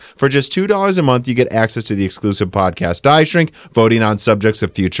supporting us. For just $2 a month, you get access to the exclusive podcast Die Shrink, voting on subjects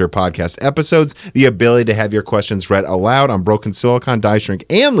of future podcast episodes, the ability to have your questions read aloud on Broken Silicon, Die Shrink,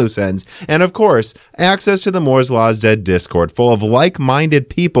 and Loose Ends, and of course, access to the Moore's Law is Dead Discord full of like-minded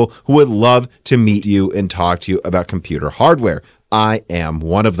people who would love to meet you and talk to you about computer hardware. I am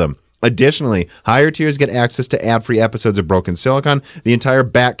one of them. Additionally, higher tiers get access to ad-free episodes of Broken Silicon, the entire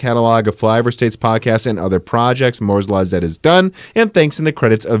back catalog of Flyover States podcasts and other projects Moore's Law is Dead has done, and thanks in the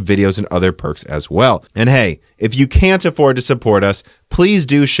credits of videos and other perks as well. And hey, if you can't afford to support us, please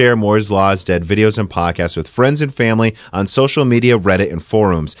do share Moore's Law is Dead videos and podcasts with friends and family on social media, Reddit, and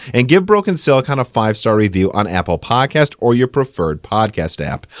forums. And give Broken Silicon a 5-star review on Apple Podcast or your preferred podcast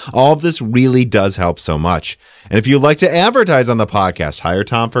app. All of this really does help so much. And if you'd like to advertise on the podcast, hire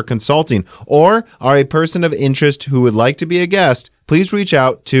Tom for consulting, or are a person of interest who would like to be a guest, please reach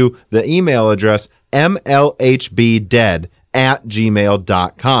out to the email address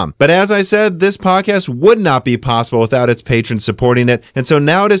mlhbdead@gmail.com. But as I said, this podcast would not be possible without its patrons supporting it, and so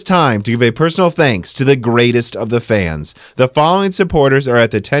now it is time to give a personal thanks to the greatest of the fans. The following supporters are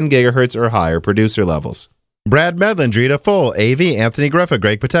at the 10 gigahertz or higher producer levels: Brad Medlin, Drita Full, AV, Anthony Greffa,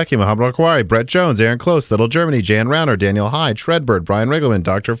 Greg Pateki, Muhammad Akwari, Brett Jones, Aaron Close, Little Germany, Jan Rauner, Daniel Hyde, Shredbird, Brian Riggleman,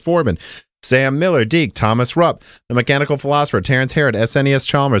 Dr. Foreman, Sam Miller, Deke, Thomas Rupp, The Mechanical Philosopher, Terrence Harrod, SNES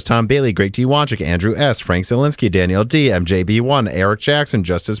Chalmers, Tom Bailey, Greg T. Wanchik, Andrew S., Frank Zielinski, Daniel D., MJB1, Eric Jackson,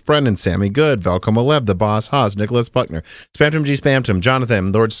 Justice Brendan, Sammy Good, Velcom Aleb, The Boss Haas, Nicholas Buckner, Spamtum G. Spamtum,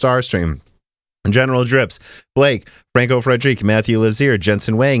 Jonathan, Lord Starstream, General Drips, Blake, Franco Frederic, Matthew Lazier,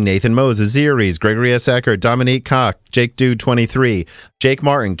 Jensen Wang, Nathan Mose, Aziris, Gregory S. Eckert, Dominique Koch, Jake Dude 23, Jake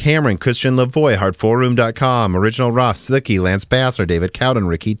Martin, Cameron, Christian Lavoie, HardForRoom.com, Original Ross, Slicky, Lance Bassler, David Cowden,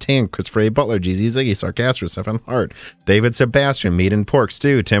 Ricky Tank, Christopher A. Butler, GZ Ziggy, Sarcastro, Stefan Hart, David Sebastian, Meat and Pork,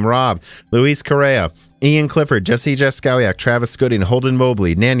 Stu, Tim Robb, Luis Correa, Ian Clifford, Jesse Jeskowiak, Travis Gooding, Holden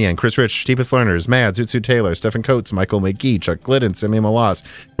Mobley, Nanyan, Chris Rich, Steepest Learners, Mad, Zutsu Taylor, Stephen Coates, Michael McGee, Chuck Glidden, Simi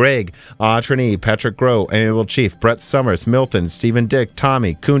Malas, Greg, Autrini, Patrick Groh, Amiable Chief, Brett Summers, Milton, Stephen Dick,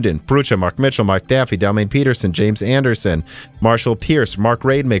 Tommy, Kunden, Brucha, Mark Mitchell, Mike Daffy, Dalmain Peterson, James Anderson, Marshall Pierce, Mark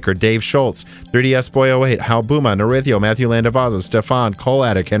Raidmaker, Dave Schultz, 3DS Boy 08, Hal Buma, Norithio, Matthew Landavazo, Stefan, Cole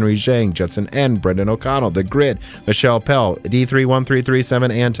Attic, Henry Zhang, Jetson N, Brendan O'Connell, The Grid, Michelle Pell,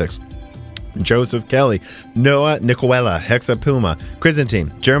 D31337 Antics, Joseph Kelly, Noah Nicoella, Hexa Puma, Chrysantheme,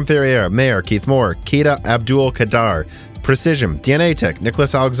 Jerem Ferreira, Mayor, Keith Moore, Kita Abdul Kadar, Precision, DNA Tech,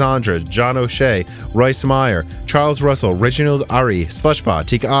 Nicholas Alexandra, John O'Shea, Royce Meyer, Charles Russell, Reginald Ari, Slushpot,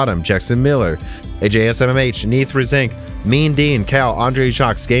 Tika Autumn, Jackson Miller, AJSMMH, Neith Rizink, Mean Dean, Cal, Andre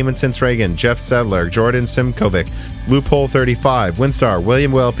Jacques, Gaiman Since Reagan, Jeff Sedler, Jordan Simkovic, Loophole 35, Winstar,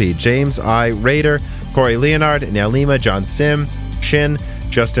 William Welpe, James I. Raider, Corey Leonard, Nalima, John Sim, Shin,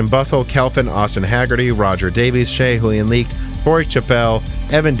 Justin Bussell, Kelvin, Austin Haggerty, Roger Davies, Shea, Julian Leaked, Corey Chappelle,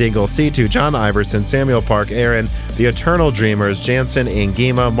 Evan Dingle, C2, John Iverson, Samuel Park, Aaron, The Eternal Dreamers, Jansen,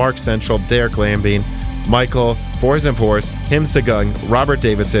 Ingima, Mark Central, Derek Lambine, Michael, Fours and Pours, Him Sagung, Robert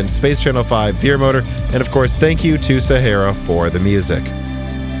Davidson, Space Channel 5, Beer Motor, and of course, thank you to Sahara for the music.